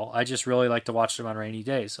 LL. I just really like to watch them on rainy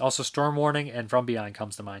days. Also Storm Warning and From Beyond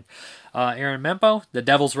comes to mind. Aaron Mempo, The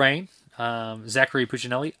Devil's Rain. Zachary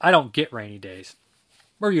Puccinelli, I don't get rainy days.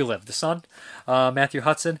 Where you live, the sun. Matthew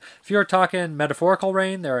Hudson, if you're talking metaphorical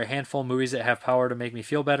rain, there are a handful of movies that have power to make me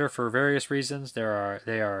feel better for various reasons. They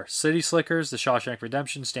are City Slickers, The Shawshank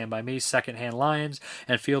Redemption, Stand By Me, Secondhand Lions,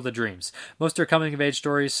 and Field of Dreams. Most are coming-of-age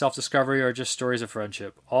stories, self-discovery, or just stories of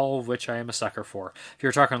friendship, all of which I am a sucker for. If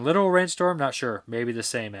you're talking literal rainstorm, not sure. Maybe the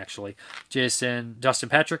same, actually. Dustin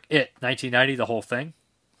Patrick, It, 1990, the whole thing.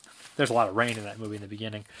 There's a lot of rain in that movie in the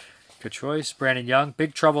beginning. Good choice. Brandon Young,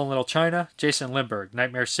 Big Trouble in Little China. Jason Lindbergh,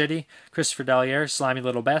 Nightmare City. Christopher Dallier, Slimy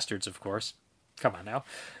Little Bastards, of course. Come on now.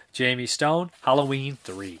 Jamie Stone, Halloween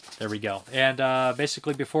 3. There we go. And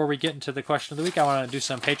basically, before we get into the question of the week, I want to do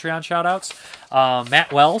some Patreon shout-outs.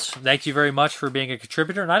 Matt Wells, thank you very much for being a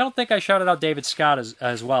contributor. And I don't think I shouted out David Scott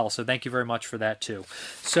as well, so thank you very much for that, too.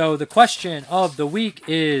 So the question of the week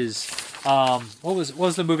is, What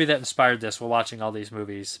was the movie that inspired this while watching all these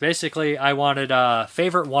movies? Basically, I wanted a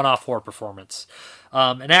favorite one-off horror performance.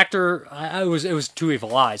 An actor, it was Two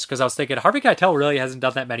Evil Eyes, because I was thinking, Harvey Keitel really hasn't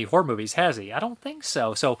done that many horror movies, has he? I don't think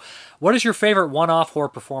so. So, what is your favorite one-off horror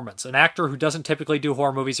performance? An actor who doesn't typically do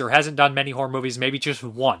horror movies or hasn't done many horror movies, maybe just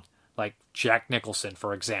one, like Jack Nicholson,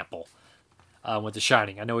 for example. With The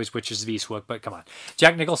Shining. I know he's Witches of Eastwick, but come on.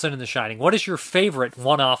 Jack Nicholson in The Shining. What is your favorite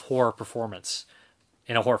one-off horror performance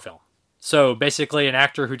in a horror film? So basically an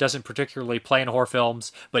actor who doesn't particularly play in horror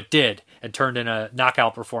films, but did, and turned in a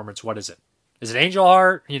knockout performance. What is it? Is it Angel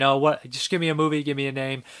Heart? You know what? Just give me a movie, give me a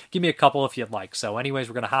name, give me a couple if you'd like. So anyways,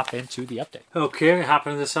 we're going to hop into the update. Okay, hop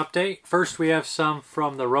into this update. First we have some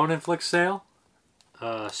from the Ronin Flick sale.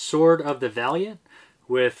 Sword of the Valiant,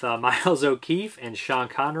 with Miles O'Keefe and Sean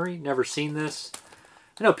Connery. Never seen this.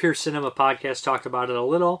 I know Pure Cinema Podcast talked about it a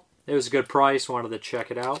little. It was a good price. Wanted to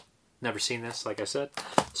check it out. Never seen this, like I said.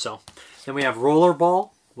 So, then we have Rollerball,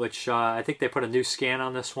 which I think they put a new scan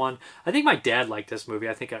on this one. I think my dad liked this movie.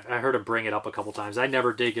 I think I heard him bring it up a couple times. I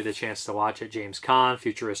never did get a chance to watch it. James Caan,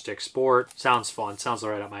 futuristic sport. Sounds fun. Sounds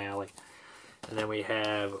right up my alley. And then we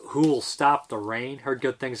have Who'll Stop the Rain. Heard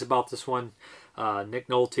good things about this one. Nick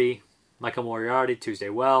Nolte, Michael Moriarty, Tuesday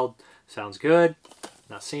Weld. Sounds good.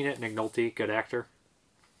 Not seen it. Nick Nolte, good actor.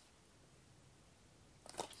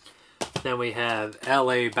 Then we have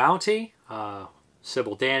L.A. Bounty,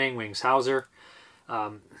 Sybil Danning, Wings Hauser.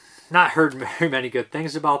 Not heard very many good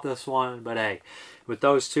things about this one, but hey, with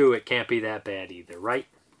those two, it can't be that bad either, right?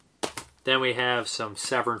 Then we have some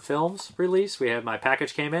Severn Films release. We have My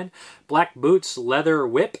Package Came In. Black Boots, Leather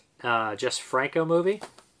Whip, Jess Franco movie.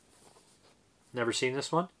 Never seen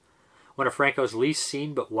this one. One of Franco's least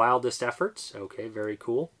seen but wildest efforts. Okay, very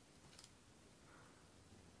cool.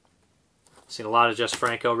 Seen a lot of Jess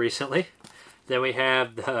Franco recently. Then we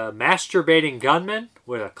have The Masturbating Gunman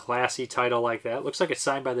with a classy title like that. Looks like it's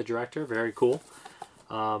signed by the director. Very cool.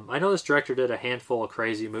 I know this director did a handful of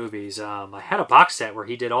crazy movies. I had a box set where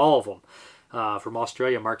he did all of them. From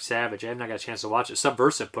Australia, Mark Savage. I have not got a chance to watch it.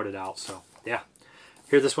 Subversive put it out, so yeah.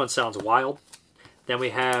 Here, this one sounds wild. Then we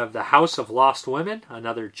have The House of Lost Women,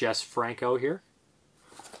 another Jess Franco here.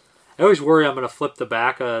 I always worry I'm going to flip the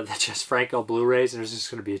back of the Jess Franco Blu-rays and there's just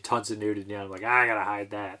going to be tons of nudity. I'm like, I got to hide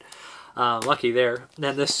that. Lucky there.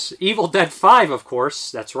 Then this Evil Dead 5, of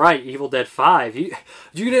course. That's right, Evil Dead 5. You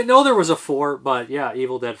didn't know there was a 4, but yeah,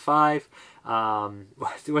 Evil Dead 5.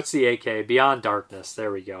 What's the AK? Beyond Darkness.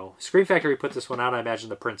 There we go. Scream Factory put this one out. I imagine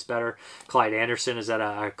the print's better. Clyde Anderson is at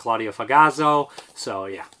a Claudio Fagazzo. So,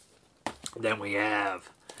 yeah. Then we have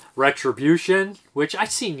Retribution, which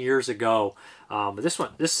I'd seen years ago. But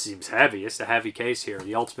this seems heavy. It's a heavy case here.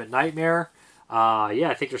 The Ultimate Nightmare. Yeah,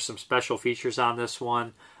 I think there's some special features on this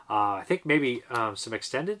one. I think maybe some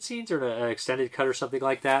extended scenes or an extended cut or something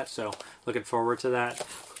like that. So looking forward to that.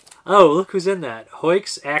 Oh, look who's in that.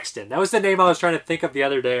 Hoyx Axton. That was the name I was trying to think of the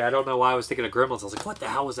other day. I don't know why I was thinking of Gremlins. I was like, what the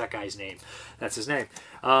hell was that guy's name? That's his name.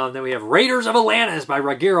 Then we have Raiders of Atlantis by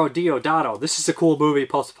Ruggero Deodato. This is a cool movie,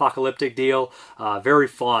 post-apocalyptic deal. Very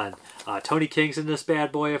fun. Tony King's in this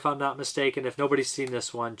bad boy, if I'm not mistaken. If nobody's seen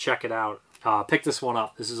this one, check it out. Pick this one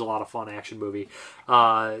up. This is a lot of fun action movie.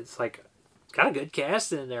 It's like, got a good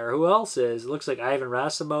cast in there. Who else is? It looks like Ivan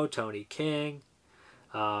Rasimo, Tony King.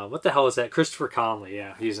 What the hell is that? Christopher Conley.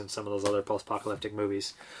 Yeah, he's in some of those other post-apocalyptic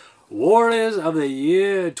movies. Warriors of the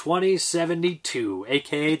Year 2072,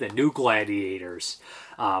 a.k.a. The New Gladiators,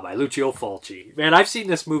 by Lucio Fulci. Man, I've seen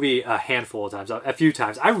this movie a handful of times, a few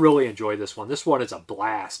times. I really enjoy this one. This one is a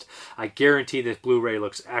blast. I guarantee this Blu-ray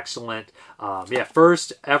looks excellent. Yeah,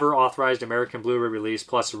 first ever authorized American Blu-ray release,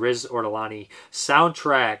 plus Riz Ortolani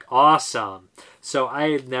soundtrack. Awesome. So I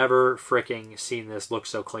had never freaking seen this look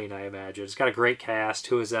so clean, I imagine. It's got a great cast.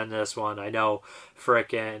 Who is in this one? I know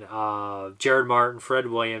freaking Jared Martin, Fred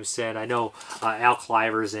Williamson. I know Al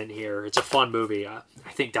Cliver's in here. It's a fun movie. I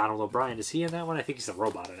think Donald O'Brien, is he in that one? I think he's a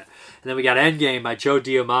robot in it. And then we got Endgame by Joe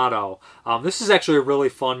D'Amato. This is actually a really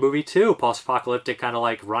fun movie too. Post-apocalyptic, kind of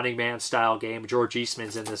like Running Man style game. George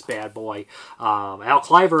Eastman's in this bad boy. Al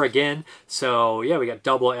Cliver again. So yeah, we got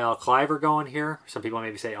double Al Cliver going here. Some people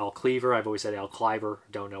maybe say Al Cleaver. I've always said Al Cliver.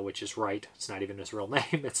 Don't know which is right. It's not even his real name.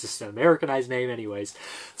 It's just an Americanized name anyways.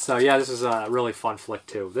 So yeah, this is a really fun flick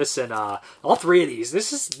too. This and all three of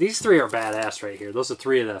these three are badass right here. Those are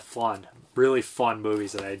three of the really fun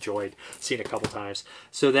movies that I enjoyed seeing a couple times.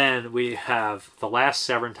 So then we have the last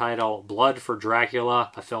Severn title, Blood for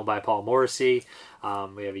Dracula, a film by Paul Morrissey.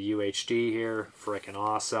 We have a UHD here. Freaking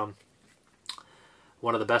awesome.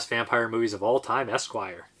 One of the best vampire movies of all time,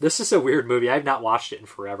 Esquire. This is a weird movie. I have not watched it in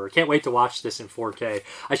forever. Can't wait to watch this in 4K.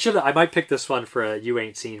 I might pick this one for a You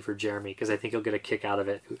Ain't Seen for Jeremy, because I think he'll get a kick out of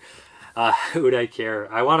it. Who would I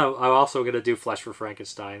care? I'm also going to do Flesh for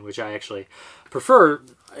Frankenstein, which I actually prefer,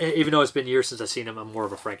 even though it's been years since I've seen him. I'm more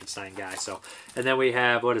of a Frankenstein guy. So, and then we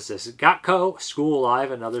have, what is this? Gotco, School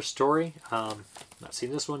Alive, another story. Not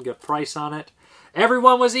seen this one. Good price on it.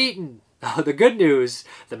 Everyone was eaten. The good news,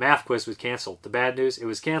 the math quiz was canceled. The bad news, it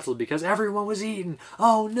was canceled because everyone was eaten.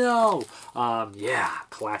 Oh no. Yeah,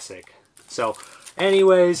 classic. So,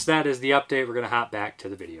 anyways, that is the update. We're going to hop back to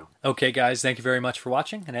the video. Okay, guys, thank you very much for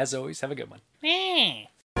watching. And as always, have a good one.